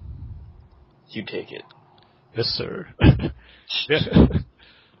Tim, you take it. Yes, sir. Yeah.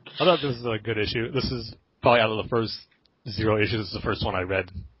 I thought this was a good issue. This is probably out of the first 0 issues. This is the first one I read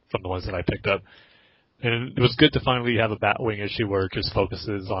from the ones that I picked up. And it was good to finally have a Batwing issue where it just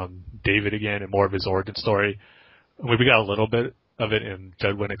focuses on David again and more of his origin story. We got a little bit of it in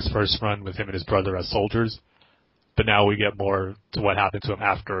Judd Winnick's first run with him and his brother as soldiers. But now we get more to what happened to him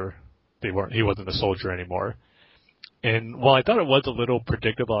after he wasn't a soldier anymore. And while I thought it was a little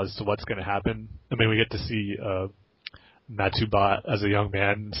predictable as to what's going to happen, I mean, we get to see Matuba as a young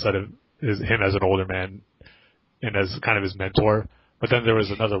man instead of him as an older man and as kind of his mentor. But then there was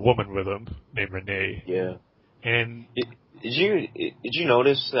another woman with him named Renee. Yeah. And did you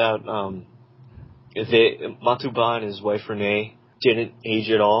notice that Matuba and his wife Renee didn't age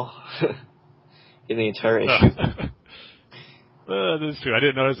at all in the entire issue? That's true. I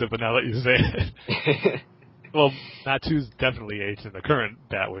didn't notice it, but now that you say it. Well, Matu's definitely aged in the current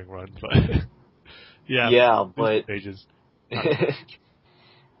Batwing run, but yeah, but ages.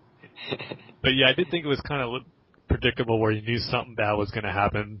 But yeah, I did think it was kind of predictable where you knew something bad was going to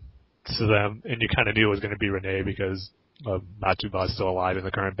happen to them, and you kind of knew it was going to be Renee because Matuba's still alive in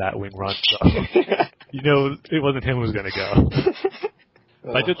the current Batwing run, so it wasn't him who was going to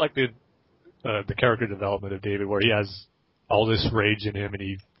go. I did like the character development of David, where he has all this rage in him and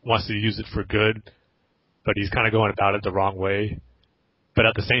he wants to use it for good, but he's kind of going about it the wrong way. But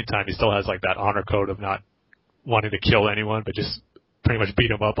at the same time, he still has like that honor code of not wanting to kill anyone, but just pretty much beat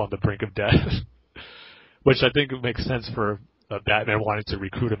him up on the brink of death. Which I think makes sense for Batman wanting to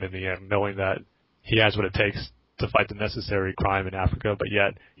recruit him in the end, knowing that he has what it takes to fight the necessary crime in Africa, but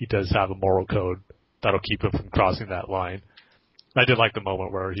yet he does have a moral code that'll keep him from crossing that line. I did like the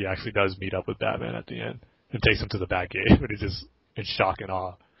moment where he actually does meet up with Batman at the end and takes him to the Batcave, and he's just in shock and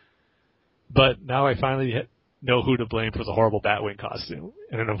awe. But now I finally know who to blame for the horrible Batwing costume,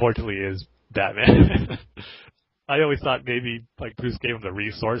 and it unfortunately is Batman. I always thought maybe like Bruce gave him the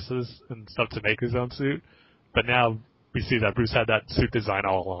resources and stuff to make his own suit, but now we see that Bruce had that suit design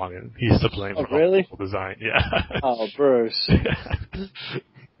all along, and he's to blame for the whole design. Yeah. Oh, Bruce.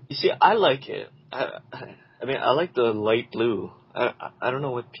 You see, I like it. I mean, I like the light blue. I don't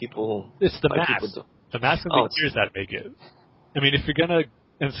know what people. It's the mask. The mask and the ears that make it. I mean, if you're gonna,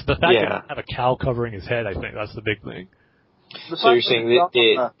 and it's the fact that you have a cowl covering his head, I think that's the big thing. So you're saying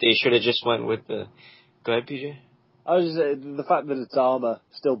that they should have just went with the. Go ahead, PJ. I was just saying, the fact that it's armor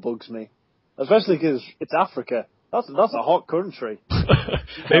still bugs me, especially because it's Africa. That's a hot country.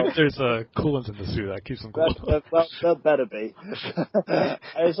 Maybe there's a coolant in the suit that keeps them cool. Well, there better be.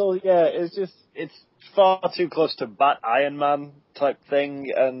 It's far too close to Bat Iron Man type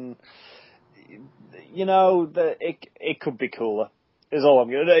thing, and it could be cooler. Is all I'm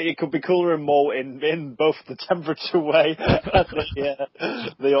going to. It could be cooler and more in both the temperature way and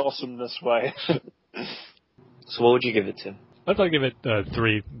the awesomeness way. So what would you give it, Tim? I'd probably give it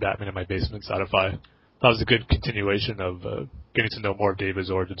 3 Batman in my basements out of 5. That was a good continuation of getting to know more of David's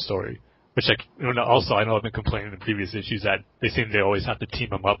origin story. Which also I know I've been complaining in previous issues that they always have to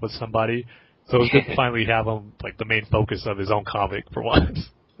team him up with somebody. So it was good to finally have him like the main focus of his own comic for once.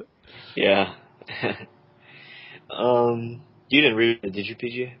 Yeah. You didn't read it, did you,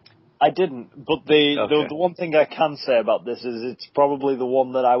 PJ? I didn't, but the one thing I can say about this is it's probably the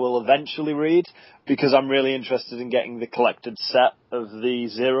one that I will eventually read, because I'm really interested in getting the collected set of the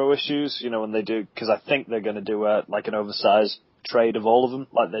Zero issues, when they do, because I think they're going to do an oversized trade of all of them,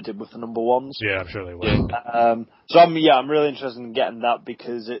 like they did with the number ones. Yeah, I'm sure they will. So I'm really interested in getting that,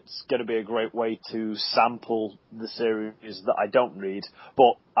 because it's going to be a great way to sample the series that I don't read,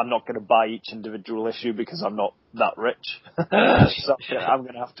 but I'm not going to buy each individual issue because I'm not that rich. So I'm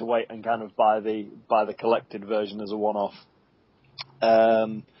going to have to wait and kind of buy the collected version as a one-off.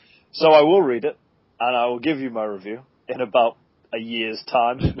 So I will read it, and I will give you my review in about a year's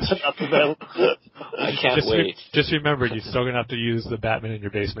time. I can't wait. Just remember, you're still going to have to use the Batman in your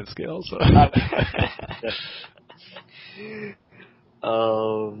basement scale. So.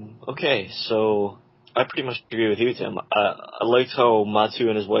 Okay, so I pretty much agree with you, Tim. I liked how Matu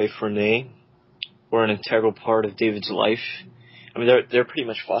and his wife Renee were an integral part of David's life. I mean, they're pretty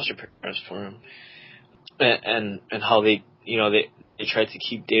much foster parents for him, and how they tried to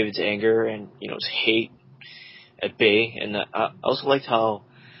keep David's anger and his hate at bay. And I also liked how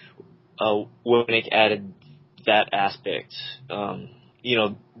Winick added that aspect.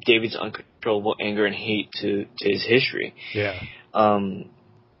 David's uncontrollable anger and hate to his history. Yeah.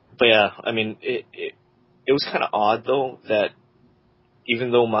 But yeah, I mean, it was kind of odd though that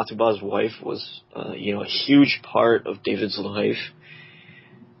even though Matuba's wife was, a huge part of David's life,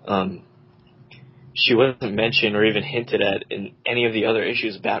 she wasn't mentioned or even hinted at in any of the other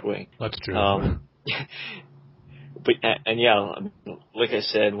issues of Batwing. That's true. But yeah, like I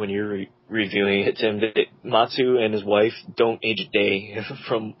said when you're reviewing it, Tim, Matu and his wife don't age a day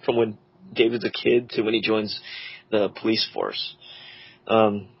from when David's a kid to when he joins the police force.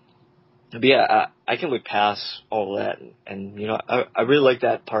 But yeah, I can look past all that, and I really like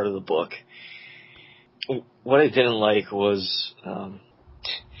that part of the book. What I didn't like was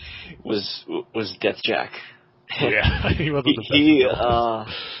Deathjack. Yeah, he wasn't the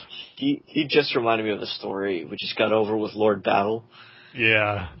best. He just reminded me of a story we just got over with Lord Battle.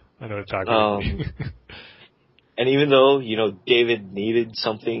 Yeah, I know what you're talking about. And even though David needed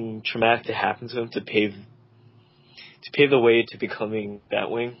something traumatic to happen to him to pave the way to becoming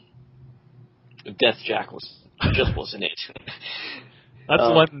Batwing, Deathjack wasn't it. That's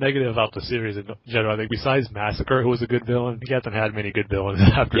one negative about the series in general. I think besides Massacre, who was a good villain, he hasn't had many good villains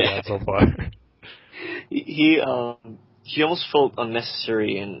after that so far. He almost felt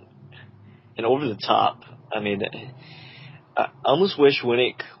unnecessary and over the top. I mean, I almost wish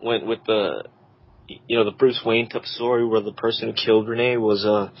Winick went with the Bruce Wayne type story where the person who killed Renee was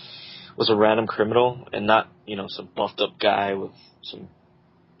a random criminal and not some buffed up guy with some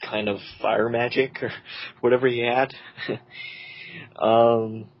kind of fire magic or whatever he had.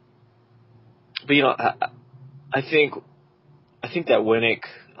 But I think that Winick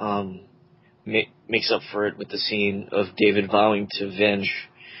makes up for it with the scene of David vowing to avenge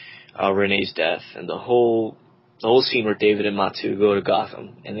Renee's death, and the whole scene where David and Matu go to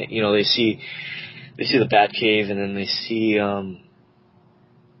Gotham, and they see the Batcave, and then they see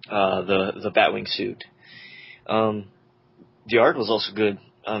the Batwing suit. The art was also good,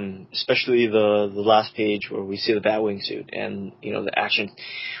 especially the last page where we see the Batwing suit, and the action.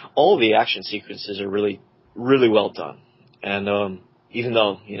 All the action sequences are really, really well done, and even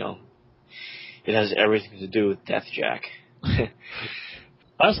though it has everything to do with Deathjack. I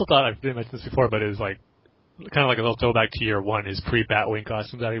also thought, I didn't mention this before, but it was like kind of like a little throwback to year one, his pre-Batwing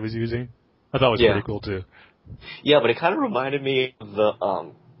costume that he was using. I thought it was pretty cool too. Yeah, but it kind of reminded me of the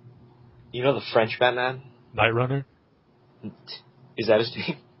the French Batman. Night Runner? Is that his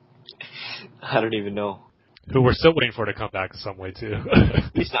name? I don't even know. Who we're still waiting for to come back in some way too.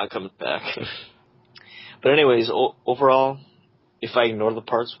 He's not coming back. But anyways, overall, if I ignore the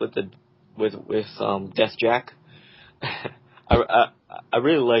parts with Deathjack, I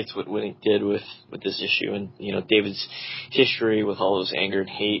really liked what he did with this issue, and David's history with all those anger and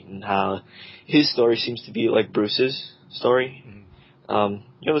hate, and how his story seems to be like Bruce's story.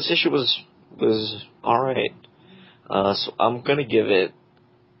 Mm-hmm. This issue was all right. So I'm gonna give it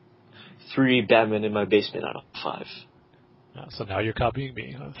 3 Batman in my basement out of 5. So now you're copying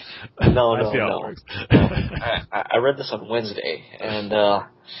me, huh? No. I see how it works. I read this on Wednesday, and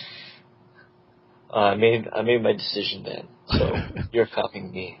I made my decision then. So you're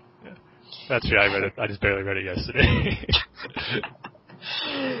copying me. Yeah. That's true. I read it. I just barely read it yesterday.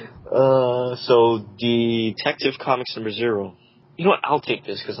 So Detective Comics number 0. You know what? I'll take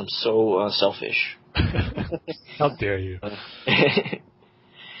this because I'm so selfish. How dare you?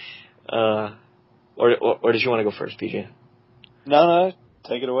 Or did you want to go first, PJ? No,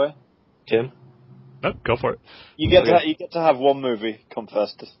 take it away. Tim? No, go for it. You get to have one movie come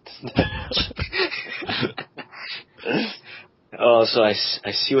first. Oh, so I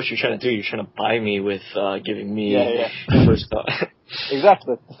see what you're trying to do. You're trying to buy me with giving me first thought.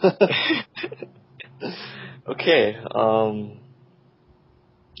 Exactly. Okay.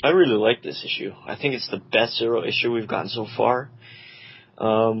 I really like this issue. I think it's the best Zero issue we've gotten so far.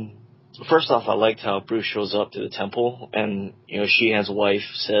 First off, I liked how Bruce shows up to the temple, and Sheehan's wife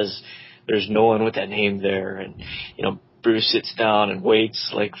says there's no one with that name there, and Bruce sits down and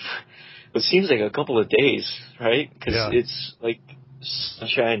waits like what seems like a couple of days, right? Because it's like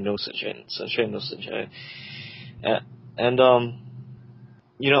sunshine, no sunshine, sunshine, no sunshine, and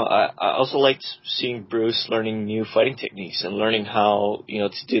I also liked seeing Bruce learning new fighting techniques and learning how,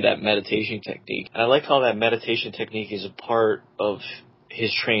 to do that meditation technique. And I like how that meditation technique is a part of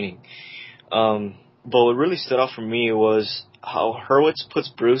his training. But what really stood out for me was how Hurwitz puts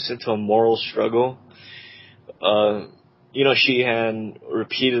Bruce into a moral struggle. Sheehan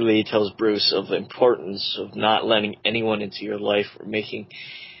repeatedly tells Bruce of the importance of not letting anyone into your life or making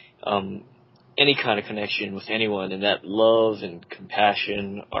any kind of connection with anyone, and that love and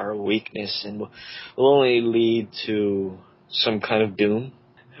compassion are a weakness and will only lead to some kind of doom.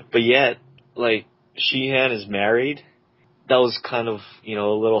 But yet, like, Sheehan is married. That was kind of, a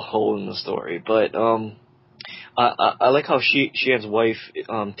little hole in the story. But I like how Sheehan's wife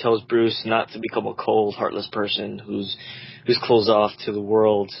tells Bruce not to become a cold, heartless person who's closed off to the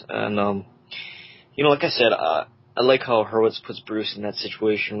world. And, like I said, I like how Hurwitz puts Bruce in that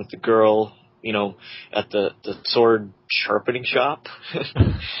situation with the girl, at the sword sharpening shop. Is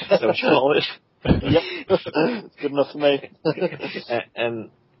that what you call it? Yep. It's good enough for me.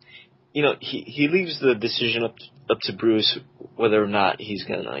 and he leaves the decision up to Bruce whether or not he's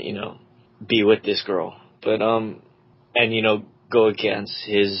gonna, be with this girl. But and go against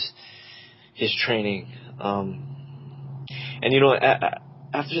his training. And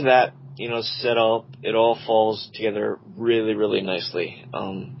after that, set up, it all falls together really, really nicely.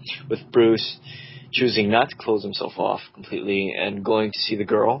 With Bruce choosing not to close himself off completely and going to see the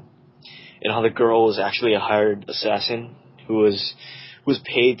girl, and how the girl was actually a hired assassin who was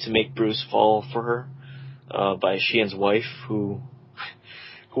paid to make Bruce fall for her by Sheehan's wife, who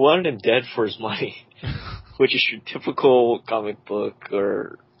wanted him dead for his money, which is your typical comic book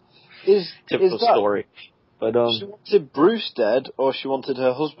or typical story. But she wanted Bruce dead, or she wanted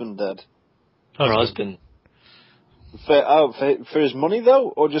her husband dead? Her husband. For his money, though?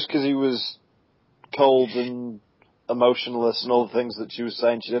 Or just because he was cold and emotionless and all the things that she was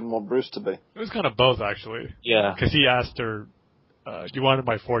saying she didn't want Bruce to be? It was kind of both, actually. Yeah. Because he asked her, do you want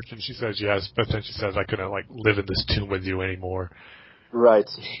my fortune? She says yes, but then she says, I couldn't, live in this tomb with you anymore. Right.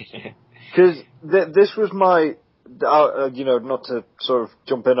 Because this was my... not to sort of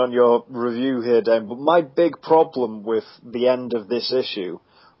jump in on your review here, Dane, but my big problem with the end of this issue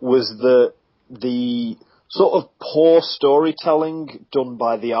was the sort of poor storytelling done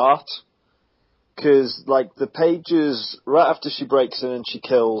by the art. Because, the pages, right after she breaks in and she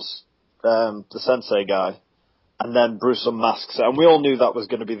kills the sensei guy, and then Bruce unmasks her, and we all knew that was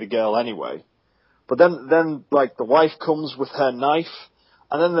going to be the girl anyway. But then like the wife comes with her knife,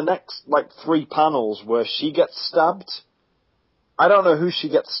 and then the next like 3 panels where she gets stabbed. I don't know who she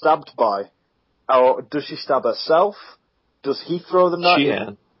gets stabbed by. Or does she stab herself? Does he throw the knife?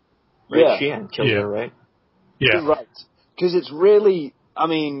 Sheehan. Right? Yeah. Sheehan killed her, right? Yeah. Right. Because it's really, I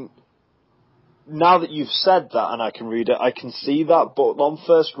mean, now that you've said that and I can read it, I can see that, but on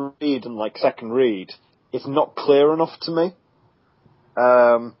first read and like second read, it's not clear enough to me.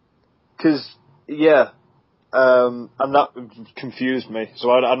 And that confused me. So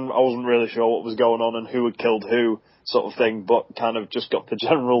I wasn't really sure what was going on and who had killed who, sort of thing, but kind of just got the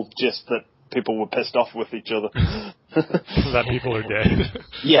general gist that people were pissed off with each other. That people are dead.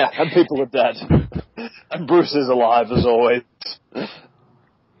 Yeah, and people are dead. And Bruce is alive, as always.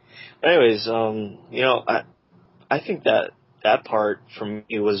 Anyways, I think that part for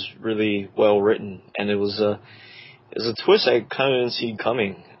me was really well written, and it was a twist I kind of didn't see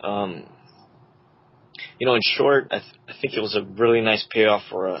coming. In short, I think it was a really nice payoff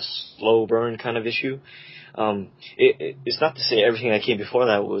for a slow burn kind of issue. It's not to say everything that came before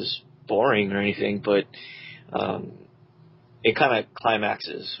that was boring or anything, but it kind of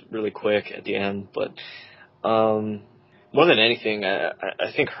climaxes really quick at the end. But more than anything,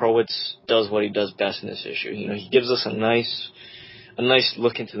 I think Hurwitz does what he does best in this issue. He gives us a nice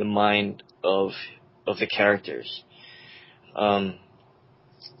look into the mind of the characters. I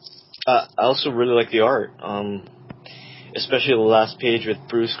also really like the art, especially the last page with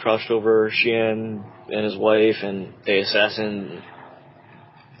Bruce crouched over Sheehan and his wife, and they assassin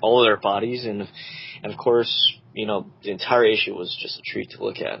all of their bodies, and of course, the entire issue was just a treat to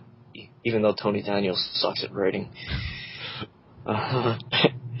look at, even though Tony Daniels sucks at writing. What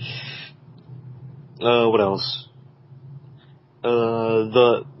else?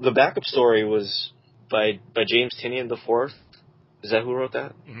 The backup story was by James Tynion IV. Is that who wrote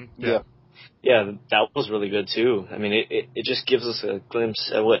that? Mm-hmm. Yeah. Yeah, that was really good too. I mean, it just gives us a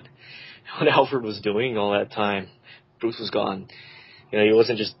glimpse at what Alfred was doing all that time. Bruce was gone. He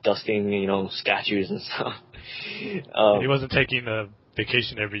wasn't just dusting, statues and stuff. He wasn't taking a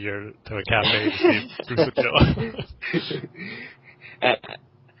vacation every year to a cafe to see if Bruce would show up.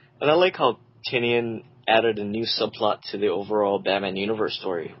 And I like how Tynion added a new subplot to the overall Batman universe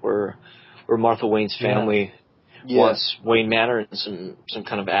story, where Martha Wayne's family wants Wayne Manor and some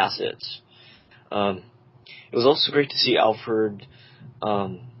kind of assets. It was also great to see Alfred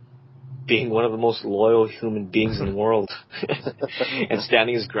being one of the most loyal human beings in the world and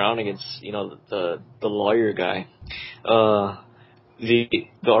standing his ground against the lawyer guy. The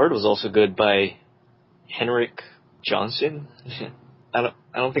art was also good by Henrik Johnson. I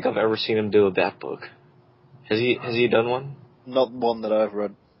don't think I've ever seen him do a Bat book. Has he done one? Not one that I've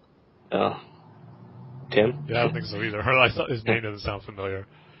read. Tim? Yeah, I don't think so either. I thought his name doesn't sound familiar.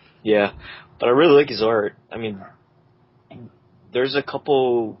 Yeah, but I really like his art. I mean, there's a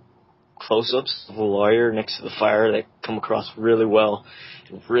couple close-ups of the lawyer next to the fire that come across really well,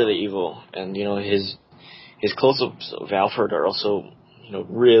 really evil, and his close-ups of Alfred are also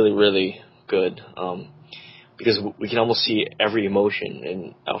really, really good. Because we can almost see every emotion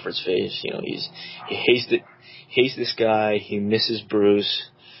in Alfred's face. He hates this guy. He misses Bruce.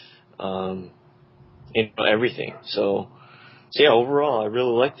 Everything. So yeah, overall, I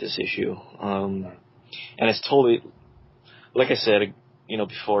really like this issue. And it's totally, like I said,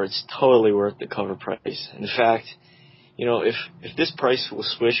 before, it's totally worth the cover price. In fact, if this price was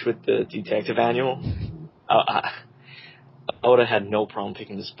switched with the Detective Annual, I would have had no problem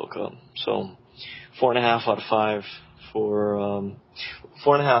picking this book up. So 4.5 out of 5 for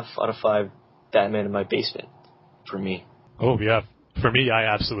 4.5 out of 5 Batman in My Basement for me. Oh yeah, for me, I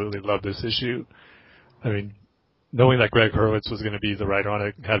absolutely love this issue. I mean, knowing that Greg Hurwitz was going to be the writer on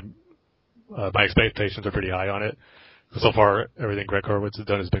it, my expectations are pretty high on it. So far, everything Greg Hurwitz has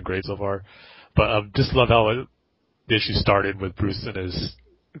done has been great so far. But just love how the issue started with Bruce and is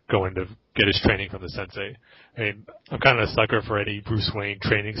going to get his training from the sensei. I mean, I'm kind of a sucker for any Bruce Wayne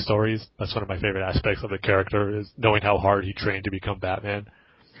training stories. That's one of my favorite aspects of the character, is knowing how hard he trained to become Batman.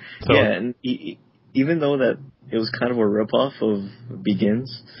 So, yeah, and even though that it was kind of a ripoff of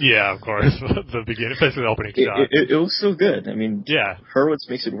Begins. Yeah, of course. The beginning, especially the opening shot. It was so good. I mean, yeah, Hurwitz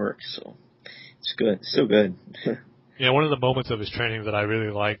makes it work, so it's good. It's so good. One of the moments of his training that I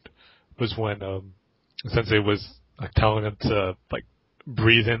really liked was when Sensei was telling him to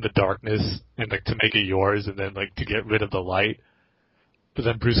breathe in the darkness and to make it yours, and then to get rid of the light. But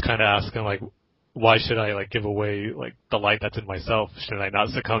then Bruce kind of asked him why should I give away the light that's in myself? Should I not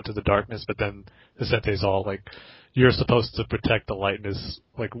succumb to the darkness? But then the Sensei's all you're supposed to protect the lightness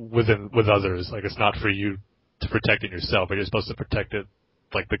with others. It's not for you to protect it yourself, but you're supposed to protect it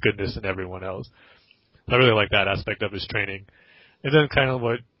like the goodness in everyone else. I really like that aspect of his training. And then kind of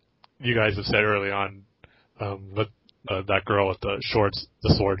what you guys have said early on, with that girl with the shorts,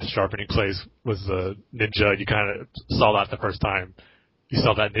 the sword sharpening place was the ninja. You kind of saw that the first time you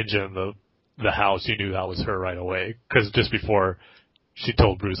saw that ninja in the house. You knew that was her right away, because just before she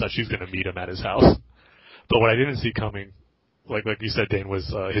told Bruce that she's going to meet him at his house. But what I didn't see coming, like you said, Dane,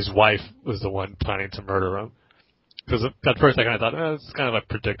 was his wife was the one planning to murder him. Because at first I kind of thought, it's kind of a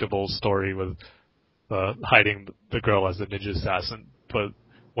predictable story with hiding the girl as the ninja assassin. But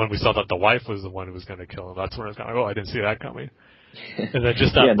when we saw that the wife was the one who was going to kill him, that's when I was kind of I didn't see that coming. And then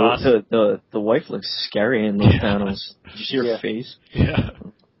just that last... the wife looks scary in those panels. Did you see her face? Yeah.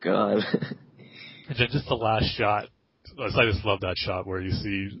 Oh, God. And then just the last shot. I just love that shot where you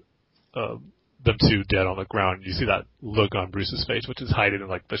see them two dead on the ground. You see that look on Bruce's face, which is hiding in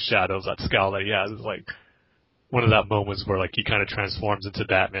like the shadows. That scowl that he has is like one of that moments where like he kind of transforms into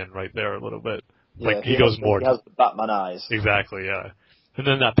Batman right there a little bit. Like he goes more. He has the Batman eyes. Exactly, yeah. And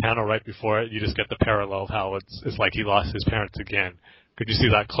then that panel right before it, you just get the parallel of how it's like he lost his parents again. Could you see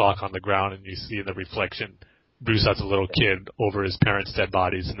that clock on the ground, and you see in the reflection Bruce as a little kid over his parents' dead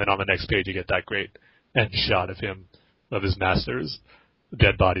bodies, and then on the next page you get that great end shot of him, of his master's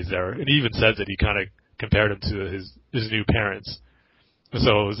dead bodies there. And he even says that he kind of compared him to his new parents.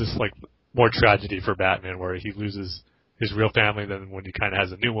 So it was just like more tragedy for Batman, where he loses his real family, then when he kind of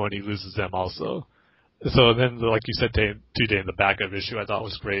has a new one, he loses them also. So then, like you said today in the backup issue, I thought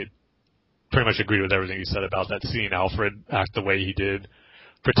was great. Pretty much agreed with everything you said about that, seeing Alfred act the way he did,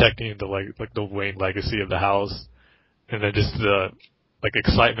 protecting the like the Wayne legacy of the house, and then just the like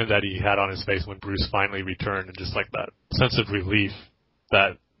excitement that he had on his face when Bruce finally returned, and just like that sense of relief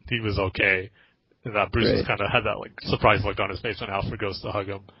that he was okay, and that Bruce was kind of had that like surprise look on his face when Alfred goes to hug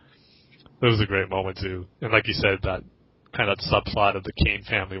him. It was a great moment too, and like you said, that kind of subplot of the Kane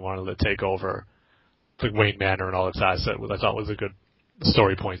family wanted to take over like Wayne Manor and all its assets, I thought was a good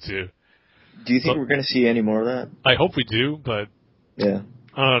story point too. Do you think we're going to see any more of that? I hope we do, but yeah,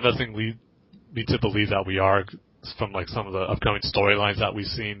 nothing leads me to believe that we are. From like some of the upcoming storylines that we've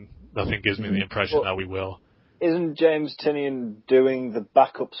seen, nothing gives me the impression that we will. Isn't James Tynion doing the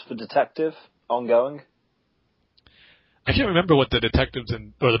backups for Detective ongoing? I can't remember what the detectives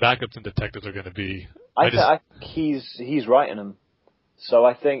or the backups and detectives are going to be. I think he's writing them. So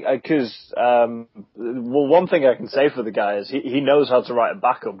I think, because, one thing I can say for the guy is he knows how to write a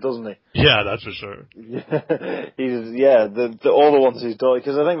backup, doesn't he? Yeah, that's for sure. All the ones he's done,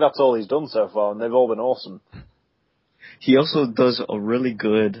 because I think that's all he's done so far, and they've all been awesome. He also does a really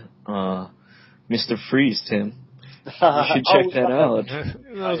good Mr. Freeze, Tim. You should check that out. That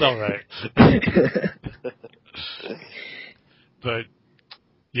was alright. But,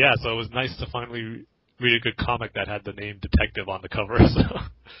 yeah, so it was nice to finally read a good comic that had the name Detective on the cover.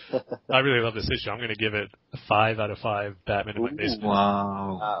 So I really love this issue. I'm going to give it a 5 out of 5 Batman in my basement.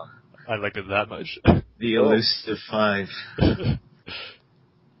 Wow. I liked it that much. The elusive 5.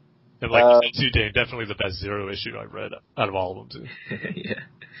 And like you said too, Dane, definitely the best Zero issue I've read out of all of them too. Yeah.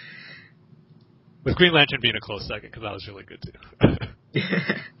 With Green Lantern being a close second, because that was really good too.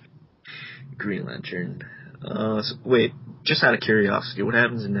 Green Lantern. So wait, just out of curiosity, what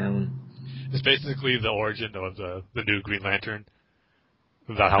happens in that one? It's basically the origin of the new Green Lantern,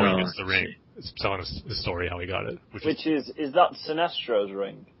 about how he gets the ring. It's telling us the story how he got it. Which is that Sinestro's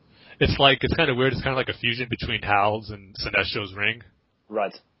ring? It's kind of weird. It's kind of like a fusion between Hal's and Sinestro's ring.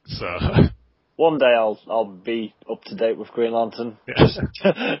 Right. So one day I'll be up to date with Green Lantern. Yeah. Just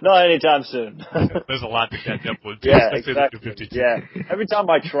not anytime soon. There's a lot to catch up with. Yeah, exactly. Yeah. Every time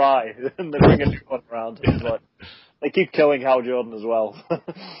I try, they bring a new one around. It's like, they keep killing Hal Jordan as well.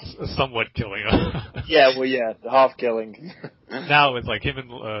 Somewhat killing him. Half killing. Now it's like him and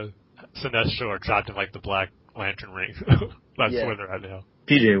Sinestro are trapped in like the Black Lantern ring. That's where they're at now.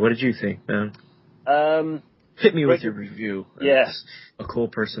 PJ, what did you think, man? Hit me with your review. Yes. A cool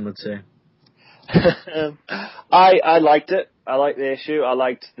person would say. I liked it. I liked the issue. I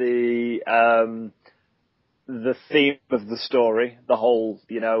liked the theme of the story, the whole,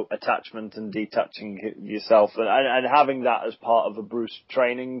 attachment and detaching yourself, and having that as part of a Bruce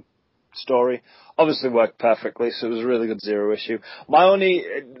training story obviously worked perfectly. So it was a really good Zero issue. My only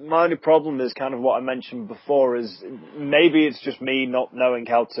problem is kind of what I mentioned before, is maybe it's just me not knowing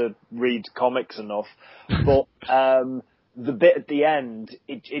how to read comics enough, but the bit at the end,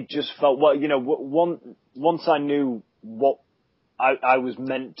 it just felt, once I knew what I was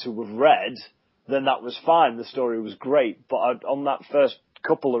meant to have read, then that was fine. The story was great, but on that first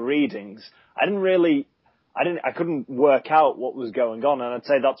couple of readings, I couldn't work out what was going on, and I'd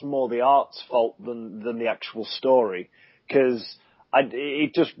say that's more the art's fault than the actual story, because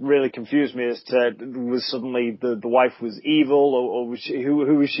it just really confused me as to was suddenly the wife was evil, or was she, who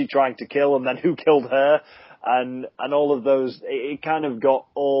was she trying to kill, and then who killed her, and all of those. It kind of got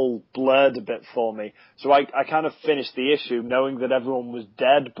all blurred a bit for me. So I kind of finished the issue knowing that everyone was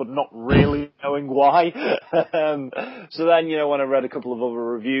dead, but not really knowing why. So then, when I read a couple of other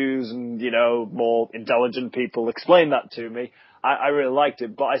reviews and, more intelligent people explain that to me, I really liked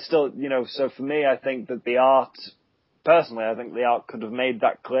it. But I still, so for me, I think that personally, I think the art could have made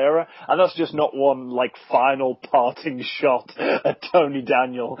that clearer. And that's just not one, final parting shot at Tony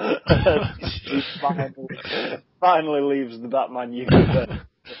Daniel. He finally leaves the Batman universe.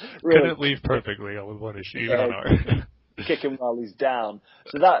 Really. Couldn't leave perfectly on one issue, even on art. Kick him while he's down.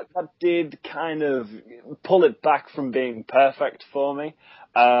 So that did kind of pull it back from being perfect for me.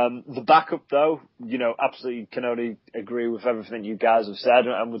 The backup, though, absolutely can only agree with everything you guys have said,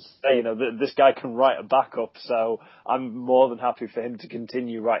 and would say, this guy can write a backup, so I'm more than happy for him to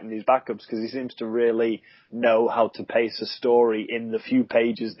continue writing these backups, because he seems to really know how to pace a story in the few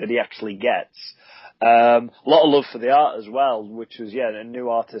pages that he actually gets. A lot of love for the art as well, which was, a new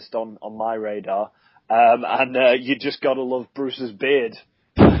artist on my radar. And you just gotta love Bruce's beard.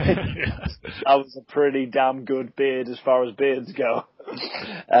 Yes. That was a pretty damn good beard as far as beards go.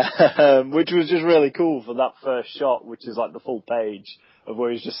 Which was just really cool for that first shot, which is like the full page of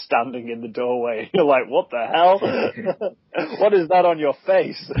where he's just standing in the doorway. You're like, what the hell? What is that on your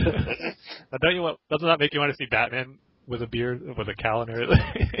face? Doesn't that make you want to see Batman with a beard, with a cowl and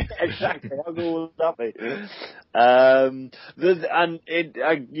everything? Exactly. How cool would that be?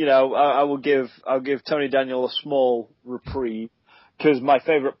 I'll give Tony Daniel a small reprieve, because my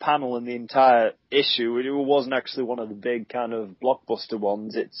favourite panel in the entire issue, it wasn't actually one of the big kind of blockbuster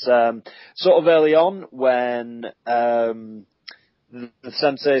ones. It's sort of early on when the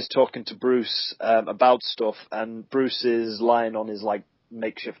sensei is talking to Bruce about stuff, and Bruce is lying on his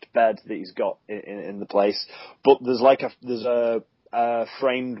makeshift bed that he's got in the place, but there's a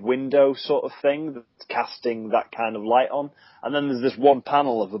framed window sort of thing that's casting that kind of light on, and then there's this one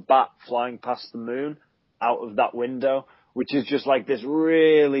panel of a bat flying past the moon out of that window, which is just this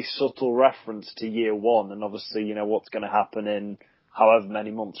really subtle reference to Year One, and obviously, what's going to happen in however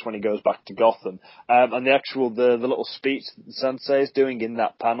many months when he goes back to Gotham. And the little speech that the sensei is doing in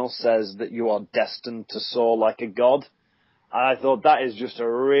that panel says that you are destined to soar like a god. And I thought that is just a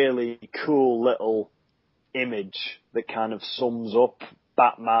really cool little image that kind of sums up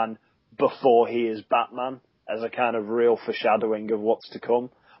Batman before he is Batman, as a kind of real foreshadowing of what's to come.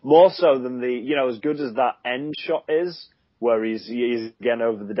 More so than as good as that end shot is, where he's again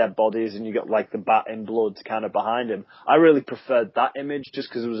over the dead bodies and you got the bat in blood kind of behind him. I really preferred that image just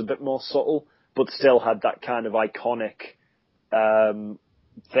because it was a bit more subtle, but still had that kind of iconic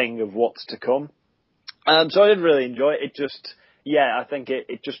thing of what's to come. So I did really enjoy it. It just, I think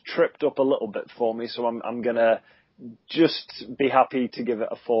it just tripped up a little bit for me. So I'm gonna just be happy to give it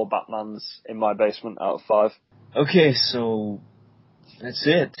a 4 Batmans in my basement out of 5. Okay, so that's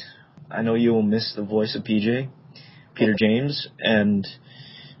it. I know you will miss the voice of PJ, Peter James, and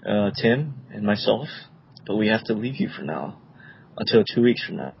Tim and myself, but we have to leave you for now until 2 weeks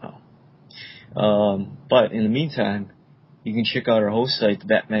from now. But in the meantime, you can check out our host site, the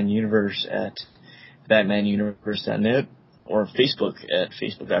Batman Universe, at batmanuniverse.net, or Facebook at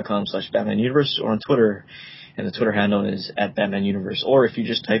facebook.com/BatmanUniverse, or on Twitter, and the Twitter handle is @BatmanUniverse. Or if you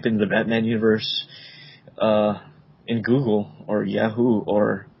just type in the Batman Universe in Google or Yahoo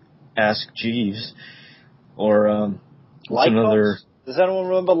or Ask Jeeves or what's another? Does anyone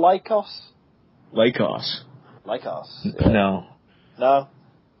remember Lycos? Lycos. Yeah. No. No?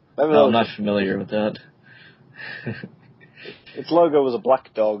 No, I'm not familiar with that. Its logo was a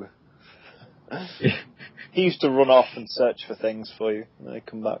black dog. He used to run off and search for things for you, and then he'd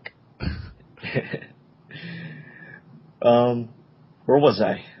come back. Where was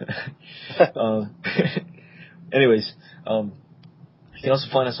I? Anyways, you can also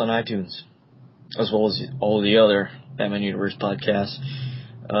find us on iTunes, as well as all the other Batman Universe podcasts,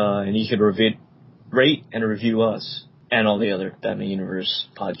 and you can rate and review us and all the other Batman Universe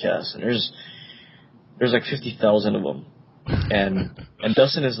podcasts. And there's 50,000 of them, and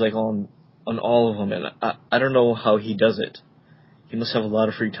Dustin is on all of them, and I don't know how he does it. He must have a lot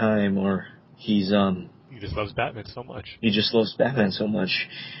of free time, or he just loves Batman so much. He just loves Batman so much.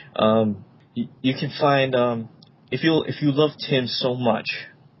 You can find if you love Tim so much,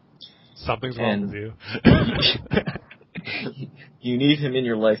 something's wrong with you. You need him in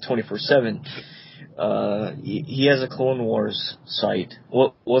your life 24/7. He has a Clone Wars site.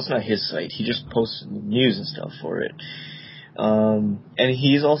 Well, it's not his site. He just posts news and stuff for it. And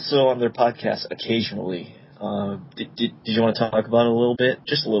he's also on their podcast occasionally. Did you want to talk about it a little bit?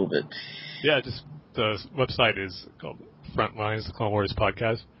 Just a little bit. Yeah, just the website is called Frontlines, the Clone Wars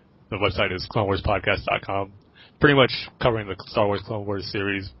Podcast. The website is clonewarspodcast.com. Pretty much covering the Star Wars Clone Wars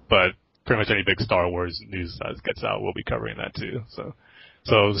series, but pretty much any big Star Wars news that gets out, we'll be covering that too. So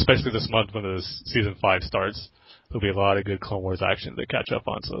especially this month when the season 5 starts, there'll be a lot of good Clone Wars action to catch up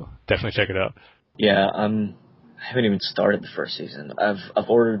on. So definitely check it out. Yeah, I haven't even started the first season. I've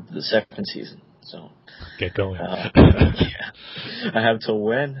ordered the second season, so get going. Yeah, I have till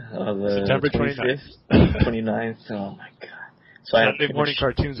when? The September 25th, 29th. Oh my god! So Saturday morning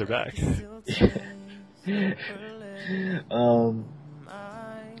cartoons are back.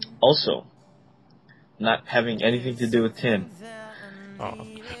 Also, not having anything to do with Tim. Oh.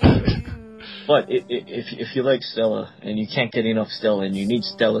 But if you like Stella and you can't get enough Stella and you need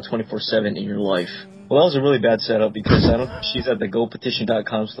Stella 24/7 in your life, well, that was a really bad setup because she's at the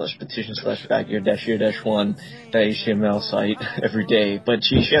gopetition.com/petition/backyear-1.html site every day, but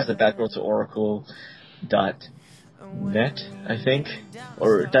she has the backrow to Oracle.net, I think,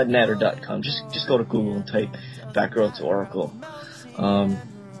 or .net or .com. Just go to Google and type backrow to Oracle.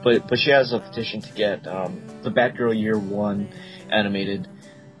 But she has a petition to get the Batgirl Year 1 animated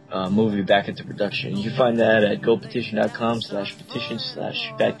movie back into production. You can find that at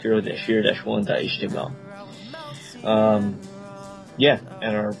gopetition.com/petition/batgirl-year-1.html. Yeah,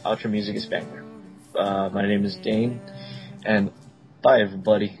 and our outro music is Banger. My name is Dane, and bye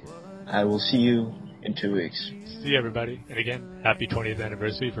everybody. I will see you in 2 weeks. See you everybody, and again, happy 20th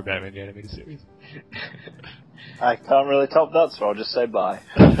anniversary for Batman the Animated Series. I can't really top that, so I'll just say bye.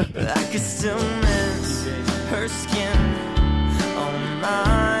 I could still miss her skin on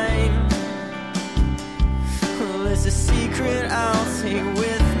mine. Well, it's a secret